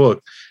original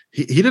book,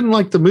 he didn't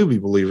like the movie,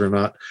 believe it or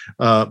not.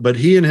 But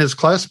he and his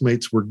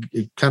classmates were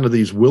kind of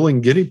these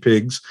willing guinea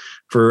pigs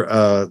for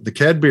the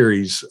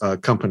Cadbury's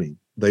company.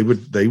 They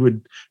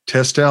would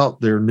test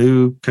out their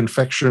new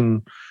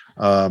confection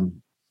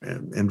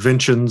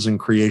inventions and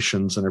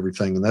creations and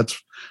everything, and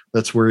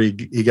that's where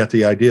he got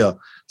the idea.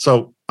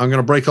 So I'm going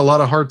to break a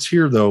lot of hearts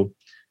here, though.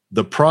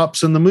 The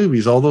props in the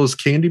movies, all those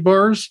candy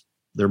bars,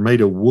 they're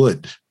made of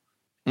wood.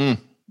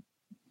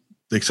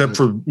 Except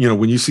for,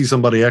 when you see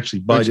somebody actually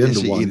bite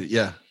into one.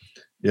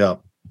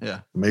 Yeah.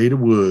 Made of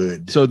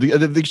wood. So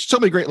there's so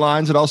many great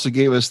lines. It also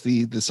gave us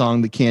the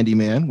song, The Candy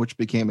Man, which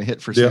became a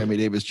hit for Sammy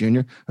Davis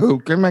Jr. Who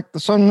can make the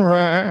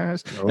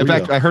sunrise? In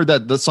fact, I heard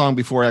the song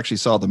before I actually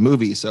saw the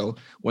movie. So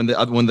when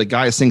the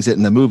guy sings it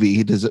in the movie,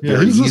 he does it. Yeah,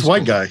 who's this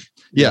white guy?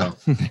 Yeah.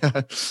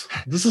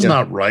 This is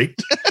not right.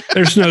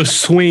 There's no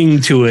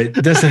swing to it.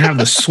 It doesn't have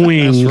the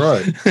swing.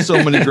 That's right.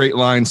 So many great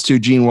lines too.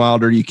 Gene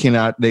Wilder,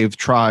 they've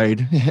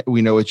tried.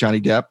 We know with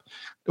Johnny Depp.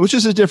 It was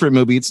just a different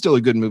movie. It's still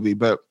a good movie,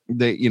 but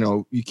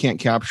you can't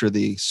capture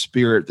the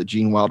spirit that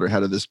Gene Wilder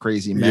had of this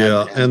crazy man.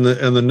 Yeah, and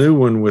the new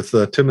one with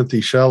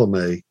Timothée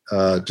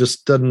Chalamet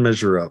just doesn't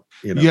measure up.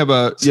 You have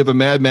a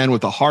madman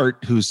with a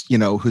heart who's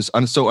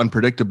so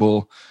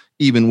unpredictable,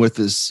 even with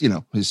his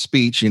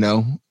speech.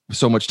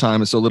 So much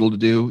time and so little to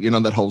do.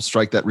 That whole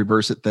strike that,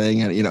 reverse it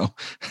thing, and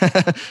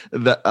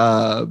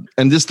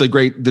and just the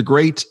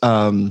great.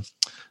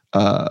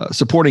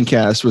 Supporting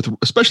cast with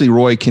especially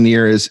Roy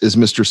Kinnear is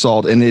Mr.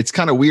 Salt. And it's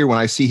kind of weird when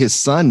I see his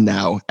son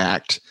now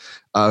act,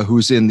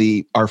 who's in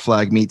the Our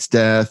Flag Meets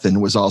Death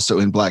and was also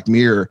in Black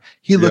Mirror.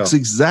 He looks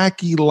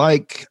exactly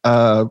like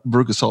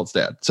Veruca Salt's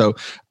dad. So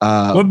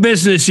what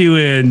business you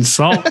in,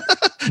 Salt?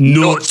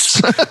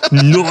 Nuts.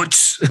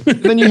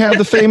 Then you have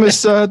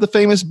the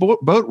famous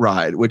boat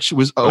ride, which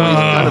was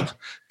always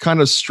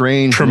kind of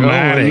strange,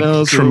 traumatic.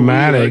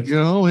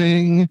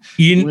 Going,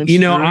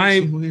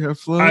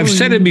 I've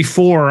said it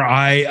before.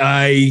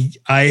 I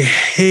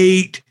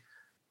hate.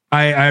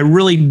 I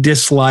really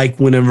dislike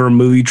whenever a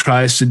movie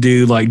tries to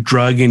do like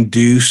drug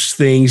induced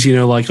things.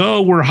 Like,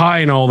 oh, we're high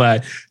and all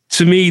that.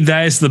 To me,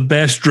 that is the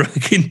best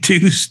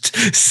drug-induced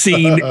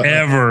scene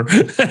ever.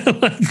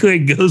 Like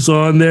it goes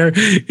on there,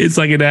 it's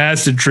like an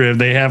acid trip.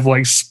 They have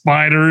like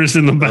spiders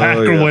in the back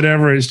or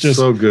whatever. It's just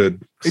so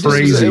good.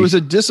 crazy. It was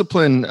a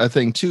discipline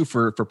thing too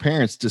for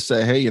parents to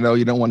say, hey, you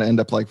don't want to end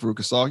up like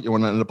Veruca Salt. You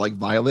want to end up like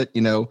Violet.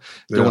 Don't want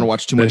to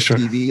watch too much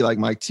TV like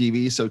Mike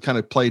TV. So it kind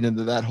of played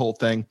into that whole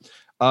thing.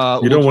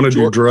 You don't want to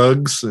do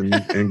drugs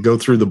and go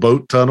through the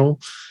boat tunnel.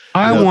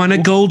 I want a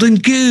golden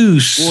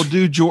goose. We'll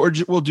do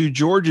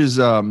George's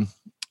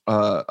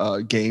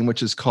game,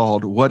 which is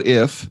called What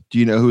If. Do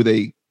you know who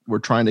they were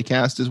trying to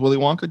cast as Willy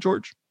Wonka,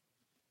 George?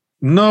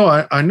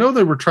 No, I know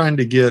they were trying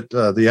to get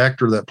the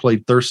actor that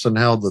played Thurston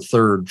Howell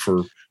III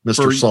for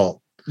Mr.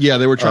 Salt. Yeah,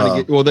 they were trying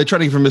to get. They're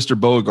trying to get for Mr.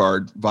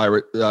 Beauregard,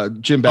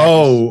 Jim Backus.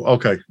 Oh,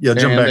 okay, yeah,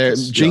 Jim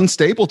Backus. Gene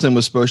Stapleton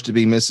was supposed to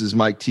be Mrs.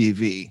 Mike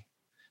TV,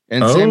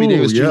 and Sammy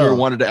Davis Jr.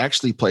 wanted to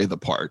actually play the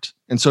part,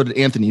 and so did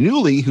Anthony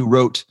Newley, who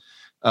wrote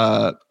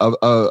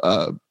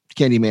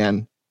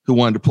Candyman, who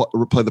wanted to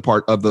play the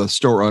part of the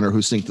store owner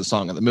who sings the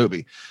song in the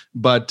movie.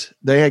 But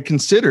they had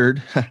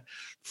considered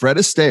Fred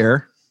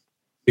Astaire.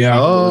 Yeah.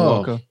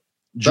 Oh.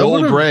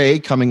 Joel Grey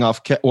coming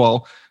off. It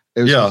was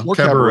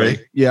Cabaret.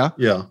 Yeah.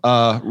 Yeah.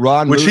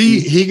 Ron, which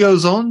he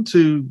goes on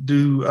to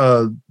do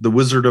the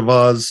Wizard of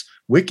Oz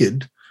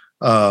Wicked.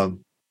 That's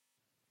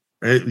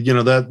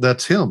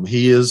him.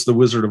 He is the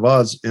Wizard of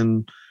Oz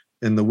in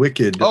the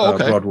Wicked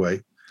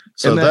Broadway.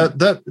 So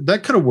that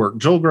could have worked.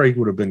 Joel Grey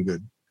would have been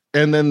good.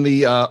 And then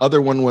the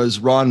other one was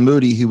Ron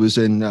Moody, who was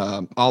in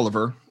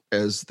Oliver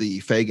as the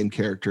Fagin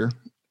character.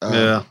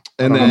 Yeah.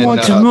 And then I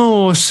want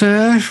more,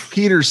 sir.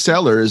 Peter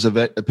Sellers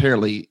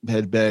apparently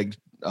had begged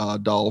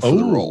Dahl for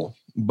the role,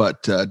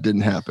 but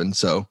didn't happen.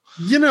 So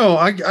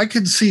I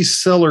could see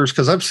Sellers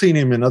because I've seen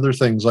him in other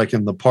things like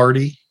in The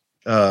Party.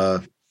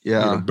 Birdie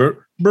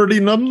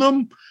Num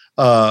Num.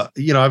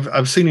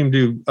 I've seen him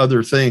do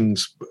other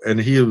things, and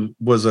he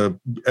was a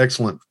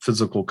excellent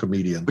physical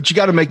comedian. But you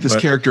got to make this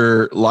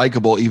character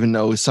likable, even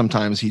though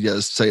sometimes he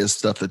does say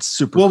stuff that's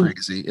super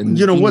crazy. And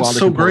what's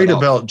so great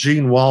about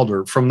Gene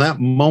Wilder, from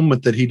that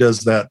moment that he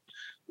does that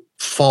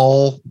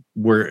fall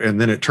and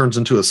then it turns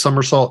into a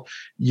somersault,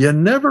 you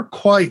never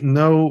quite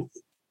know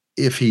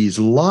if he's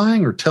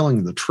lying or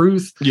telling the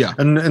truth. Yeah,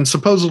 and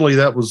supposedly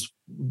that was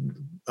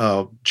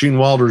Gene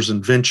Wilder's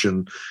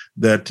invention,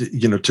 that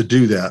to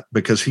do that,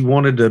 because he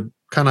wanted to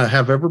kind of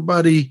have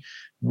everybody,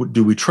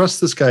 do we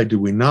trust this guy, do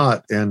we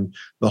not? And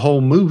the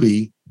whole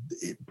movie,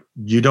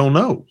 you don't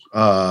know.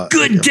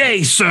 Good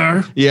day,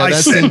 sir. Yeah,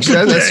 that scared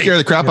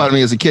the crap out of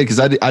me as a kid, because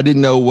I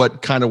didn't know why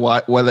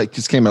that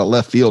just came out of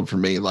left field for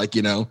me. Like,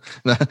 you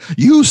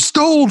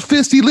stole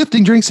Fisty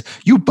lifting drinks.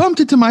 You bumped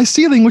into my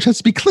ceiling, which has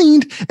to be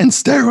cleaned and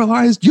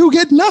sterilized. You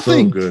get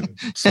nothing.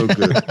 So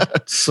good.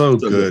 So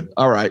good.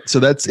 All right. So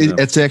that's it.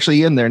 It's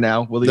actually in there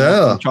now.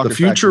 The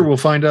future, we'll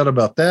find out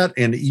about that.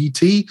 And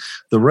E.T.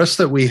 The rest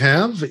that we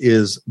have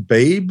is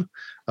Babe,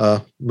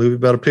 movie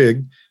about a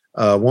pig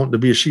wanting to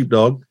be a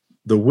sheepdog.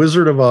 The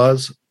Wizard of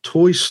Oz,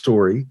 Toy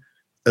Story,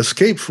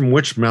 Escape from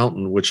Witch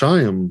Mountain, which I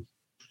am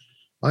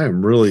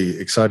really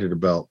excited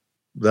about.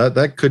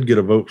 That could get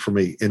a vote for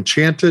me.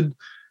 Enchanted,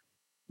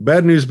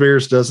 Bad News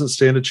Bears doesn't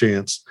stand a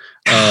chance.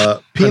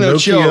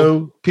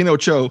 Pinocchio.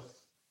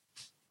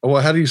 Well,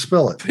 how do you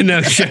spell it?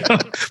 Pinocchio.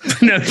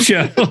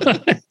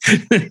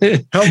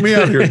 Help me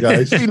out here,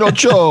 guys.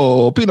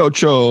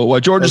 Pinocchio. Well,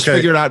 George is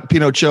figuring out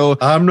Pinocchio.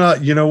 I'm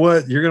not. You know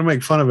what? You're going to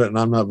make fun of it, and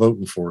I'm not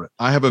voting for it.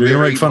 I have a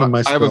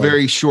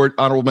very short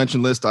honorable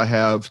mention list. I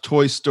have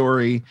Toy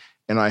Story,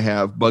 and I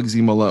have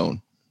Bugsy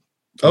Malone.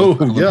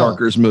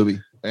 Parker's movie,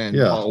 and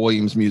Paul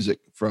Williams' music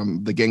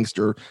from The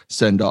Gangster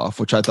Send Off,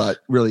 which I thought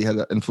really had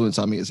an influence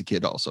on me as a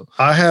kid. Also,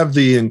 I have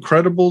The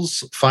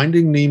Incredibles,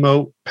 Finding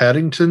Nemo,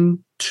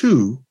 Paddington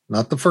 2,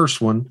 not the first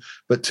one,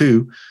 but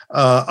 2.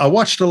 I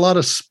watched a lot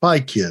of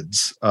Spy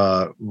Kids.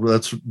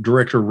 That's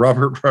director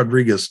Robert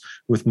Rodriguez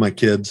with my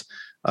kids.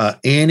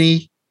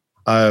 Annie,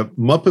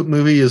 Muppet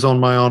movie is on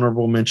my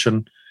honorable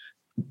mention.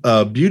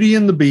 Beauty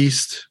and the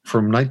Beast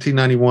from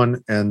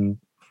 1991 and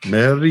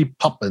Mary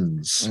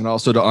Poppins. And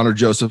also to honor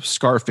Joseph,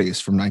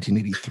 Scarface from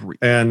 1983.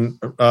 And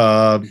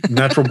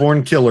Natural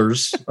Born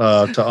Killers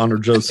to honor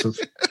Joseph.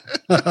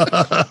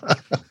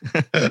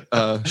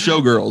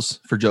 Showgirls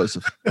for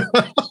Joseph.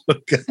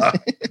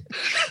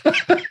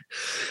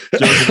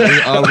 Joseph,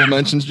 any honorable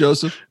mentions,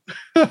 Joseph?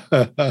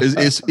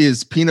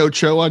 Is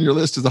Pinocchio on your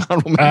list as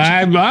honorable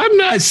mention? I'm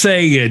not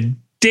saying a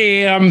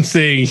damn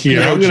thing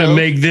here. Pinocchio? I'm going to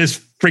make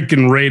this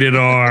freaking rated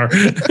R.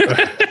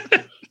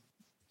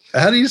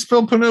 How do you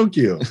spell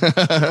Pinocchio?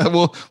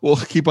 We'll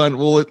keep on.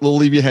 We'll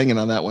leave you hanging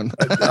on that one.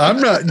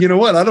 I'm not. You know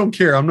what? I don't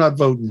care. I'm not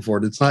voting for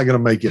it. It's not going to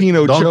make it.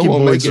 Donkey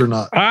Boys or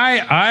not.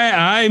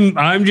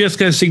 I'm just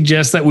going to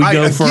suggest that we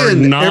go for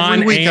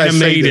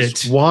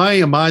non-animated. Why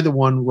am I the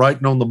one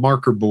writing on the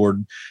marker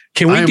board?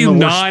 Can we do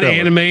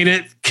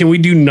non-animated? Can we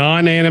do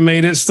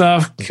non-animated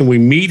stuff? Can we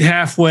meet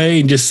halfway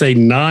and just say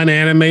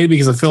non-animated?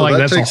 Because I feel like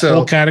that's a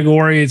whole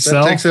category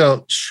itself. That takes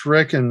out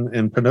Shrek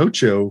and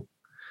Pinocchio.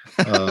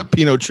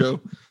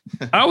 Pinocchio.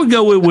 I would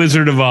go with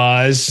Wizard of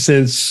Oz,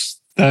 since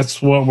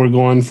that's what we're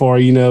going for,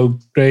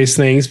 base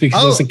things,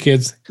 because listen,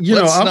 kids,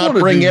 let's not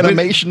bring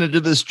animation into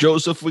this,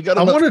 Joseph. We got.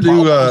 I want to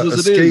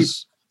do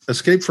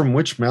Escape from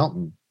Witch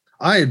Mountain.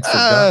 I had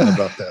forgotten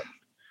about that.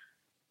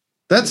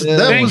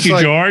 Thank you,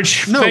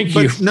 George. Thank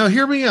you. No,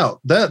 hear me out.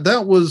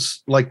 That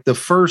was like the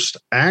first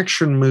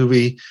action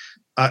movie.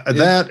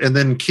 That and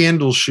then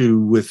Candle Shoe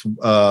with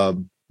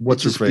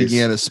what's her face?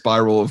 Began a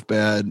spiral of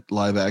bad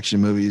live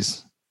action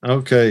movies.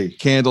 Okay.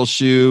 Candle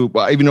Shoe.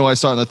 Well, even though I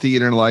saw it in the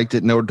theater and liked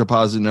it, No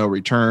Deposit, No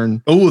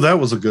Return. Oh, that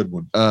was a good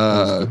one.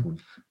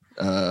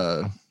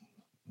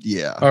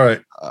 Yeah. All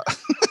right.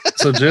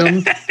 So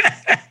Jim,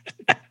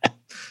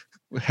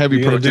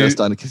 heavy protest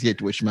on Escape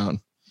to Witch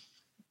Mountain.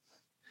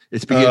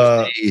 It's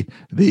beginning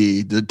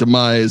the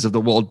demise of the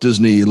Walt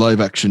Disney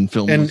live action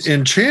film. And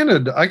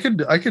Enchanted, I could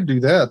do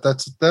that.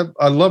 That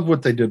I love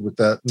what they did with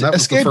that. And that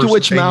Escape to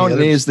Witch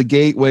Mountain is the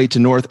gateway to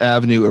North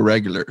Avenue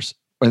Irregulars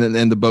and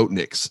then the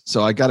Boatniks.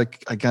 So I can't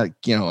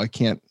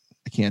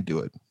do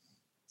it.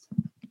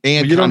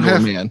 And you Condor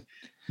Man.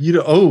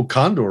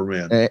 Condor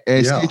Man.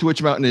 Escape to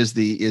Witch Mountain is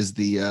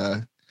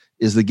the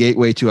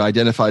gateway to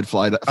Identified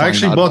Flight. I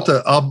actually bought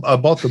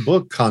the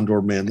book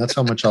Condor Man. That's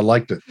how much I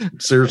liked it.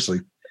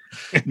 Seriously.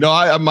 No,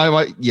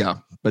 yeah,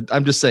 but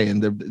I'm just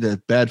saying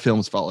the bad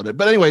films followed it.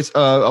 But anyways,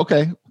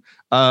 okay.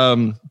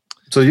 So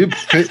you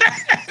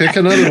pick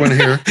another one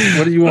here.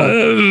 What do you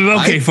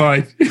want?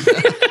 Fine.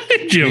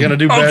 Jim, you gonna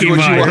do bad news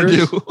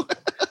bears? Do?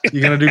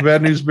 You gonna do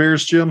bad news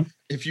bears, Jim?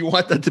 If you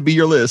want that to be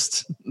your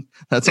list,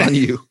 that's on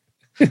you.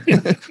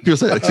 People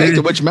say Escape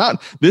to Witch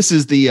Mountain. This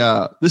is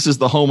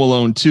the Home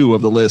Alone 2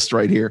 of the list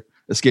right here.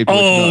 Escape to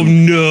Witch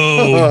Mountain.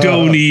 No,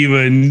 don't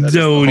even.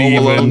 Home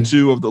Alone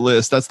 2 of the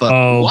list. That's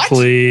the what?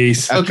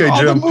 Please. Okay,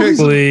 Jim,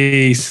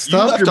 please.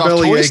 Stop your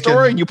belly Toy aching.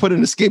 Story and you put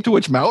in Escape to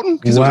Witch Mountain?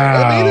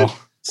 Wow.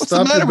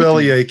 Stop your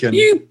belly aching.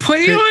 You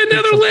put it on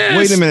another list.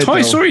 Wait a minute.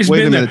 Toy Story's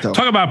been there.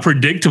 Talk about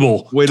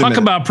predictable.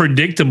 About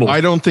predictable.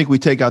 I don't think we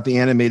take out the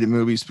animated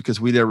movies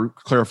because we never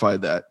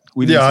clarified that.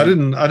 I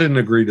didn't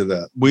agree to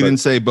that. We didn't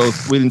say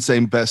both. We didn't say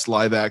best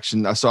live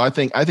action. So I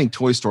think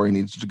Toy Story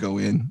needs to go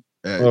in.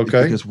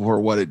 Okay. Because for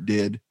what it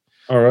did.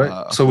 All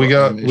right. So we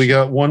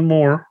got one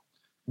more.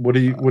 What do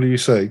you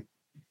say?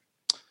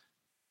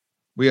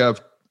 We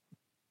have.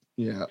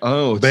 Yeah.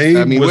 Oh,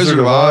 Babe, Wizard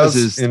of Oz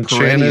is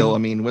Enchanted. perennial.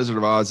 Wizard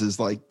of Oz is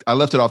like, I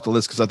left it off the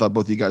list because I thought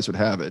both of you guys would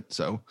have it.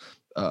 So,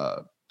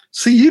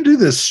 see, you do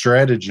this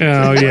strategy.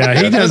 Oh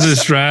yeah, he does this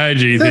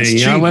strategy thing.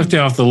 Cheating. I left it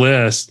off the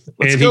list,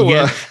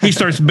 he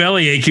starts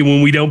belly aching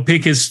when we don't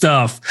pick his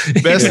stuff.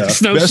 It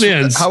makes no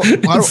sense.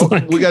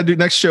 We got to do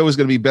next show is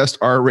going to be best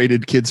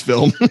R-rated kids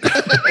film.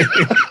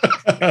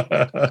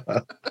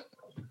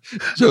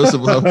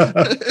 Joseph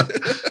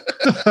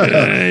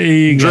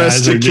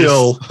Dressed to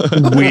Kill.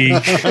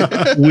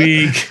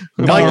 Weak.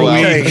 Michael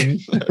Caine.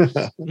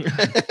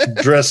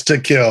 Dressed to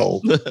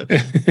Kill.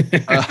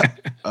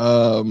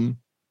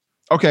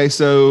 Okay,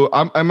 so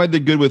I might do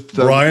good with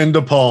Brian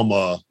De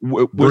Palma.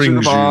 Wizard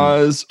of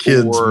Oz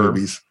kids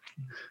movies.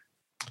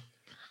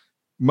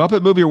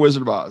 Muppet movie or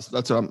Wizard of Oz?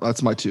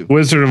 That's my two.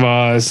 Wizard of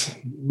Oz.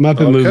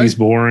 Muppet movie's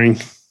boring.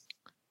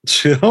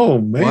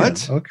 Oh man.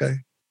 What? Okay.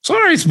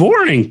 Sorry, it's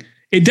boring.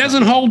 It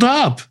doesn't hold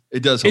up.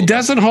 It does. It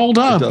doesn't hold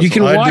up. You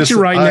can watch it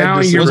right now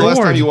and you're bored. When's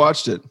the last time you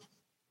watched it?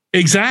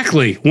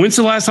 Exactly. When's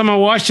the last time I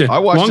watched it? I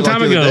watched it a long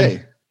time ago.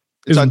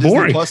 It's on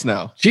boring. Disney Plus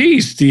now.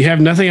 Jeez, do you have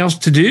nothing else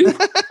to do?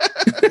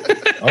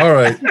 All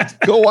right.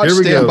 Go watch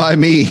Stand By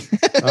Me.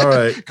 All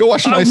right. Go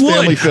watch a nice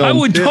family film. I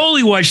would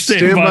totally watch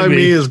Stand By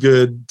Me. Is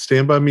good.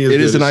 Stand By Me is good.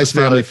 It is a nice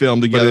family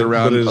film together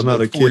around it's not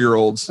a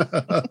 4-year-olds.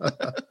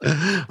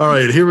 All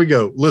right, here we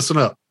go. Listen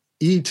up.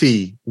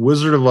 E.T.,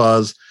 Wizard of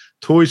Oz,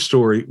 Toy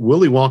Story,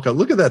 Willy Wonka.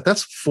 Look at that.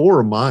 That's 4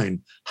 of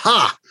mine.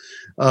 Ha!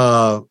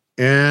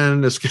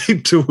 And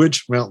Escape to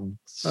Witch Mountain.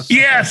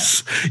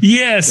 Yes.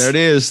 There it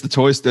is. The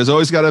toys. There's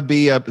always got to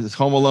be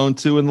Home Alone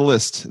 2 in the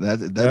list. That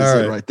is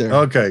it right there.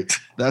 Okay.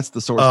 That's the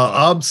source.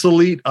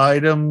 Obsolete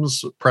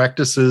items,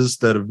 practices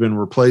that have been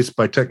replaced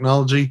by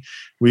technology.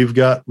 We've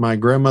got my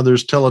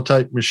grandmother's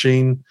teletype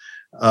machine,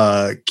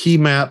 key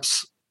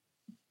maps,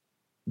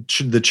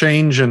 the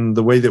change in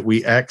the way that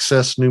we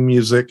access new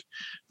music.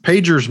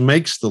 Pagers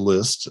makes the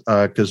list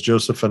because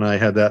Joseph and I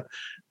had that.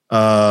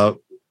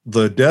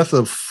 The death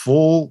of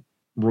full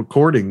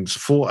recordings,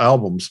 full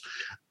albums,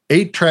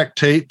 8-track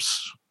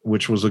tapes,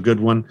 which was a good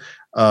one.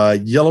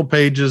 Yellow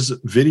Pages,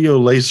 video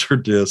laser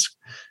disc.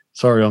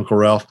 Sorry, Uncle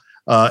Ralph.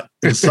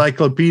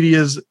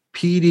 Encyclopedias,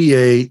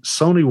 PDA,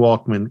 Sony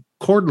Walkman,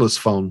 cordless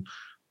phone,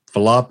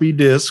 floppy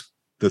disk,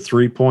 the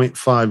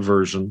 3.5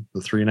 version,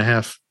 the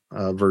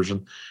 3.5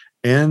 version,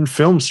 and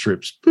film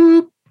strips.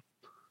 Boop.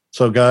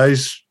 So,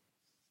 guys,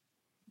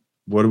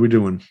 what are we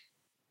doing?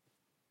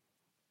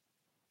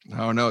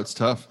 Oh, no, it's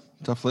tough.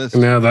 Tough list.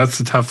 No, that's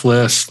a tough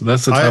list.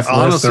 That's a tough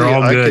list. They're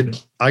all good.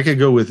 I could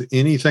go with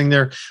anything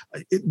there.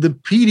 The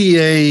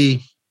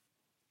PDA.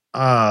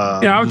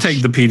 Yeah, I would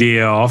take the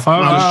PDA off.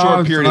 On a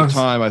short period of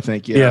time, I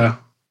think. Yeah,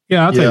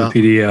 I'll take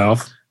the PDA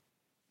off.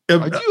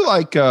 I do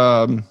like.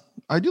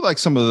 I I do like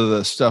some of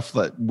the stuff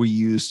that we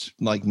used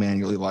like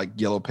manually, like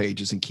Yellow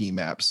Pages and key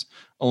maps,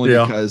 only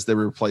because they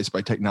were replaced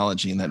by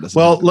technology, and that doesn't.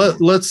 Well,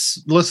 let's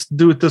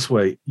do it this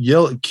way: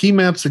 key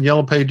maps and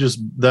Yellow Pages.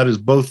 That is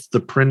both the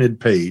printed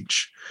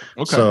page.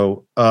 Okay.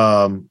 So,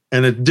 and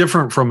it's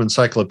different from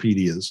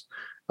encyclopedias.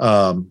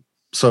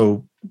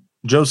 So,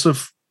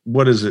 Joseph,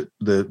 what is it?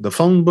 The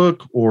phone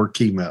book or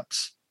key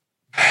maps?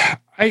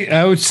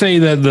 I would say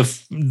that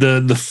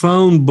the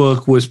phone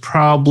book was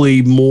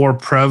probably more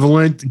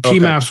prevalent. Key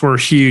maps were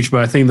huge,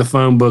 but I think the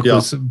phone book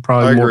was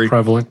probably more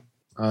prevalent.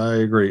 I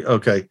agree.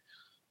 Okay.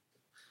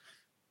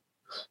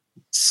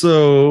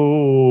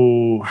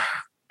 So,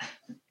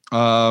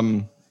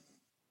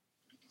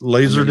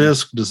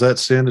 Laserdisc, does that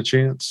stand a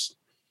chance?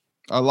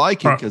 I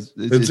like it because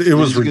it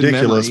was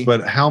ridiculous,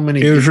 but how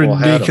many? It was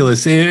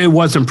ridiculous. It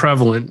wasn't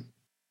prevalent.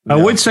 Yeah.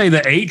 I would say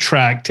the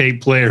 8-track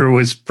tape player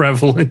was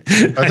prevalent.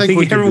 I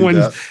think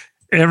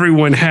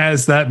everyone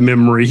has that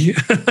memory,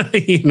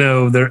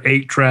 their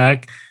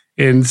 8-track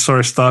and sort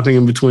of stopping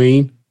in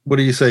between. What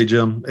do you say,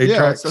 Jim?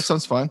 8-track? That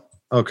sounds fine.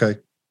 Okay.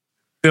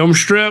 Film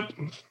strip.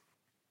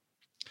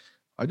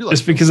 I do like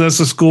just because that's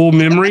a school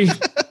memory.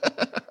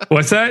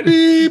 What's that?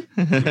 Beep.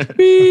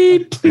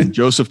 Beep. And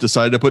Joseph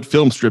decided to put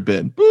film strip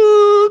in.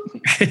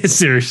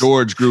 Seriously.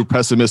 George grew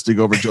pessimistic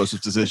over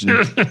Joseph's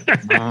decision.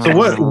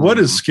 So what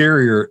is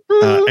scarier,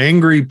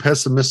 angry,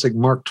 pessimistic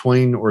Mark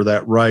Twain or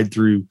that ride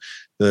through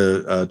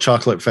the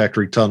chocolate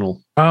factory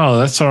tunnel? Oh,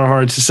 that's so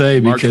hard to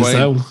say because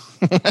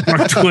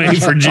Mark Twain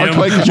for Jim.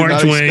 Mark Twain.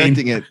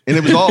 Expecting it. And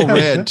it was all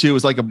red too. It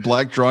was like a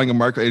black drawing of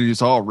Mark. It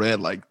was all red,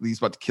 like he's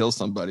about to kill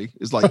somebody.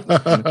 It's like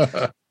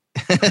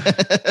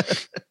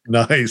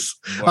nice.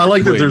 I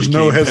like that there's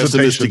no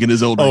hesitation in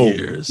his older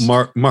years.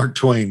 Mark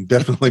Twain,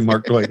 definitely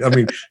Mark Twain. I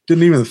mean,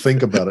 didn't even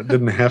think about it.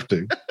 Didn't have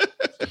to.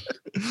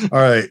 All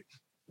right.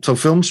 So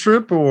film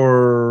strip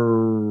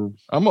or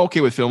I'm okay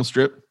with film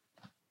strip.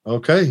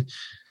 Okay.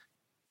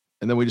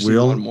 And then we just need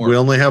one more. We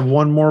only have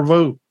one more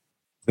vote.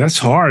 That's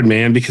hard,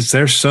 man, because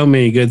there's so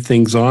many good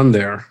things on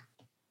there.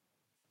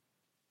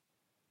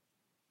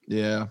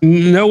 Yeah.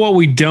 What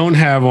we don't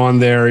have on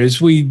there is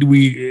we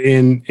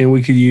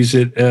could use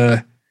it.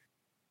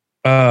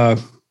 I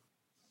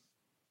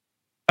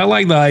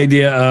like the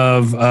idea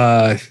of.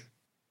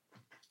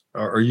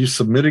 Are you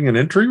submitting an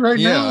entry right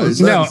now? What's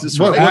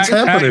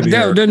happening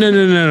here?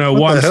 No.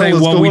 What the hell is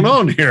going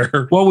on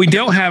here? What we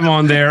don't have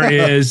on there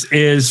is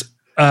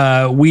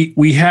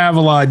we have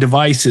a lot of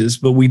devices,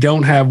 but we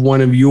don't have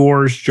one of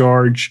yours,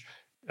 George.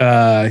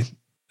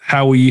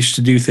 How we used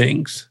to do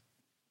things.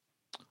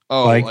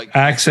 Oh, like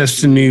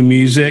access to new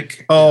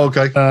music. Oh,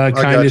 okay.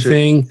 Kind of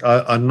thing.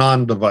 A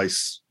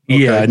non-device.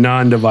 Okay. Yeah, a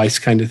non-device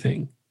kind of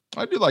thing.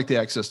 I do like the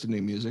access to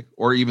new music,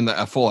 or even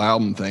a full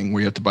album thing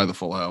where you have to buy the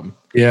full album.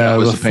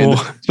 Yeah,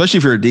 especially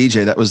if you're a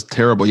DJ, that was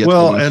terrible.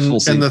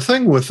 And the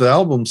thing with the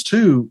albums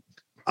too,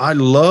 I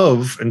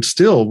love, and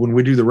still when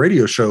we do the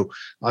radio show,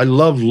 I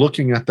love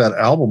looking at that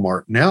album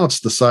art. Now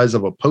it's the size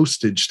of a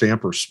postage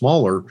stamp or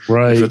smaller.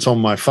 Right. If it's on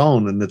my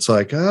phone, and it's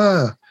like,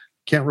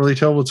 can't really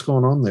tell what's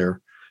going on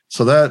there.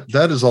 So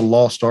that is a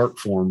lost art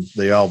form,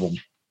 the album.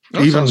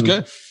 Sounds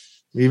good.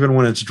 Even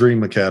when it's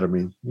Dream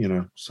Academy,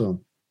 so.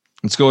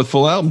 Let's go with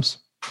full albums.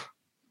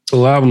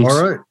 Full albums.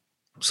 All right.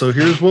 So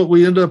here's what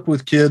we end up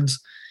with, kids.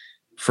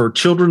 For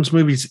children's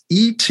movies,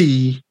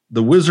 E.T.,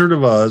 The Wizard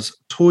of Oz,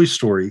 Toy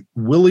Story,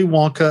 Willy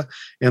Wonka,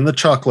 and the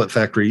Chocolate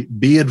Factory.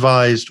 Be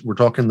advised, we're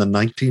talking the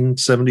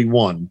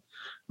 1971.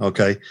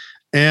 Okay.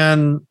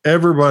 And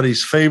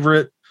everybody's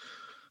favorite,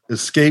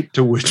 Escape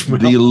to Witch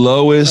Mountain. The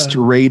lowest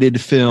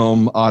rated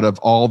film out of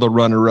all the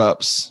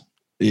runner-ups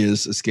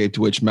is Escape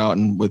to Witch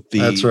Mountain with the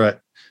That's right.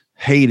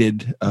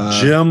 Hated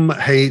Jim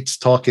hates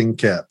talking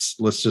cats.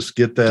 Let's just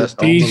get that.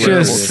 He's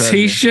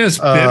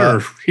just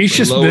bitter. He's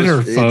just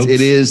bitter, folks.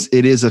 It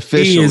is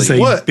officially. He is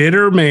a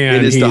bitter man.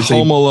 It is the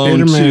Home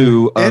Alone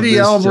 2. Eddie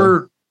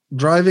Albert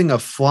driving a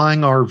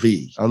flying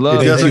RV. I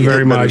love it. Thank you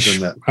very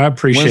much. I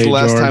appreciate it. When's the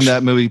last time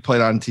that movie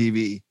played on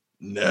TV?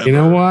 Never. You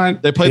know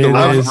what? They played the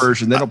rough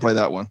version. They don't play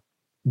that one.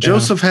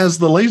 Joseph has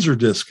the laser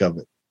disc of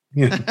it.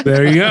 Yeah.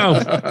 There you go.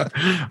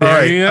 All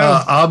right.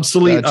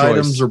 Obsolete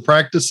items or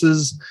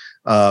practices,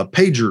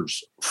 pagers,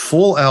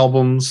 full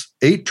albums,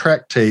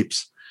 8-track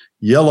tapes,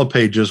 Yellow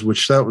Pages,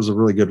 which that was a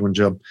really good one,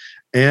 Jim,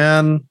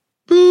 and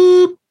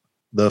the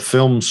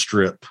film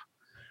strip.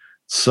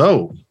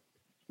 So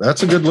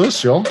that's a good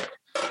list, y'all.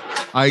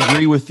 I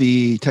agree with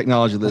the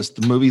technology list,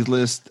 the movies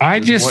list. I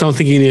just don't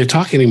think you need to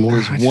talk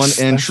anymore. There's one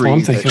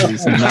entry that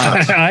is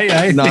not.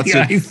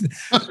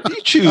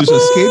 You choose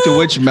Escape to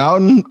Witch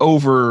Mountain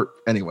over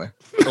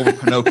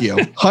Pinocchio,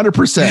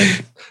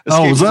 100%.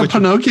 Oh, was that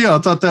Pinocchio? I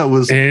thought that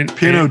was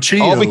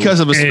Pinocchio. All because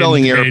of a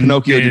spelling error.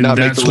 Pinocchio did not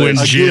make the list. That's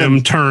when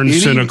Jim turned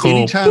cynical.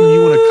 Anytime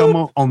you want to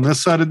come on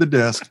this side of the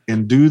desk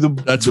and do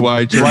that's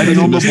why writing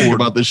on the board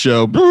about the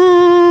show.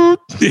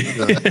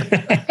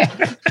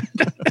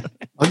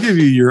 I'll give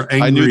you your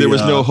angry, I knew there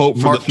was no hope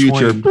for Mark the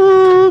future. Twain.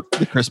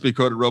 The crispy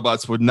coated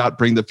robots would not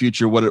bring the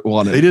future what it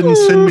wanted. They didn't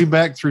send me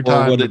back through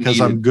time because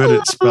I'm good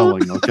at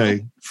spelling,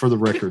 okay? For the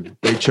record.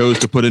 They chose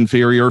to put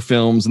inferior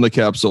films in the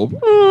capsule,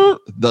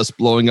 thus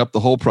blowing up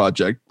the whole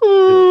project.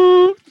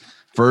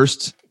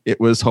 First, it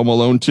was Home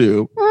Alone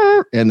 2,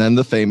 and then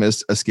the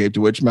famous Escape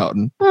to Witch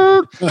Mountain,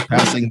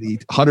 passing the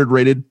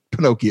 100-rated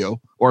Pinocchio,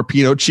 or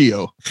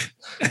Pinocchio.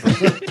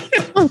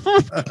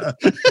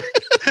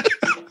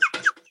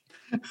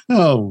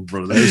 Oh,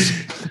 brothers!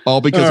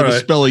 All because of a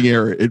spelling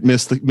error. It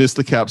missed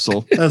the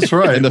capsule. That's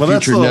right. And the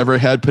future never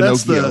had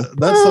Pinocchio.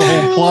 That's the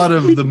whole plot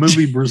of the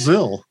movie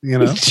Brazil. You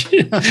know,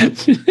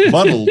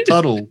 Muddle,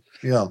 Tuttle.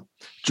 Yeah.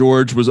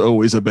 George was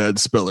always a bad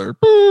speller.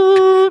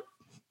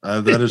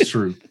 That is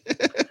true.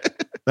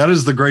 That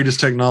is the greatest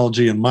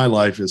technology in my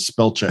life is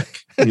spell check.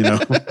 You know,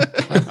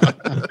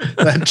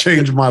 that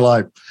changed my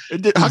life.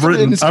 I've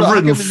written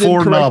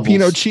 4 novels.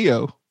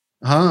 Pinocchio.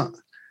 Huh?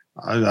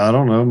 I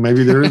don't know.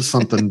 Maybe there is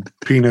something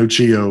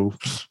Pinocchio.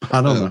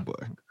 I don't know.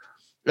 Boy.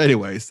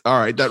 Anyways, all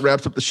right. That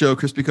wraps up the show.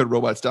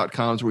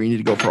 CrispyCoatedRobots.com is where you need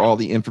to go for all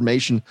the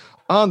information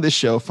on this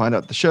show. Find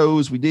out the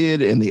shows we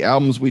did and the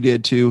albums we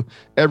did too.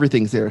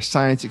 Everything's there.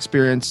 Science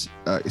experiments.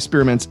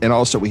 And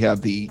also we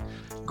have the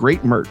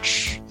great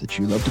merch that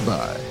you love to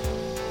buy.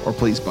 Or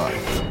please buy.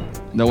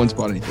 No one's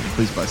bought anything.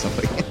 Please buy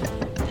something.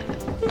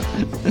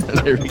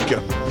 There we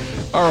go.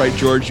 All right,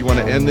 George, you want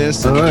to end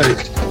this? All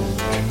right.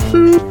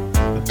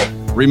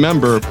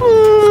 Remember,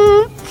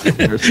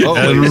 there's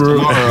always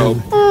tomorrow.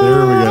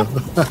 There we go.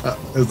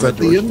 Is that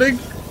the ending?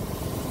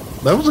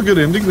 That was a good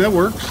ending. That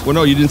works. Well,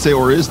 no, you didn't say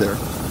or is there.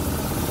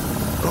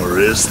 Or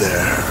is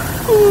there?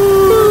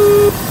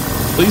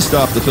 Please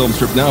stop the film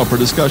strip now for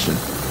discussion.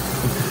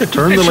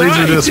 Turn the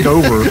laser disc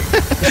over.